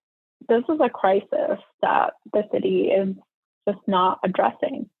that this is a crisis that the city is just not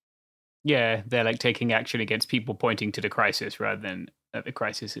addressing. Yeah, they're like taking action against people pointing to the crisis rather than at the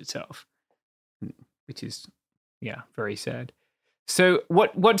crisis itself, which is, yeah, very sad. So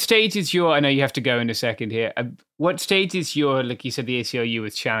what stage is your, I know you have to go in a second here, what stage is your, like you said, the ACLU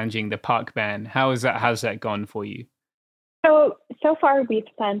was challenging the park ban? How's that gone for you? So far we've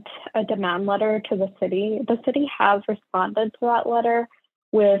sent a demand letter to the city. The city has responded to that letter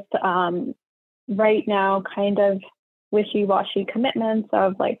with right now kind of wishy-washy commitments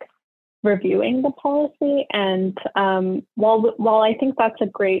of like reviewing the policy. And while I think that's a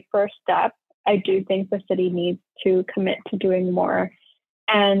great first step, I do think the city needs to commit to doing more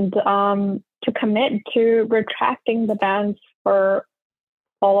and to commit to retracting the bans for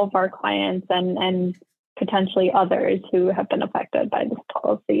all of our clients and potentially others who have been affected by this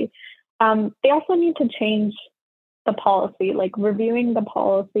policy. They also need to change the policy, like reviewing the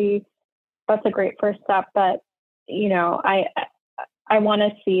policy. That's a great first step, but you know, I want to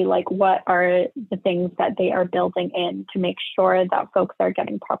see like what are the things that they are building in to make sure that folks are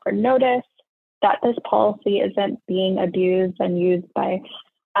getting proper notice, that this policy isn't being abused and used by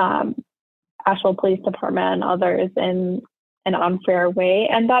Asheville Police Department and others in an unfair way,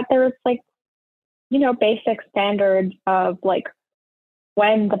 and that there's like, you know, basic standards of like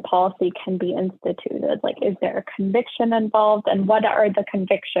when the policy can be instituted. Like, is there a conviction involved, and what are the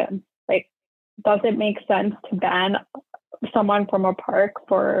convictions? Like, does it make sense to ban someone from a park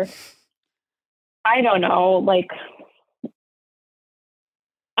for, I don't know, like,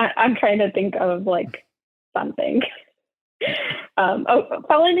 I'm trying to think of like something.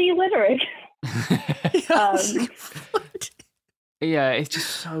 Felony littering. Yeah, it's just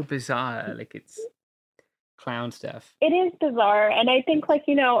so bizarre. Like, it's clown stuff. It is bizarre. And I think, like,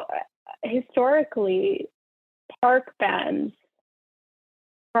 you know, historically, park bans,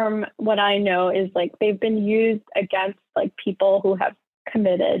 from what I know, is like they've been used against like people who have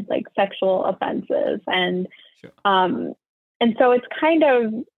committed like sexual offenses. And Sure. And so it's kind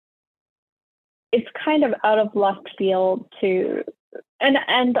of out of left field to,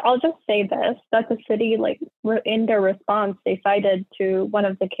 and I'll just say this, that the city, like, in their response, they cited to one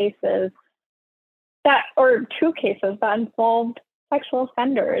of the cases or two cases that involved sexual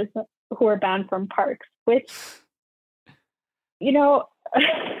offenders who were banned from parks, which, you know,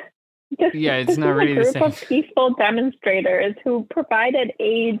 it's not really the same. A group of peaceful demonstrators who provided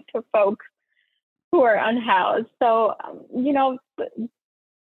aid to folks who are unhoused. So, you know,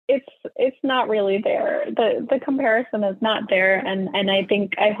 it's not really there. The comparison is not there, and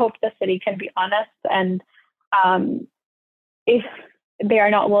I hope the city can be honest, and if they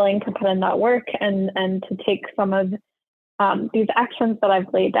are not willing to put in that work and to take some of these actions that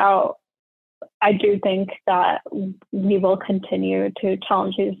I've laid out, I do think that we will continue to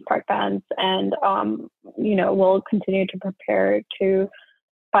challenge these park bans, and you know, we'll continue to prepare to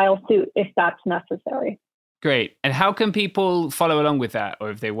file suit if that's necessary. Great. And how can people follow along with that? Or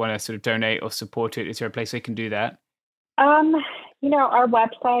if they want to sort of donate or support it, is there a place they can do that? You know, our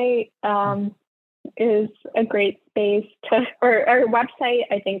website is a great space or our website,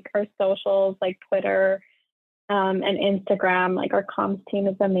 I think our socials like Twitter and Instagram, like our comms team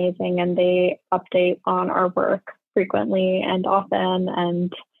is amazing, and they update on our work frequently and often.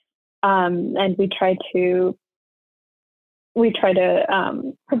 And we try to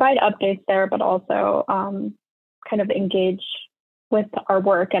provide updates there, but also kind of engage with our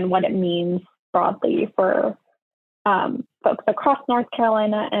work and what it means broadly for folks across North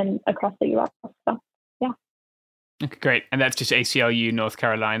Carolina and across the U.S. So, yeah. Okay, great. And that's just ACLU North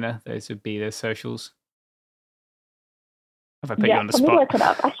Carolina. Those would be the socials. Have I put you on the spot? Let me look it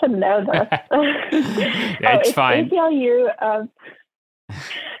up. I should know this. It's fine. ACLU of...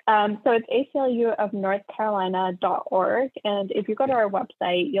 so it's ACLU of North Carolina.org. And if you go to our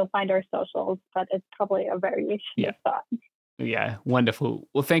website, you'll find our socials, but it's probably a variation of that. Yeah, wonderful.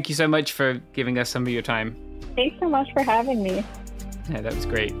 Well, thank you so much for giving us some of your time. Thanks so much for having me. Yeah, that was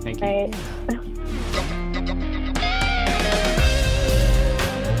great. Thank you. Right.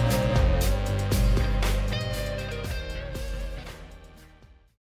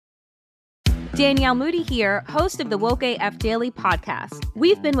 Danielle Moody here, host of the Woke AF Daily podcast.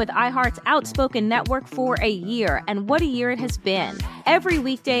 We've been with iHeart's Outspoken Network for a year, and what a year it has been. Every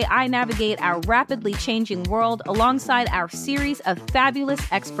weekday, I navigate our rapidly changing world alongside our series of fabulous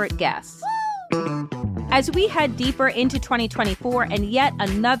expert guests. As we head deeper into 2024 and yet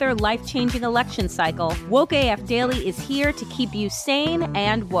another life-changing election cycle, Woke AF Daily is here to keep you sane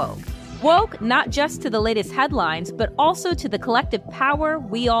and woke. Woke not just to the latest headlines, but also to the collective power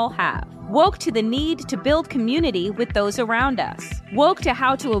we all have. Woke to the need to build community with those around us. Woke to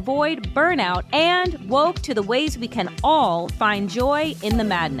how to avoid burnout, and woke to the ways we can all find joy in the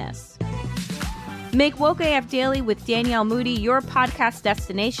madness. Make Woke AF Daily with Danielle Moody your podcast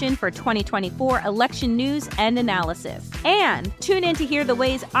destination for 2024 election news and analysis. And tune in to hear the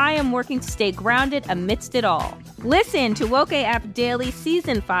ways I am working to stay grounded amidst it all. Listen to Woke AF Daily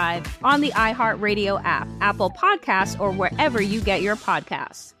Season 5 on the iHeartRadio app, Apple Podcasts, or wherever you get your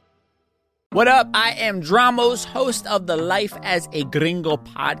podcasts. What up? I am Dramos, host of the Life as a Gringo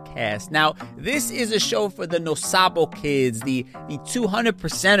podcast. Now, this is a show for the No Sabo kids, the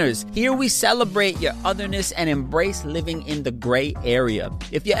 200%ers. Here we celebrate your otherness and embrace living in the gray area.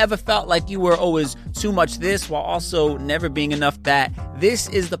 If you ever felt like you were always too much this while also never being enough that, this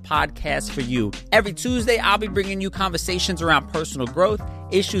is the podcast for you. Every Tuesday, I'll be bringing you conversations around personal growth,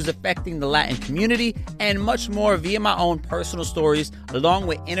 issues affecting the Latin community, and much more via my own personal stories, along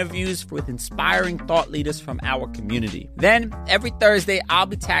with interviews with inspiring thought leaders from our community. Then, every Thursday, I'll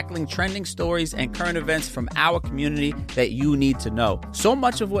be tackling trending stories and current events from our community that you need to know. So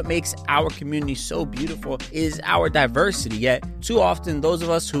much of what makes our community so beautiful is our diversity, yet too often those of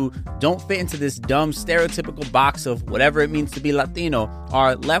us who don't fit into this dumb stereotypical box of whatever it means to be Latino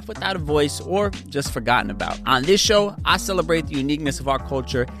are left without a voice or just forgotten about. On this show, I celebrate the uniqueness of our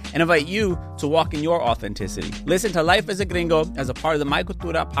culture and invite you to walk in your authenticity. Listen to Life as a Gringo as a part of the My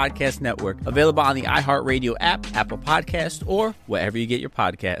Cultura Podcast Network, available on the iHeartRadio app, Apple Podcasts, or wherever you get your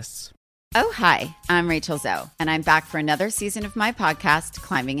podcasts. Oh, hi, I'm Rachel Zoe, and I'm back for another season of my podcast,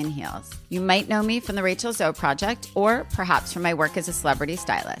 Climbing in Heels. You might know me from the Rachel Zoe Project, or perhaps from my work as a celebrity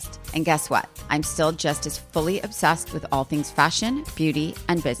stylist. And guess what? I'm still just as fully obsessed with all things fashion, beauty,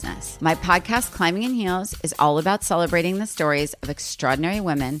 and business. My podcast, Climbing in Heels, is all about celebrating the stories of extraordinary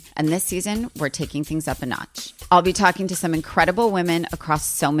women, and this season, we're taking things up a notch. I'll be talking to some incredible women across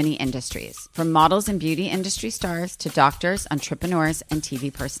so many industries, from models and beauty industry stars to doctors, entrepreneurs, and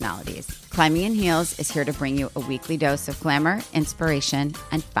TV personalities. Climbing in Heels is here to bring you a weekly dose of glamour, inspiration,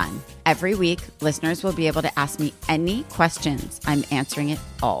 and fun. Every week, listeners will be able to ask me any questions. I'm answering it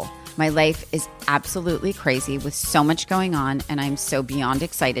all. My life is absolutely crazy with so much going on, and I'm so beyond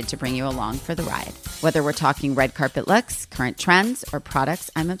excited to bring you along for the ride. Whether we're talking red carpet looks, current trends, or products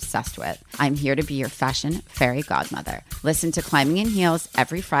I'm obsessed with, I'm here to be your fashion fairy godmother. Listen to Climbing in Heels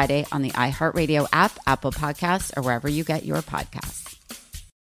every Friday on the iHeartRadio app, Apple Podcasts, or wherever you get your podcasts.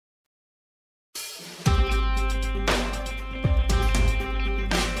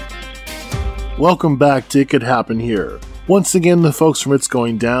 Welcome back to It Could Happen Here. Once again, the folks from It's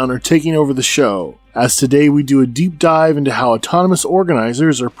Going Down are taking over the show, as today we do a deep dive into how autonomous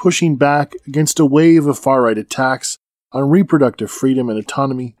organizers are pushing back against a wave of far-right attacks on reproductive freedom and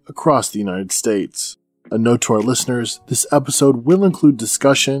autonomy across the United States. A note to our listeners, this episode will include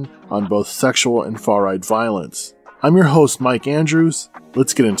discussion on both sexual and far-right violence. I'm your host, Mike Andrews.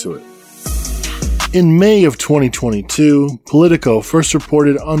 Let's get into it. In May of 2022, Politico first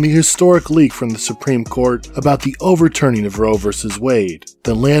reported on the historic leak from the Supreme Court about the overturning of Roe v. Wade,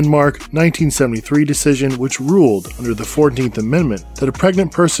 the landmark 1973 decision which ruled under the 14th Amendment that a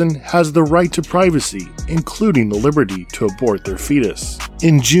pregnant person has the right to privacy, including the liberty to abort their fetus.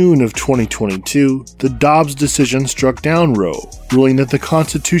 In June of 2022, the Dobbs decision struck down Roe, ruling that the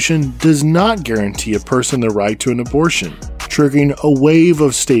Constitution does not guarantee a person the right to an abortion, triggering a wave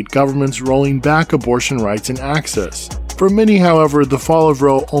of state governments rolling back abortion rights and access. For many, however, the fall of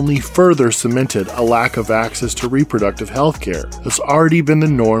Roe only further cemented a lack of access to reproductive health care that's already been the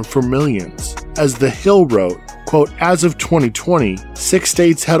norm for millions. As The Hill wrote, quote, as of 2020, 6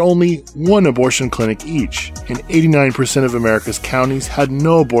 states had only one abortion clinic each, and 89% of America's counties had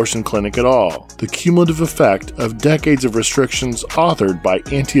no abortion clinic at all, the cumulative effect of decades of restrictions authored by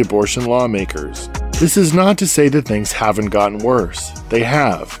anti-abortion lawmakers. This is not to say that things haven't gotten worse. They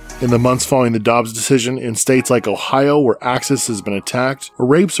have. In the months following the Dobbs decision, in states like Ohio, where access has been attacked, a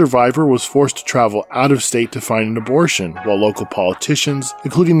rape survivor was forced to travel out of state to find an abortion, while local politicians,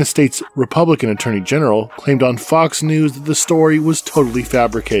 including the state's Republican Attorney General, claimed on Fox News that the story was totally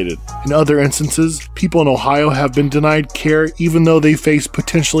fabricated. In other instances, people in Ohio have been denied care even though they face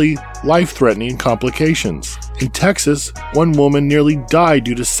potentially life-threatening complications. In Texas, one woman nearly died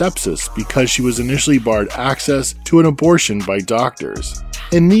due to sepsis because she was initially barred access to an abortion by doctors.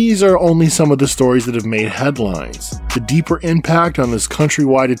 And these are only some of the stories that have made headlines. The deeper impact on this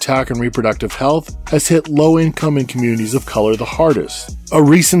countrywide attack on reproductive health has hit low-income and communities of color the hardest. A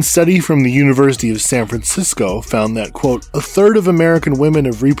recent study from the University of San Francisco found that, quote, a third of American women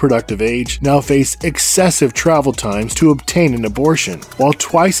of reproductive age now face excessive travel times to obtain an abortion, while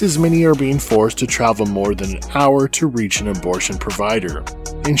twice as many are being forced to travel more than an hour to reach an abortion provider.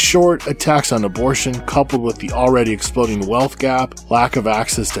 In short, attacks on abortion, coupled with the already exploding wealth gap, lack of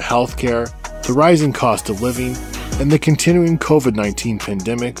access to health care, the rising cost of living, and the continuing COVID-19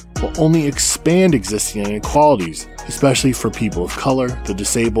 pandemic will only expand existing inequalities, especially for people of color, the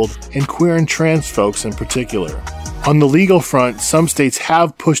disabled, and queer and trans folks in particular. On the legal front, some states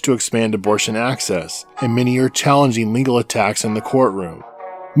have pushed to expand abortion access, and many are challenging legal attacks in the courtroom.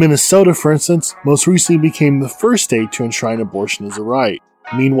 Minnesota, for instance, most recently became the first state to enshrine abortion as a right.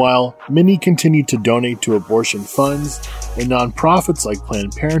 Meanwhile, many continue to donate to abortion funds, and nonprofits like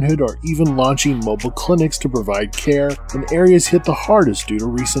Planned Parenthood are even launching mobile clinics to provide care in areas hit the hardest due to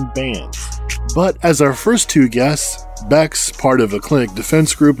recent bans. But as our first two guests, Bex, part of a clinic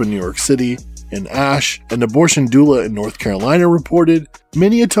defense group in New York City, and Ash, an abortion doula in North Carolina, reported,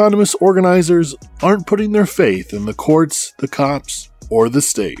 many autonomous organizers aren't putting their faith in the courts, the cops, or the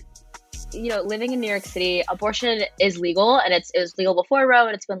state. living in New York City, abortion is legal, and it was legal before Roe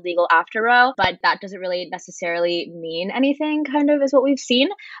and it's been legal after Roe, but that doesn't really necessarily mean anything, kind of, is what we've seen.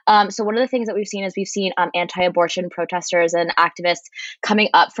 So one of the things that we've seen is anti-abortion protesters and activists coming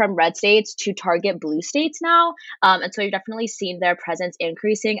up from red states to target blue states now. And so we've definitely seen their presence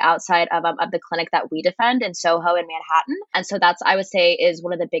increasing outside of the clinic that we defend in Soho and Manhattan. And so that's, I would say, is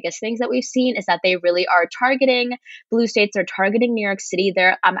one of the biggest things that we've seen, is that they really are targeting blue states. They're targeting New York City.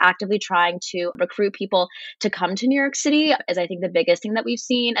 They're actively trying to recruit people to come to New York City, is I think the biggest thing that we've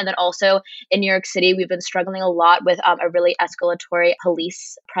seen. And then also in New York City, we've been struggling a lot with a really escalatory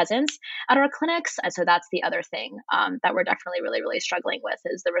police presence at our clinics. And so that's the other thing that we're definitely really, really struggling with,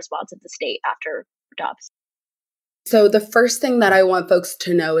 is the response of the state after Dobbs. So the first thing that I want folks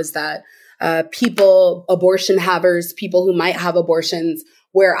to know is that people, abortion havers, people who might have abortions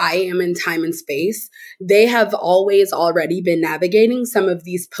where I am in time and space, they have always already been navigating some of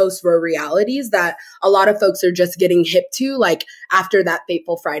these post-Roe realities that a lot of folks are just getting hip to, like after that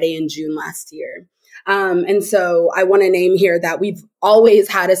fateful Friday in June last year. And so I want to name here that we've always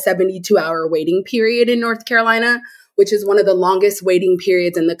had a 72-hour waiting period in North Carolina, which is one of the longest waiting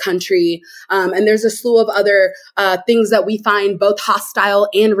periods in the country. And there's a slew of other things that we find both hostile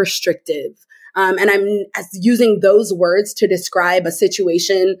and restrictive. And I'm using those words to describe a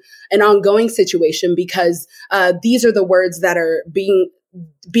situation, an ongoing situation, because these are the words that are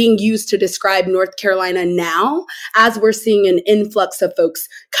being used to describe North Carolina now, as we're seeing an influx of folks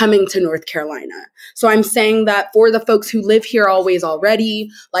coming to North Carolina. So I'm saying that for the folks who live here already,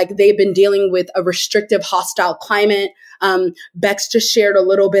 like they've been dealing with a restrictive, hostile climate. Bex just shared a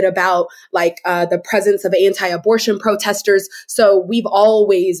little bit about the presence of anti-abortion protesters. So we've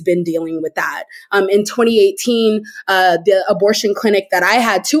always been dealing with that. In 2018, the abortion clinic that I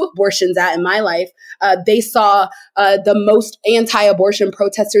had 2 abortions at in my life, they saw the most anti-abortion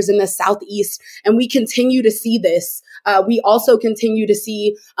protesters in the Southeast. And we continue to see this. We also continue to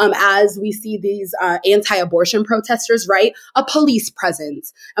see, as we see these anti-abortion protesters, right, a police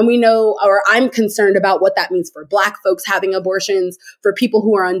presence. And we know, or I'm concerned about what that means for Black folks having abortions, for people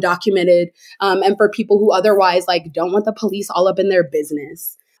who are undocumented, and for people who otherwise don't want the police all up in their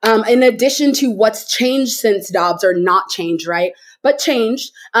business. In addition to what's changed since Dobbs, or not changed, right? But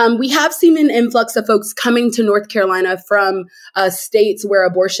changed. We have seen an influx of folks coming to North Carolina from states where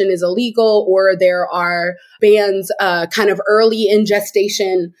abortion is illegal, or there are bans kind of early in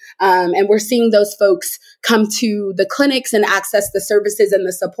gestation. And we're seeing those folks come to the clinics and access the services and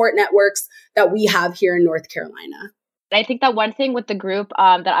the support networks that we have here in North Carolina. I think that one thing with the group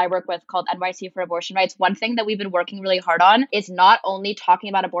that I work with called NYC for Abortion Rights, one thing that we've been working really hard on is not only talking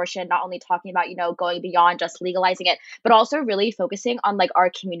about abortion, not only talking about, going beyond just legalizing it, but also really focusing on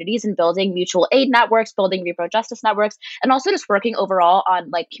our communities and building mutual aid networks, building reproductive justice networks, and also just working overall on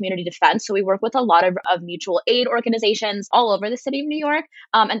community defense. So we work with a lot of mutual aid organizations all over the city of New York.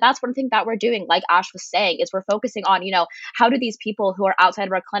 And that's one thing that we're doing, like Ash was saying, is we're focusing on, how do these people who are outside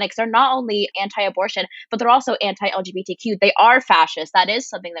of our clinics, they're not only anti-abortion, but they're also anti-LGBTQ. They are fascist. That is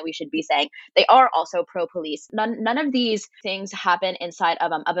something that we should be saying. They are also pro-police. None of these things happen inside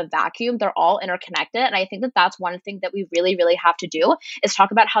of a vacuum. They're all interconnected. And I think that that's one thing that we really, really have to do, is talk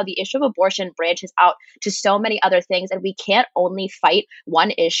about how the issue of abortion branches out to so many other things. And we can't only fight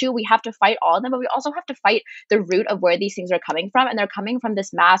one issue. We have to fight all of them, but we also have to fight the root of where these things are coming from. And they're coming from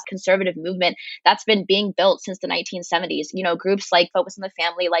this mass conservative movement that's been being built since the 1970s. Groups like Focus on the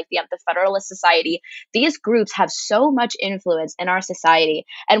Family, like the Federalist Society, these groups have so much influence in our society,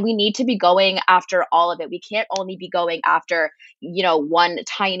 and we need to be going after all of it. We can't only be going after, one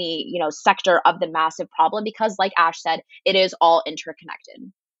tiny, sector of the massive problem, because like Ash said, it is all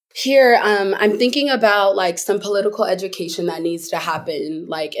interconnected. Here, I'm thinking about some political education that needs to happen,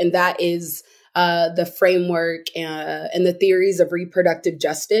 and that is the framework and the theories of reproductive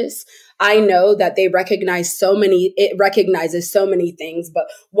justice. I know that it recognizes so many things, but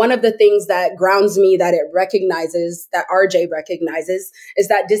one of the things that grounds me that it recognizes, that RJ recognizes, is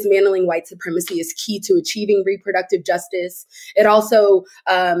that dismantling white supremacy is key to achieving reproductive justice. It also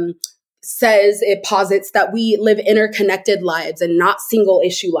it posits that we live interconnected lives and not single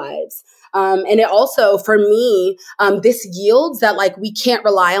issue lives. And it also, for me, this yields that we can't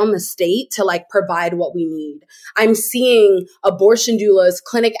rely on the state to provide what we need. I'm seeing abortion doulas,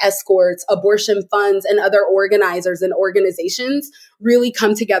 clinic escorts, abortion funds, and other organizers and organizations really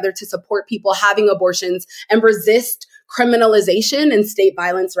come together to support people having abortions and resist criminalization and state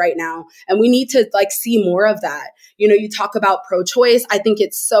violence right now. And we need to like see more of that. You know, you talk about pro-choice. I think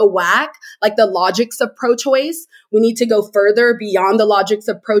it's so whack, like the logics of pro-choice. We need to go further beyond the logics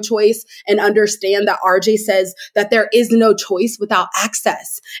of pro-choice and understand that RJ says that there is no choice without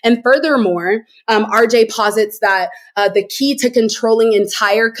access. And furthermore, RJ posits that the key to controlling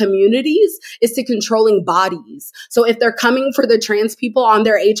entire communities is to controlling bodies. So if they're coming for the trans people on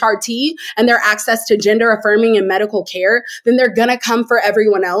their HRT and their access to gender affirming and medical care, then they're going to come for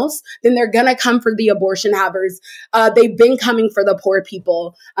everyone else. Then they're going to come for the abortion havers. They've been coming for the poor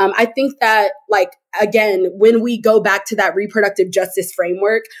people. I think that, like, again, when we go back to that reproductive justice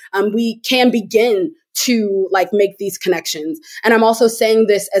framework, we can begin to like make these connections. And I'm also saying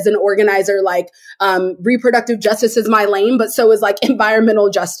this as an organizer, like reproductive justice is my lane, but so is like environmental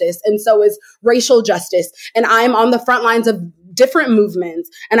justice, and so is racial justice. And I'm on the front lines of different movements.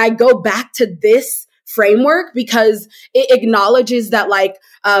 And I go back to this framework because it acknowledges that like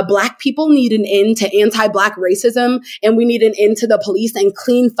Black people need an end to anti-Black racism, and we need an end to the police and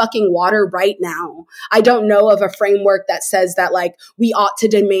clean fucking water right now. I don't know of a framework that says that like we ought to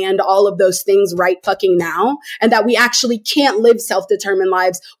demand all of those things right fucking now, and that we actually can't live self-determined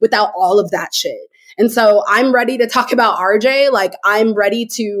lives without all of that shit. And so I'm ready to talk about RJ. Like, I'm ready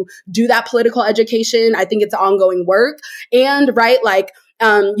to do that political education. I think it's ongoing work. And right, like,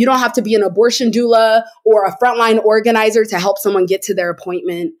 you don't have to be an abortion doula or a frontline organizer to help someone get to their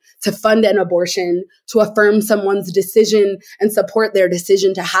appointment, to fund an abortion, to affirm someone's decision and support their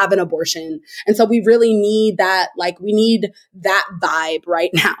decision to have an abortion. And so we really need that, like, we need that vibe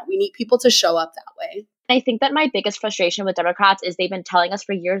right now. We need people to show up that way. I think that my biggest frustration with Democrats is they've been telling us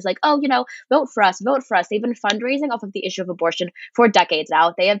for years, like, oh, you know, vote for us, vote for us. They've been fundraising off of the issue of abortion for decades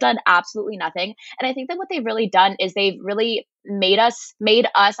now. They have done absolutely nothing. And I think that what they've really done is they've really made us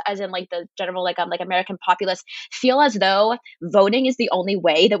as in like the general like American populace feel as though voting is the only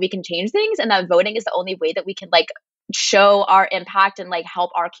way that we can change things, and that voting is the only way that we can like show our impact and like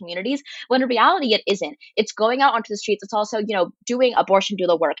help our communities, when in reality it isn't. It's going out onto the streets. It's also, you know, doing abortion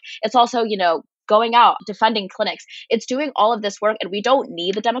doula work. It's also, you know, going out, defunding clinics. It's doing all of this work, and we don't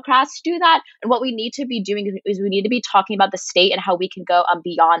need the Democrats to do that. And what we need to be doing is we need to be talking about the state and how we can go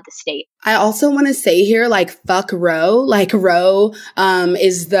beyond the state. I also want to say here, like, fuck Roe. Like, Roe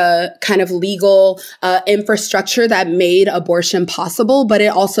is the kind of legal infrastructure that made abortion possible, but it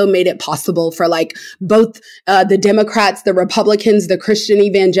also made it possible for like both the Democrats, the Republicans, the Christian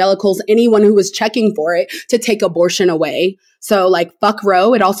evangelicals, anyone who was checking for it to take abortion away. So like, fuck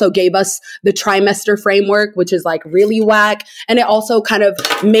Roe. It also gave us the trimester framework, which is like really whack. And it also kind of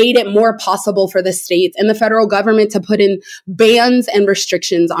made it more possible for the states and the federal government to put in bans and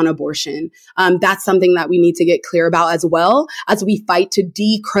restrictions on abortion. That's something that we need to get clear about as well as we fight to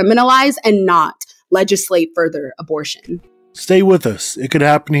decriminalize and not legislate further abortion. Stay with us. It Could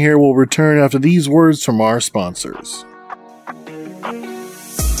Happen Here will return after these words from our sponsors.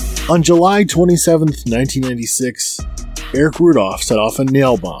 On July 27th, 1996, Eric Rudolph set off a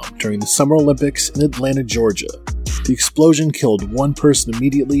nail bomb during the Summer Olympics in Atlanta, Georgia. The explosion killed one person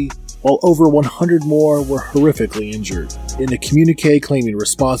immediately, while over 100 more were horrifically injured. In a communique claiming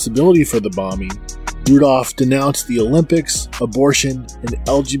responsibility for the bombing, Rudolph denounced the Olympics, abortion, and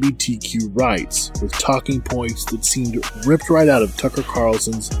LGBTQ rights with talking points that seemed ripped right out of Tucker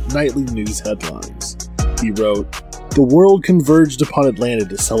Carlson's nightly news headlines. He wrote, "The world converged upon Atlanta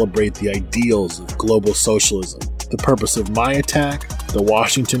to celebrate the ideals of global socialism. The purpose of my attack, the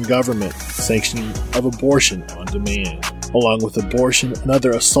Washington government sanctioning of abortion on demand. Along with abortion,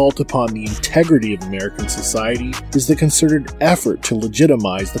 another assault upon the integrity of American society is the concerted effort to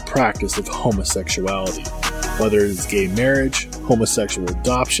legitimize the practice of homosexuality. Whether it is gay marriage, homosexual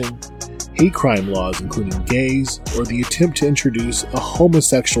adoption, hate crime laws including gays, or the attempt to introduce a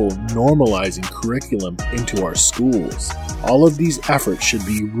homosexual normalizing curriculum into our schools. All of these efforts should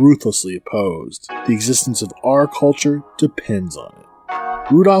be ruthlessly opposed. The existence of our culture depends on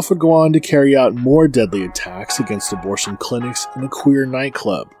it." Rudolph would go on to carry out more deadly attacks against abortion clinics in a queer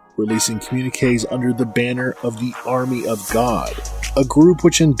nightclub, releasing communiques under the banner of the Army of God, a group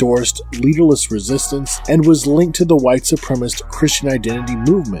which endorsed leaderless resistance and was linked to the white supremacist Christian identity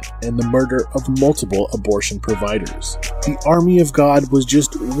movement and the murder of multiple abortion providers. The Army of God was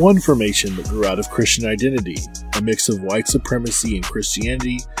just one formation that grew out of Christian identity, a mix of white supremacy and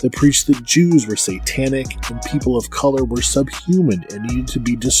Christianity that preached that Jews were satanic and people of color were subhuman and needed to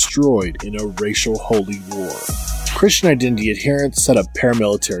be destroyed in a racial holy war. Christian identity adherents set up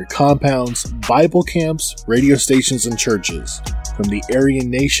paramilitary compounds, Bible camps, radio stations, and churches. From the Aryan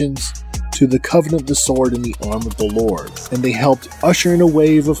nations to the Covenant, the Sword, and the Arm of the Lord, and they helped usher in a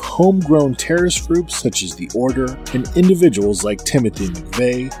wave of homegrown terrorist groups such as the Order, and individuals like Timothy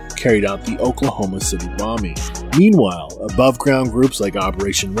McVeigh carried out the Oklahoma City bombing. Meanwhile, above-ground groups like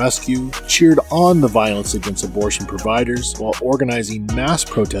Operation Rescue cheered on the violence against abortion providers while organizing mass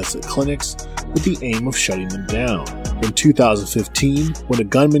protests at clinics with the aim of shutting them down. In 2015, when a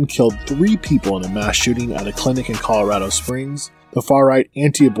gunman killed 3 people in a mass shooting at a clinic in Colorado Springs, the far-right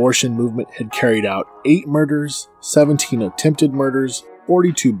anti-abortion movement had carried out 8 murders, 17 attempted murders,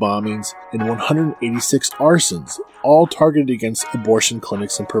 42 bombings, and 186 arsons, all targeted against abortion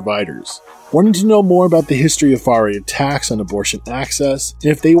clinics and providers. Wanting to know more about the history of far-right attacks on abortion access,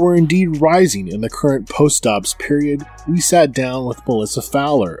 and if they were indeed rising in the current post-Dobbs period, we sat down with Melissa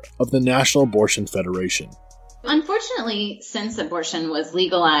Fowler of the National Abortion Federation. Unfortunately, since abortion was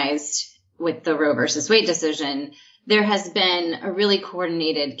legalized with the Roe versus Wade decision, there has been a really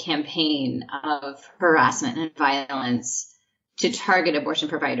coordinated campaign of harassment and violence to target abortion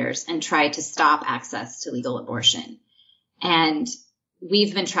providers and try to stop access to legal abortion. And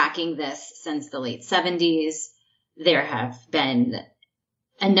we've been tracking this since the late 70s. There have been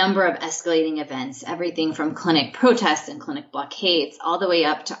a number of escalating events, everything from clinic protests and clinic blockades all the way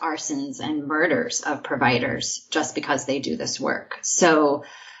up to arsons and murders of providers just because they do this work. So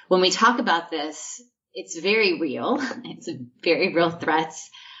when we talk about this, it's very real. It's a very real threats.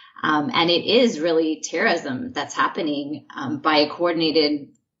 And it is really terrorism that's happening by a coordinated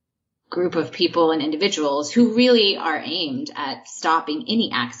group of people and individuals who really are aimed at stopping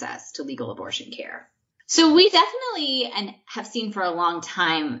any access to legal abortion care. So we definitely and have seen for a long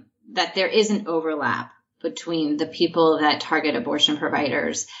time that there is an overlap between the people that target abortion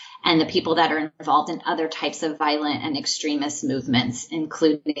providers and the people that are involved in other types of violent and extremist movements,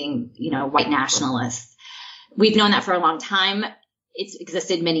 including, white nationalists. We've known that for a long time. It's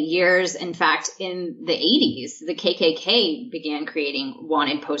existed many years. In fact, in the 80s, the KKK began creating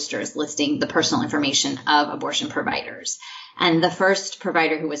wanted posters listing the personal information of abortion providers. And the first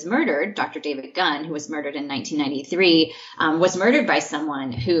provider who was murdered, Dr. David Gunn, who was murdered in 1993, was murdered by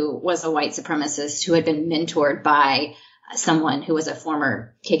someone who was a white supremacist who had been mentored by someone who was a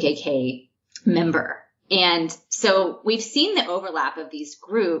former KKK member. And so we've seen the overlap of these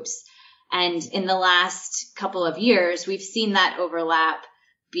groups. And in the last couple of years, we've seen that overlap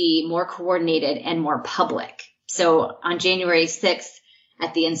be more coordinated and more public. So on January 6th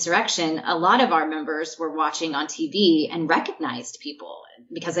at the insurrection, a lot of our members were watching on TV and recognized people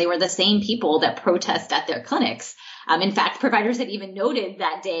because they were the same people that protest at their clinics. In fact, providers had even noted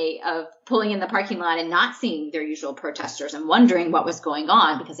that day of pulling in the parking lot and not seeing their usual protesters and wondering what was going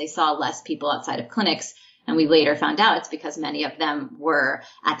on because they saw less people outside of clinics. And we later found out it's because many of them were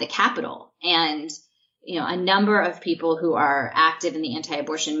at the Capitol. And, a number of people who are active in the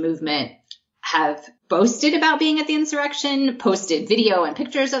anti-abortion movement have boasted about being at the insurrection, posted video and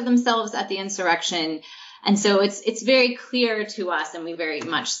pictures of themselves at the insurrection. And so it's very clear to us, and we very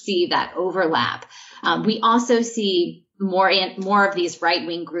much see that overlap. We also see more of these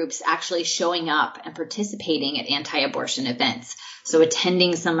right-wing groups actually showing up and participating at anti-abortion events. So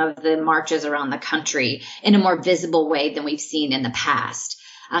attending some of the marches around the country in a more visible way than we've seen in the past.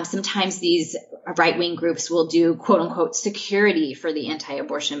 Sometimes these right-wing groups will do quote-unquote security for the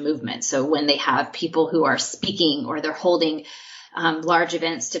anti-abortion movement. So when they have people who are speaking or they're holding large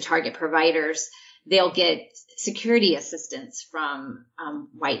events to target providers, they'll get security assistance from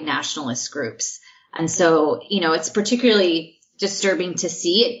white nationalist groups. And so, it's particularly disturbing to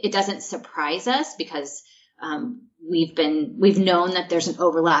see. It doesn't surprise us because we've known that there's an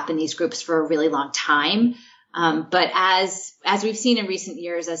overlap in these groups for a really long time. But as we've seen in recent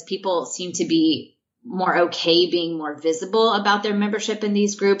years, as people seem to be more okay being more visible about their membership in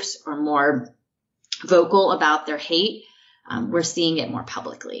these groups or more vocal about their hate, we're seeing it more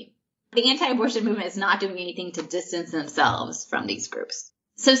publicly. The anti-abortion movement is not doing anything to distance themselves from these groups.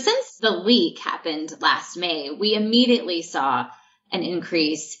 So since the leak happened last May, we immediately saw an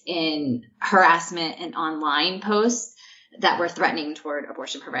increase in harassment and online posts that were threatening toward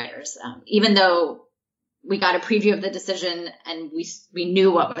abortion providers. Even though we got a preview of the decision and we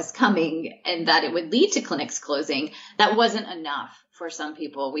knew what was coming and that it would lead to clinics closing, that wasn't enough for some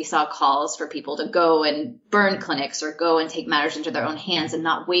people. We saw calls for people to go and burn clinics or go and take matters into their own hands and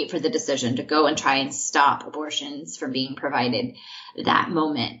not wait for the decision, to go and try and stop abortions from being provided that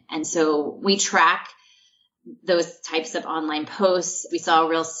moment. And so we track those types of online posts. We saw a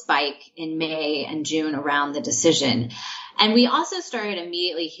real spike in May and June around the decision. And we also started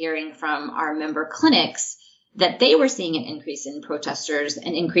immediately hearing from our member clinics that they were seeing an increase in protesters,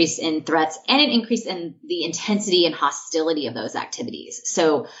 an increase in threats, and an increase in the intensity and hostility of those activities.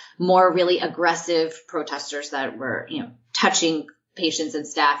 So more really aggressive protesters that were, touching patients and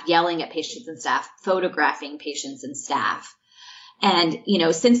staff, yelling at patients and staff, photographing patients and staff. And,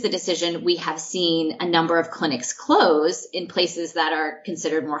 since the decision, we have seen a number of clinics close in places that are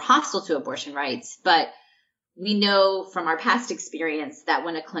considered more hostile to abortion rights. But we know from our past experience that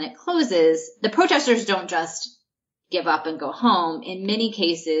when a clinic closes, the protesters don't just give up and go home. In many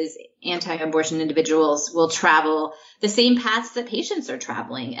cases, anti-abortion individuals will travel the same paths that patients are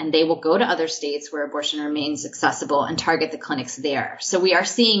traveling, and they will go to other states where abortion remains accessible and target the clinics there. So we are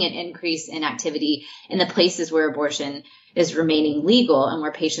seeing an increase in activity in the places where abortion is remaining legal and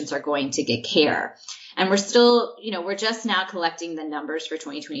where patients are going to get care. And we're still, we're just now collecting the numbers for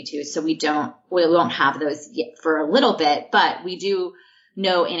 2022. So we won't have those yet for a little bit, but we do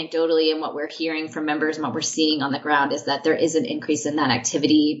know anecdotally, and what we're hearing from members and what we're seeing on the ground is that there is an increase in that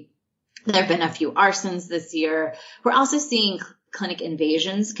activity. There have been a few arsons this year. We're also seeing clinic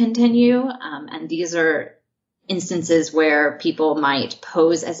invasions continue. And these are instances where people might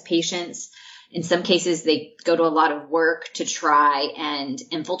pose as patients. In some cases, they go to a lot of work to try and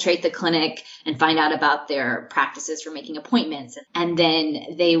infiltrate the clinic and find out about their practices for making appointments. And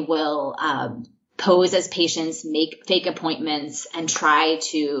then they will pose as patients, make fake appointments, and try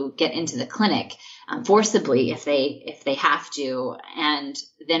to get into the clinic forcibly if they have to. And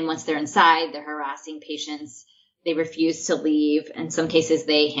then once they're inside, they're harassing patients. They refuse to leave. In some cases,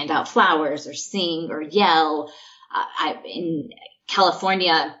 they hand out flowers or sing or yell. In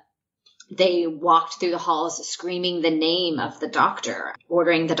California, they walked through the halls screaming the name of the doctor,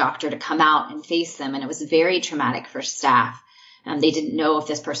 ordering the doctor to come out and face them. And it was very traumatic for staff. They didn't know if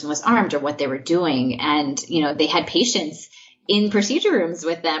this person was armed or what they were doing. And, they had patients in procedure rooms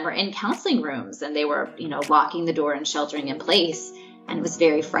with them or in counseling rooms, and they were, locking the door and sheltering in place. And it was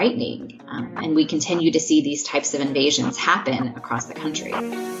very frightening. And we continue to see these types of invasions happen across the country.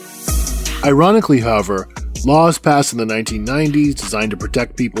 Ironically, however, laws passed in the 1990s designed to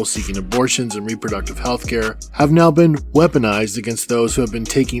protect people seeking abortions and reproductive health care have now been weaponized against those who have been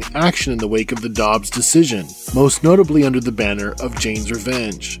taking action in the wake of the Dobbs decision, most notably under the banner of Jane's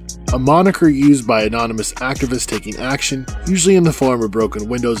Revenge, a moniker used by anonymous activists taking action, usually in the form of broken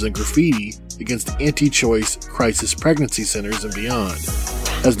windows and graffiti, against anti-choice crisis pregnancy centers and beyond.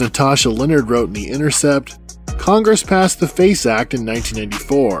 As Natasha Leonard wrote in The Intercept, Congress passed the FACE Act in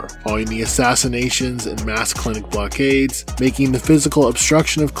 1994, following the assassinations and mass clinic blockades, making the physical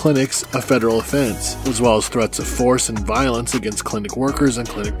obstruction of clinics a federal offense, as well as threats of force and violence against clinic workers and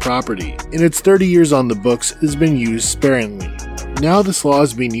clinic property. In its 30 years on the books, it has been used sparingly. Now this law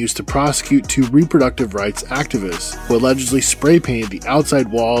is being used to prosecute two reproductive rights activists who allegedly spray painted the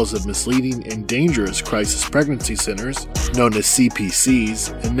outside walls of misleading and dangerous crisis pregnancy centers, known as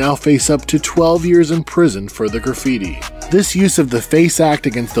CPCs, and now face up to 12 years in prison for the graffiti. This use of the FACE Act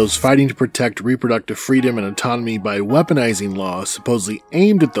against those fighting to protect reproductive freedom and autonomy by weaponizing laws supposedly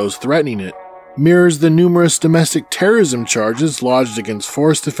aimed at those threatening it mirrors the numerous domestic terrorism charges lodged against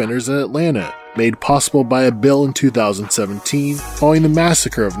forest defenders in Atlanta, made possible by a bill in 2017 following the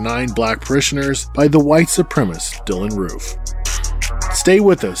massacre of 9 black parishioners by the white supremacist Dylann Roof. Stay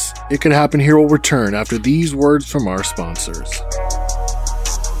with us. It Could Happen Here will return after these words from our sponsors.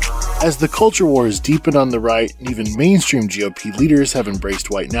 As the culture war has deepened on the right and even mainstream GOP leaders have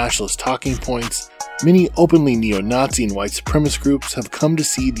embraced white nationalist talking points, many openly neo-Nazi and white supremacist groups have come to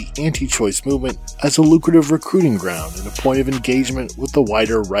see the anti-choice movement as a lucrative recruiting ground and a point of engagement with the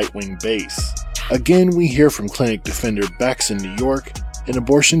wider right-wing base. Again, we hear from clinic defender Bex in New York and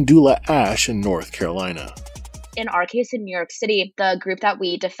abortion doula Ash in North Carolina. In our case in New York City, the group that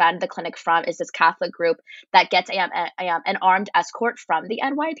we defend the clinic from is this Catholic group that gets an armed escort from the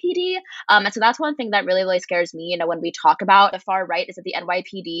NYPD. And so that's one thing that really, really scares me, when we talk about the far right, is that the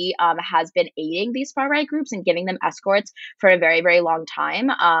NYPD has been aiding these far right groups and giving them escorts for a very, very long time.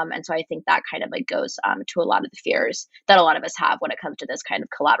 And so I think that kind of goes to a lot of the fears that a lot of us have when it comes to this kind of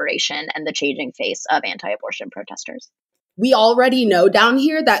collaboration and the changing face of anti-abortion protesters. We already know down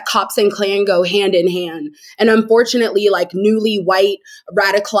here that cops and Klan go hand in hand. And unfortunately, newly white,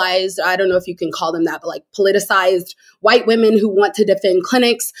 radicalized, I don't know if you can call them that, but politicized white women who want to defend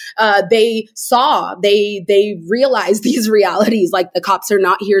clinics, they realize these realities, like the cops are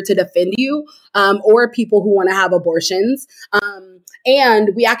not here to defend you or people who want to have abortions.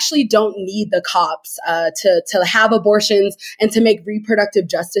 And we actually don't need the cops to have abortions and to make reproductive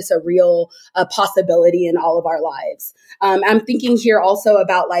justice a real possibility in all of our lives. I'm thinking here also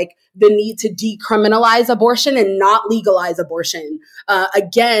about like the need to decriminalize abortion and not legalize abortion.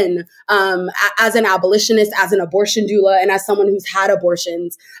 Again, as an abolitionist, as an abortion doula, and as someone who's had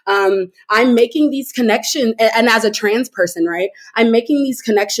abortions, I'm making these connections, and as a trans person, right? I'm making these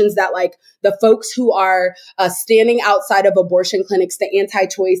connections that like the folks who are standing outside of abortion clinics, the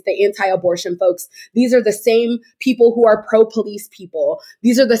anti-choice, the anti-abortion folks, these are the same people who are pro-police people.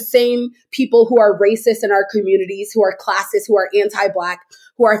 These are the same people who are racist in our communities, who are classist, who are anti-Black,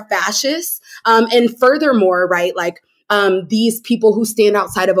 who are fascists. And furthermore, right, like these people who stand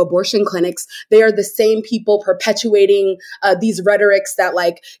outside of abortion clinics, they are the same people perpetuating these rhetorics that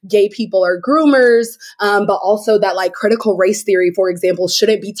like gay people are groomers, but also that like critical race theory, for example,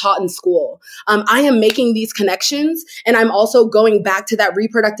 shouldn't be taught in school. I am making these connections, and I'm also going back to that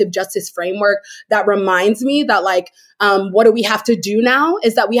reproductive justice framework that reminds me that like, what do we have to do now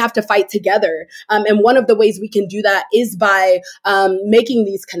is that we have to fight together. And one of the ways we can do that is by making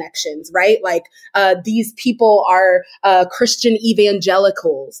these connections, right? Like these people are Christian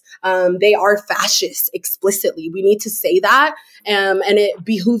evangelicals. They are fascists explicitly. We need to say that. And it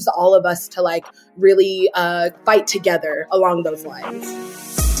behooves all of us to like really fight together along those lines.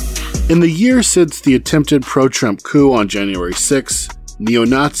 In the year since the attempted pro-Trump coup on January 6,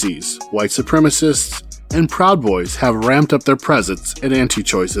 neo-Nazis, white supremacists, and Proud Boys have ramped up their presence at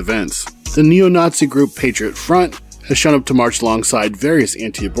anti-choice events. The neo-Nazi group Patriot Front has shown up to march alongside various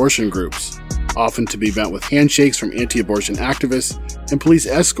anti-abortion groups, often to be met with handshakes from anti-abortion activists and police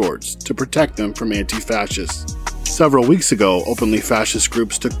escorts to protect them from anti-fascists. Several weeks ago, openly fascist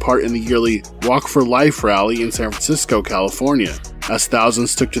groups took part in the yearly Walk for Life rally in San Francisco, California, as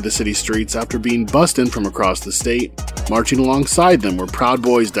thousands took to the city streets after being bussed in from across the state. Marching alongside them were Proud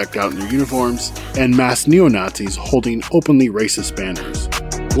Boys decked out in their uniforms and masked neo-Nazis holding openly racist banners.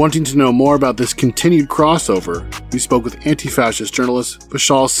 Wanting to know more about this continued crossover, we spoke with anti-fascist journalist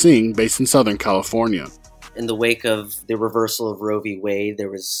Vishal Singh based in Southern California. In the wake of the reversal of Roe v. Wade, there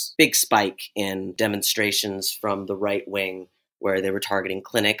was a big spike in demonstrations from the right wing where they were targeting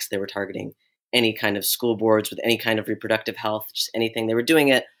clinics, they were targeting any kind of school boards with any kind of reproductive health, just anything. They were doing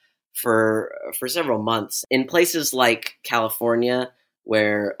it for several months. In places like California,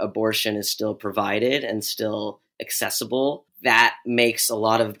 where abortion is still provided and still accessible, that makes a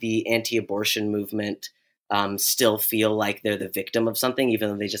lot of the anti-abortion movement still feel like they're the victim of something, even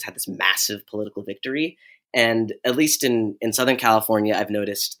though they just had this massive political victory. And at least in Southern California, I've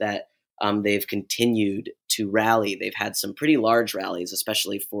noticed that they've continued to rally. They've had some pretty large rallies,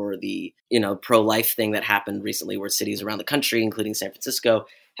 especially for the pro-life thing that happened recently, where cities around the country, including San Francisco,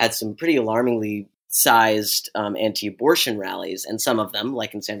 had some pretty alarmingly sized anti-abortion rallies. And some of them,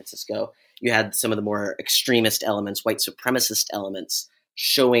 like in San Francisco, you had some of the more extremist elements, white supremacist elements,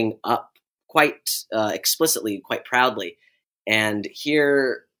 showing up quite explicitly, quite proudly. And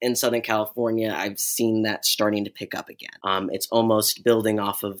here in Southern California, I've seen that starting to pick up again. It's almost building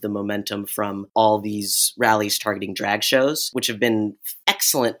off of the momentum from all these rallies targeting drag shows, which have been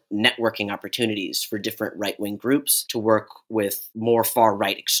excellent networking opportunities for different right-wing groups to work with more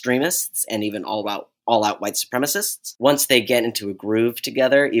far-right extremists and even all-out white supremacists. Once they get into a groove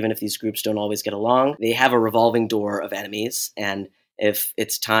together, even if these groups don't always get along, they have a revolving door of enemies. And if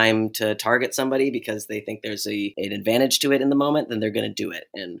it's time to target somebody because they think there's an advantage to it in the moment, then they're going to do it.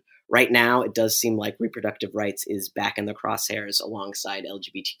 And right now, it does seem like reproductive rights is back in the crosshairs alongside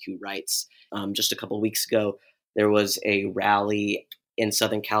LGBTQ rights. Just a couple of weeks ago, there was a rally in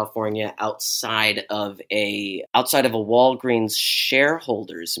Southern California outside of a Walgreens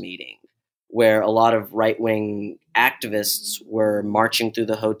shareholders meeting, where a lot of right-wing activists were marching through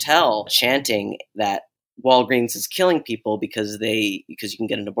the hotel chanting that Walgreens is killing people because you can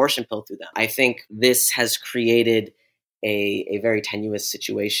get an abortion pill through them. I think this has created a very tenuous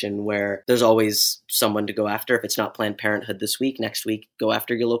situation where there's always someone to go after. If it's not Planned Parenthood this week, next week, go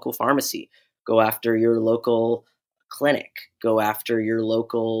after your local pharmacy, go after your local clinic, go after your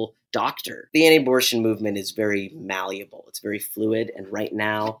local doctor. The anti-abortion movement is very malleable. It's very fluid. And right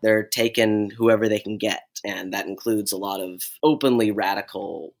now they're taking whoever they can get. And that includes a lot of openly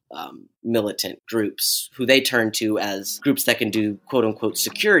radical militant groups who they turn to as groups that can do quote unquote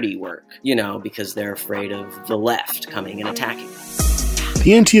security work, because they're afraid of the left coming and attacking them.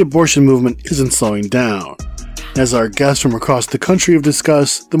 The anti-abortion movement isn't slowing down. As our guests from across the country have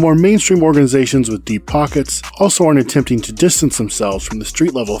discussed, the more mainstream organizations with deep pockets also aren't attempting to distance themselves from the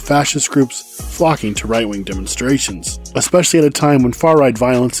street-level fascist groups flocking to right-wing demonstrations, especially at a time when far-right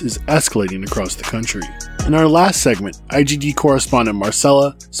violence is escalating across the country. In our last segment, IGD correspondent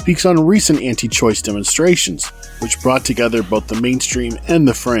Marcella speaks on recent anti-choice demonstrations, which brought together both the mainstream and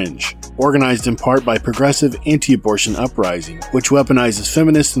the fringe. organized in part by Progressive Anti-Abortion Uprising, which weaponizes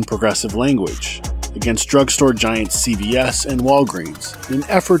feminist and progressive language against drugstore giants CVS and Walgreens in an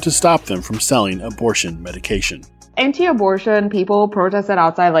effort to stop them from selling abortion medication. Anti-abortion people protested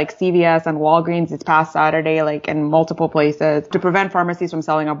outside like CVS and Walgreens this past Saturday, like in multiple places, to prevent pharmacies from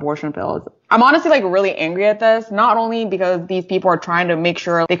selling abortion pills. I'm honestly like really angry at this, not only because these people are trying to make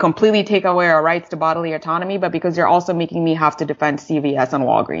sure they completely take away our rights to bodily autonomy, but because they're also making me have to defend CVS and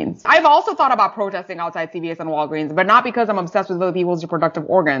Walgreens. I've also thought about protesting outside CVS and Walgreens, but not because I'm obsessed with other people's reproductive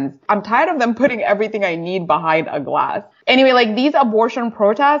organs. I'm tired of them putting everything I need behind a glass. Anyway, like these abortion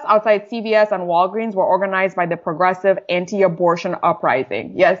protests outside CVS and Walgreens were organized by the Progressive Anti-Abortion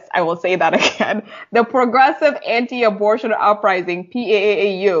Uprising. Yes, I will say that again. The Progressive Anti-Abortion Uprising,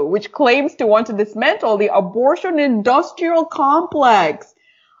 PAAU, which claims to want to dismantle the abortion industrial complex.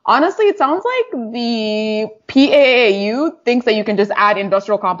 Honestly, it sounds like the PAAU thinks that you can just add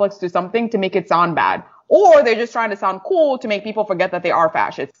industrial complex to something to make it sound bad. Or they're just trying to sound cool to make people forget that they are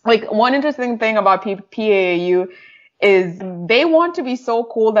fascists. Like one interesting thing about PAAU is they want to be so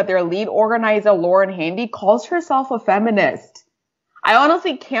cool that their lead organizer, Lauren Handy, calls herself a feminist. I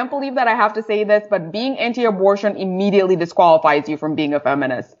honestly can't believe that I have to say this, but being anti-abortion immediately disqualifies you from being a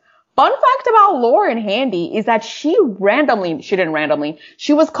feminist. Fun fact about Lauren Handy is that she was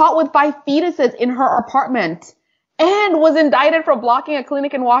caught with 5 fetuses in her apartment and was indicted for blocking a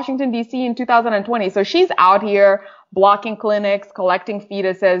clinic in Washington, D.C. in 2020. So she's out here blocking clinics, collecting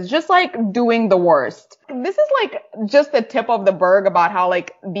fetuses, just like doing the worst. This is like just the tip of the berg about how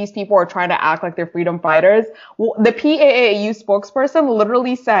like these people are trying to act like they're freedom fighters. The PAAU spokesperson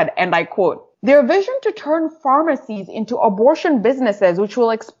literally said, and I quote, "Their vision to turn pharmacies into abortion businesses which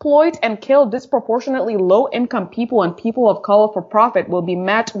will exploit and kill disproportionately low-income people and people of color for profit will be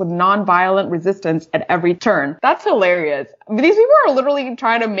met with non-violent resistance at every turn." That's hilarious. These people are literally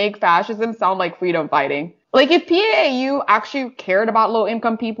trying to make fascism sound like freedom fighting. Like if PAAU actually cared about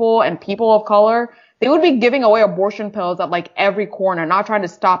low-income people and people of color, they would be giving away abortion pills at like every corner, not trying to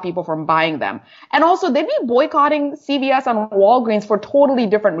stop people from buying them. And also they'd be boycotting CVS and Walgreens for totally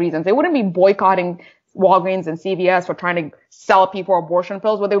different reasons. They wouldn't be boycotting Walgreens and CVS for trying to sell people abortion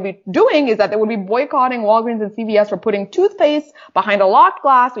pills. What they would be doing is that they would be boycotting Walgreens and CVS for putting toothpaste behind a locked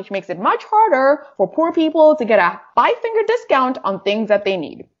glass, which makes it much harder for poor people to get a 5-finger discount on things that they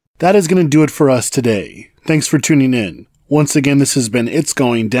need. That is going to do it for us today. Thanks for tuning in. Once again, this has been It's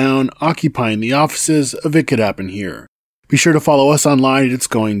Going Down, occupying the offices of It Could Happen Here. Be sure to follow us online at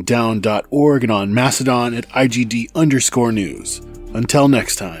itsgoingdown.org and on Mastodon at IGD_news. Until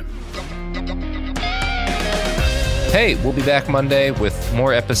next time. Hey, we'll be back Monday with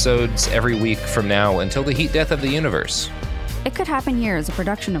more episodes every week from now until the heat death of the universe. It Could Happen Here is a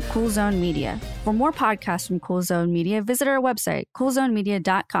production of Cool Zone Media. For more podcasts from Cool Zone Media, visit our website,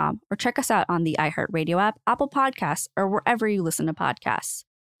 coolzonemedia.com, or check us out on the iHeartRadio app, Apple Podcasts, or wherever you listen to podcasts.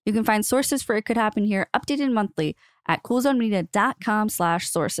 You can find sources for It Could Happen Here updated monthly at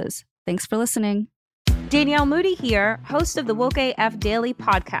coolzonemedia.com/sources. Thanks for listening. Danielle Moody here, host of the Woke AF Daily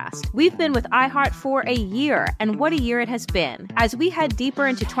podcast. We've been with iHeart for a year, and what a year it has been. As we head deeper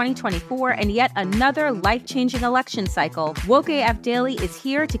into 2024 and yet another life-changing election cycle, Woke AF Daily is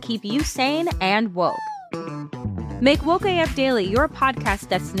here to keep you sane and woke. Make Woke AF Daily your podcast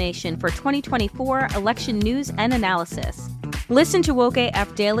destination for 2024 election news and analysis. Listen to Woke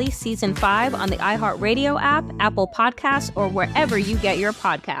AF Daily Season 5 on the iHeartRadio app, Apple Podcasts, or wherever you get your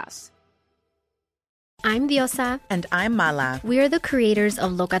podcasts. I'm Diosa. And I'm Mala. We are the creators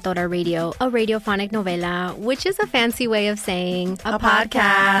of Locatora Radio, a radiophonic novela, which is a fancy way of saying a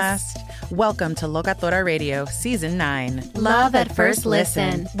podcast. Welcome to Locatora Radio, Season 9. Love at first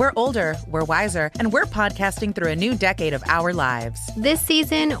listen. We're older, we're wiser, and we're podcasting through a new decade of our lives. This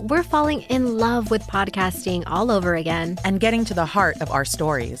season, we're falling in love with podcasting all over again. And getting to the heart of our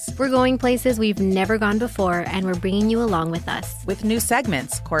stories. We're going places we've never gone before, and we're bringing you along with us. With new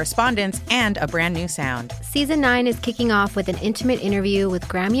segments, correspondence, and a brand new sound. Season 9 is kicking off with an intimate interview with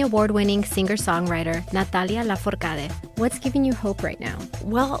Grammy Award-winning singer-songwriter Natalia Lafourcade. What's giving you hope right now?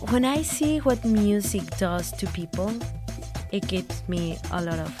 Well, when I see what music does to people, it gives me a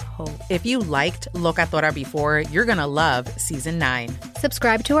lot of hope. If you liked Locatora before, you're gonna love Season 9.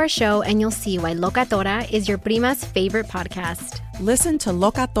 Subscribe to our show and you'll see why Locatora is your prima's favorite podcast. Listen to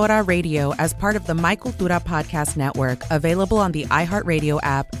Locatora Radio as part of the My Cultura Podcast Network, available on the iHeartRadio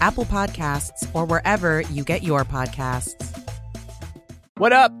app, Apple Podcasts, or wherever you get your podcasts.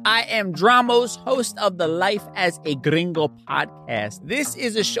 What up? I am Dramos, host of the Life as a Gringo podcast. This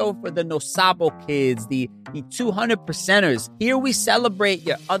is a show for the No Sabo kids, the 200%ers. Here we celebrate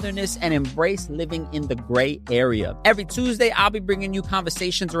your otherness and embrace living in the gray area. Every Tuesday, I'll be bringing you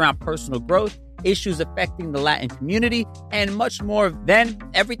conversations around personal growth, issues affecting the Latin community, and much more. Then,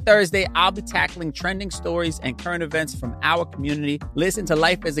 every Thursday, I'll be tackling trending stories and current events from our community. Listen to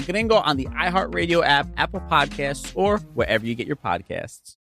Life as a Gringo on the iHeartRadio app, Apple Podcasts, or wherever you get your podcasts.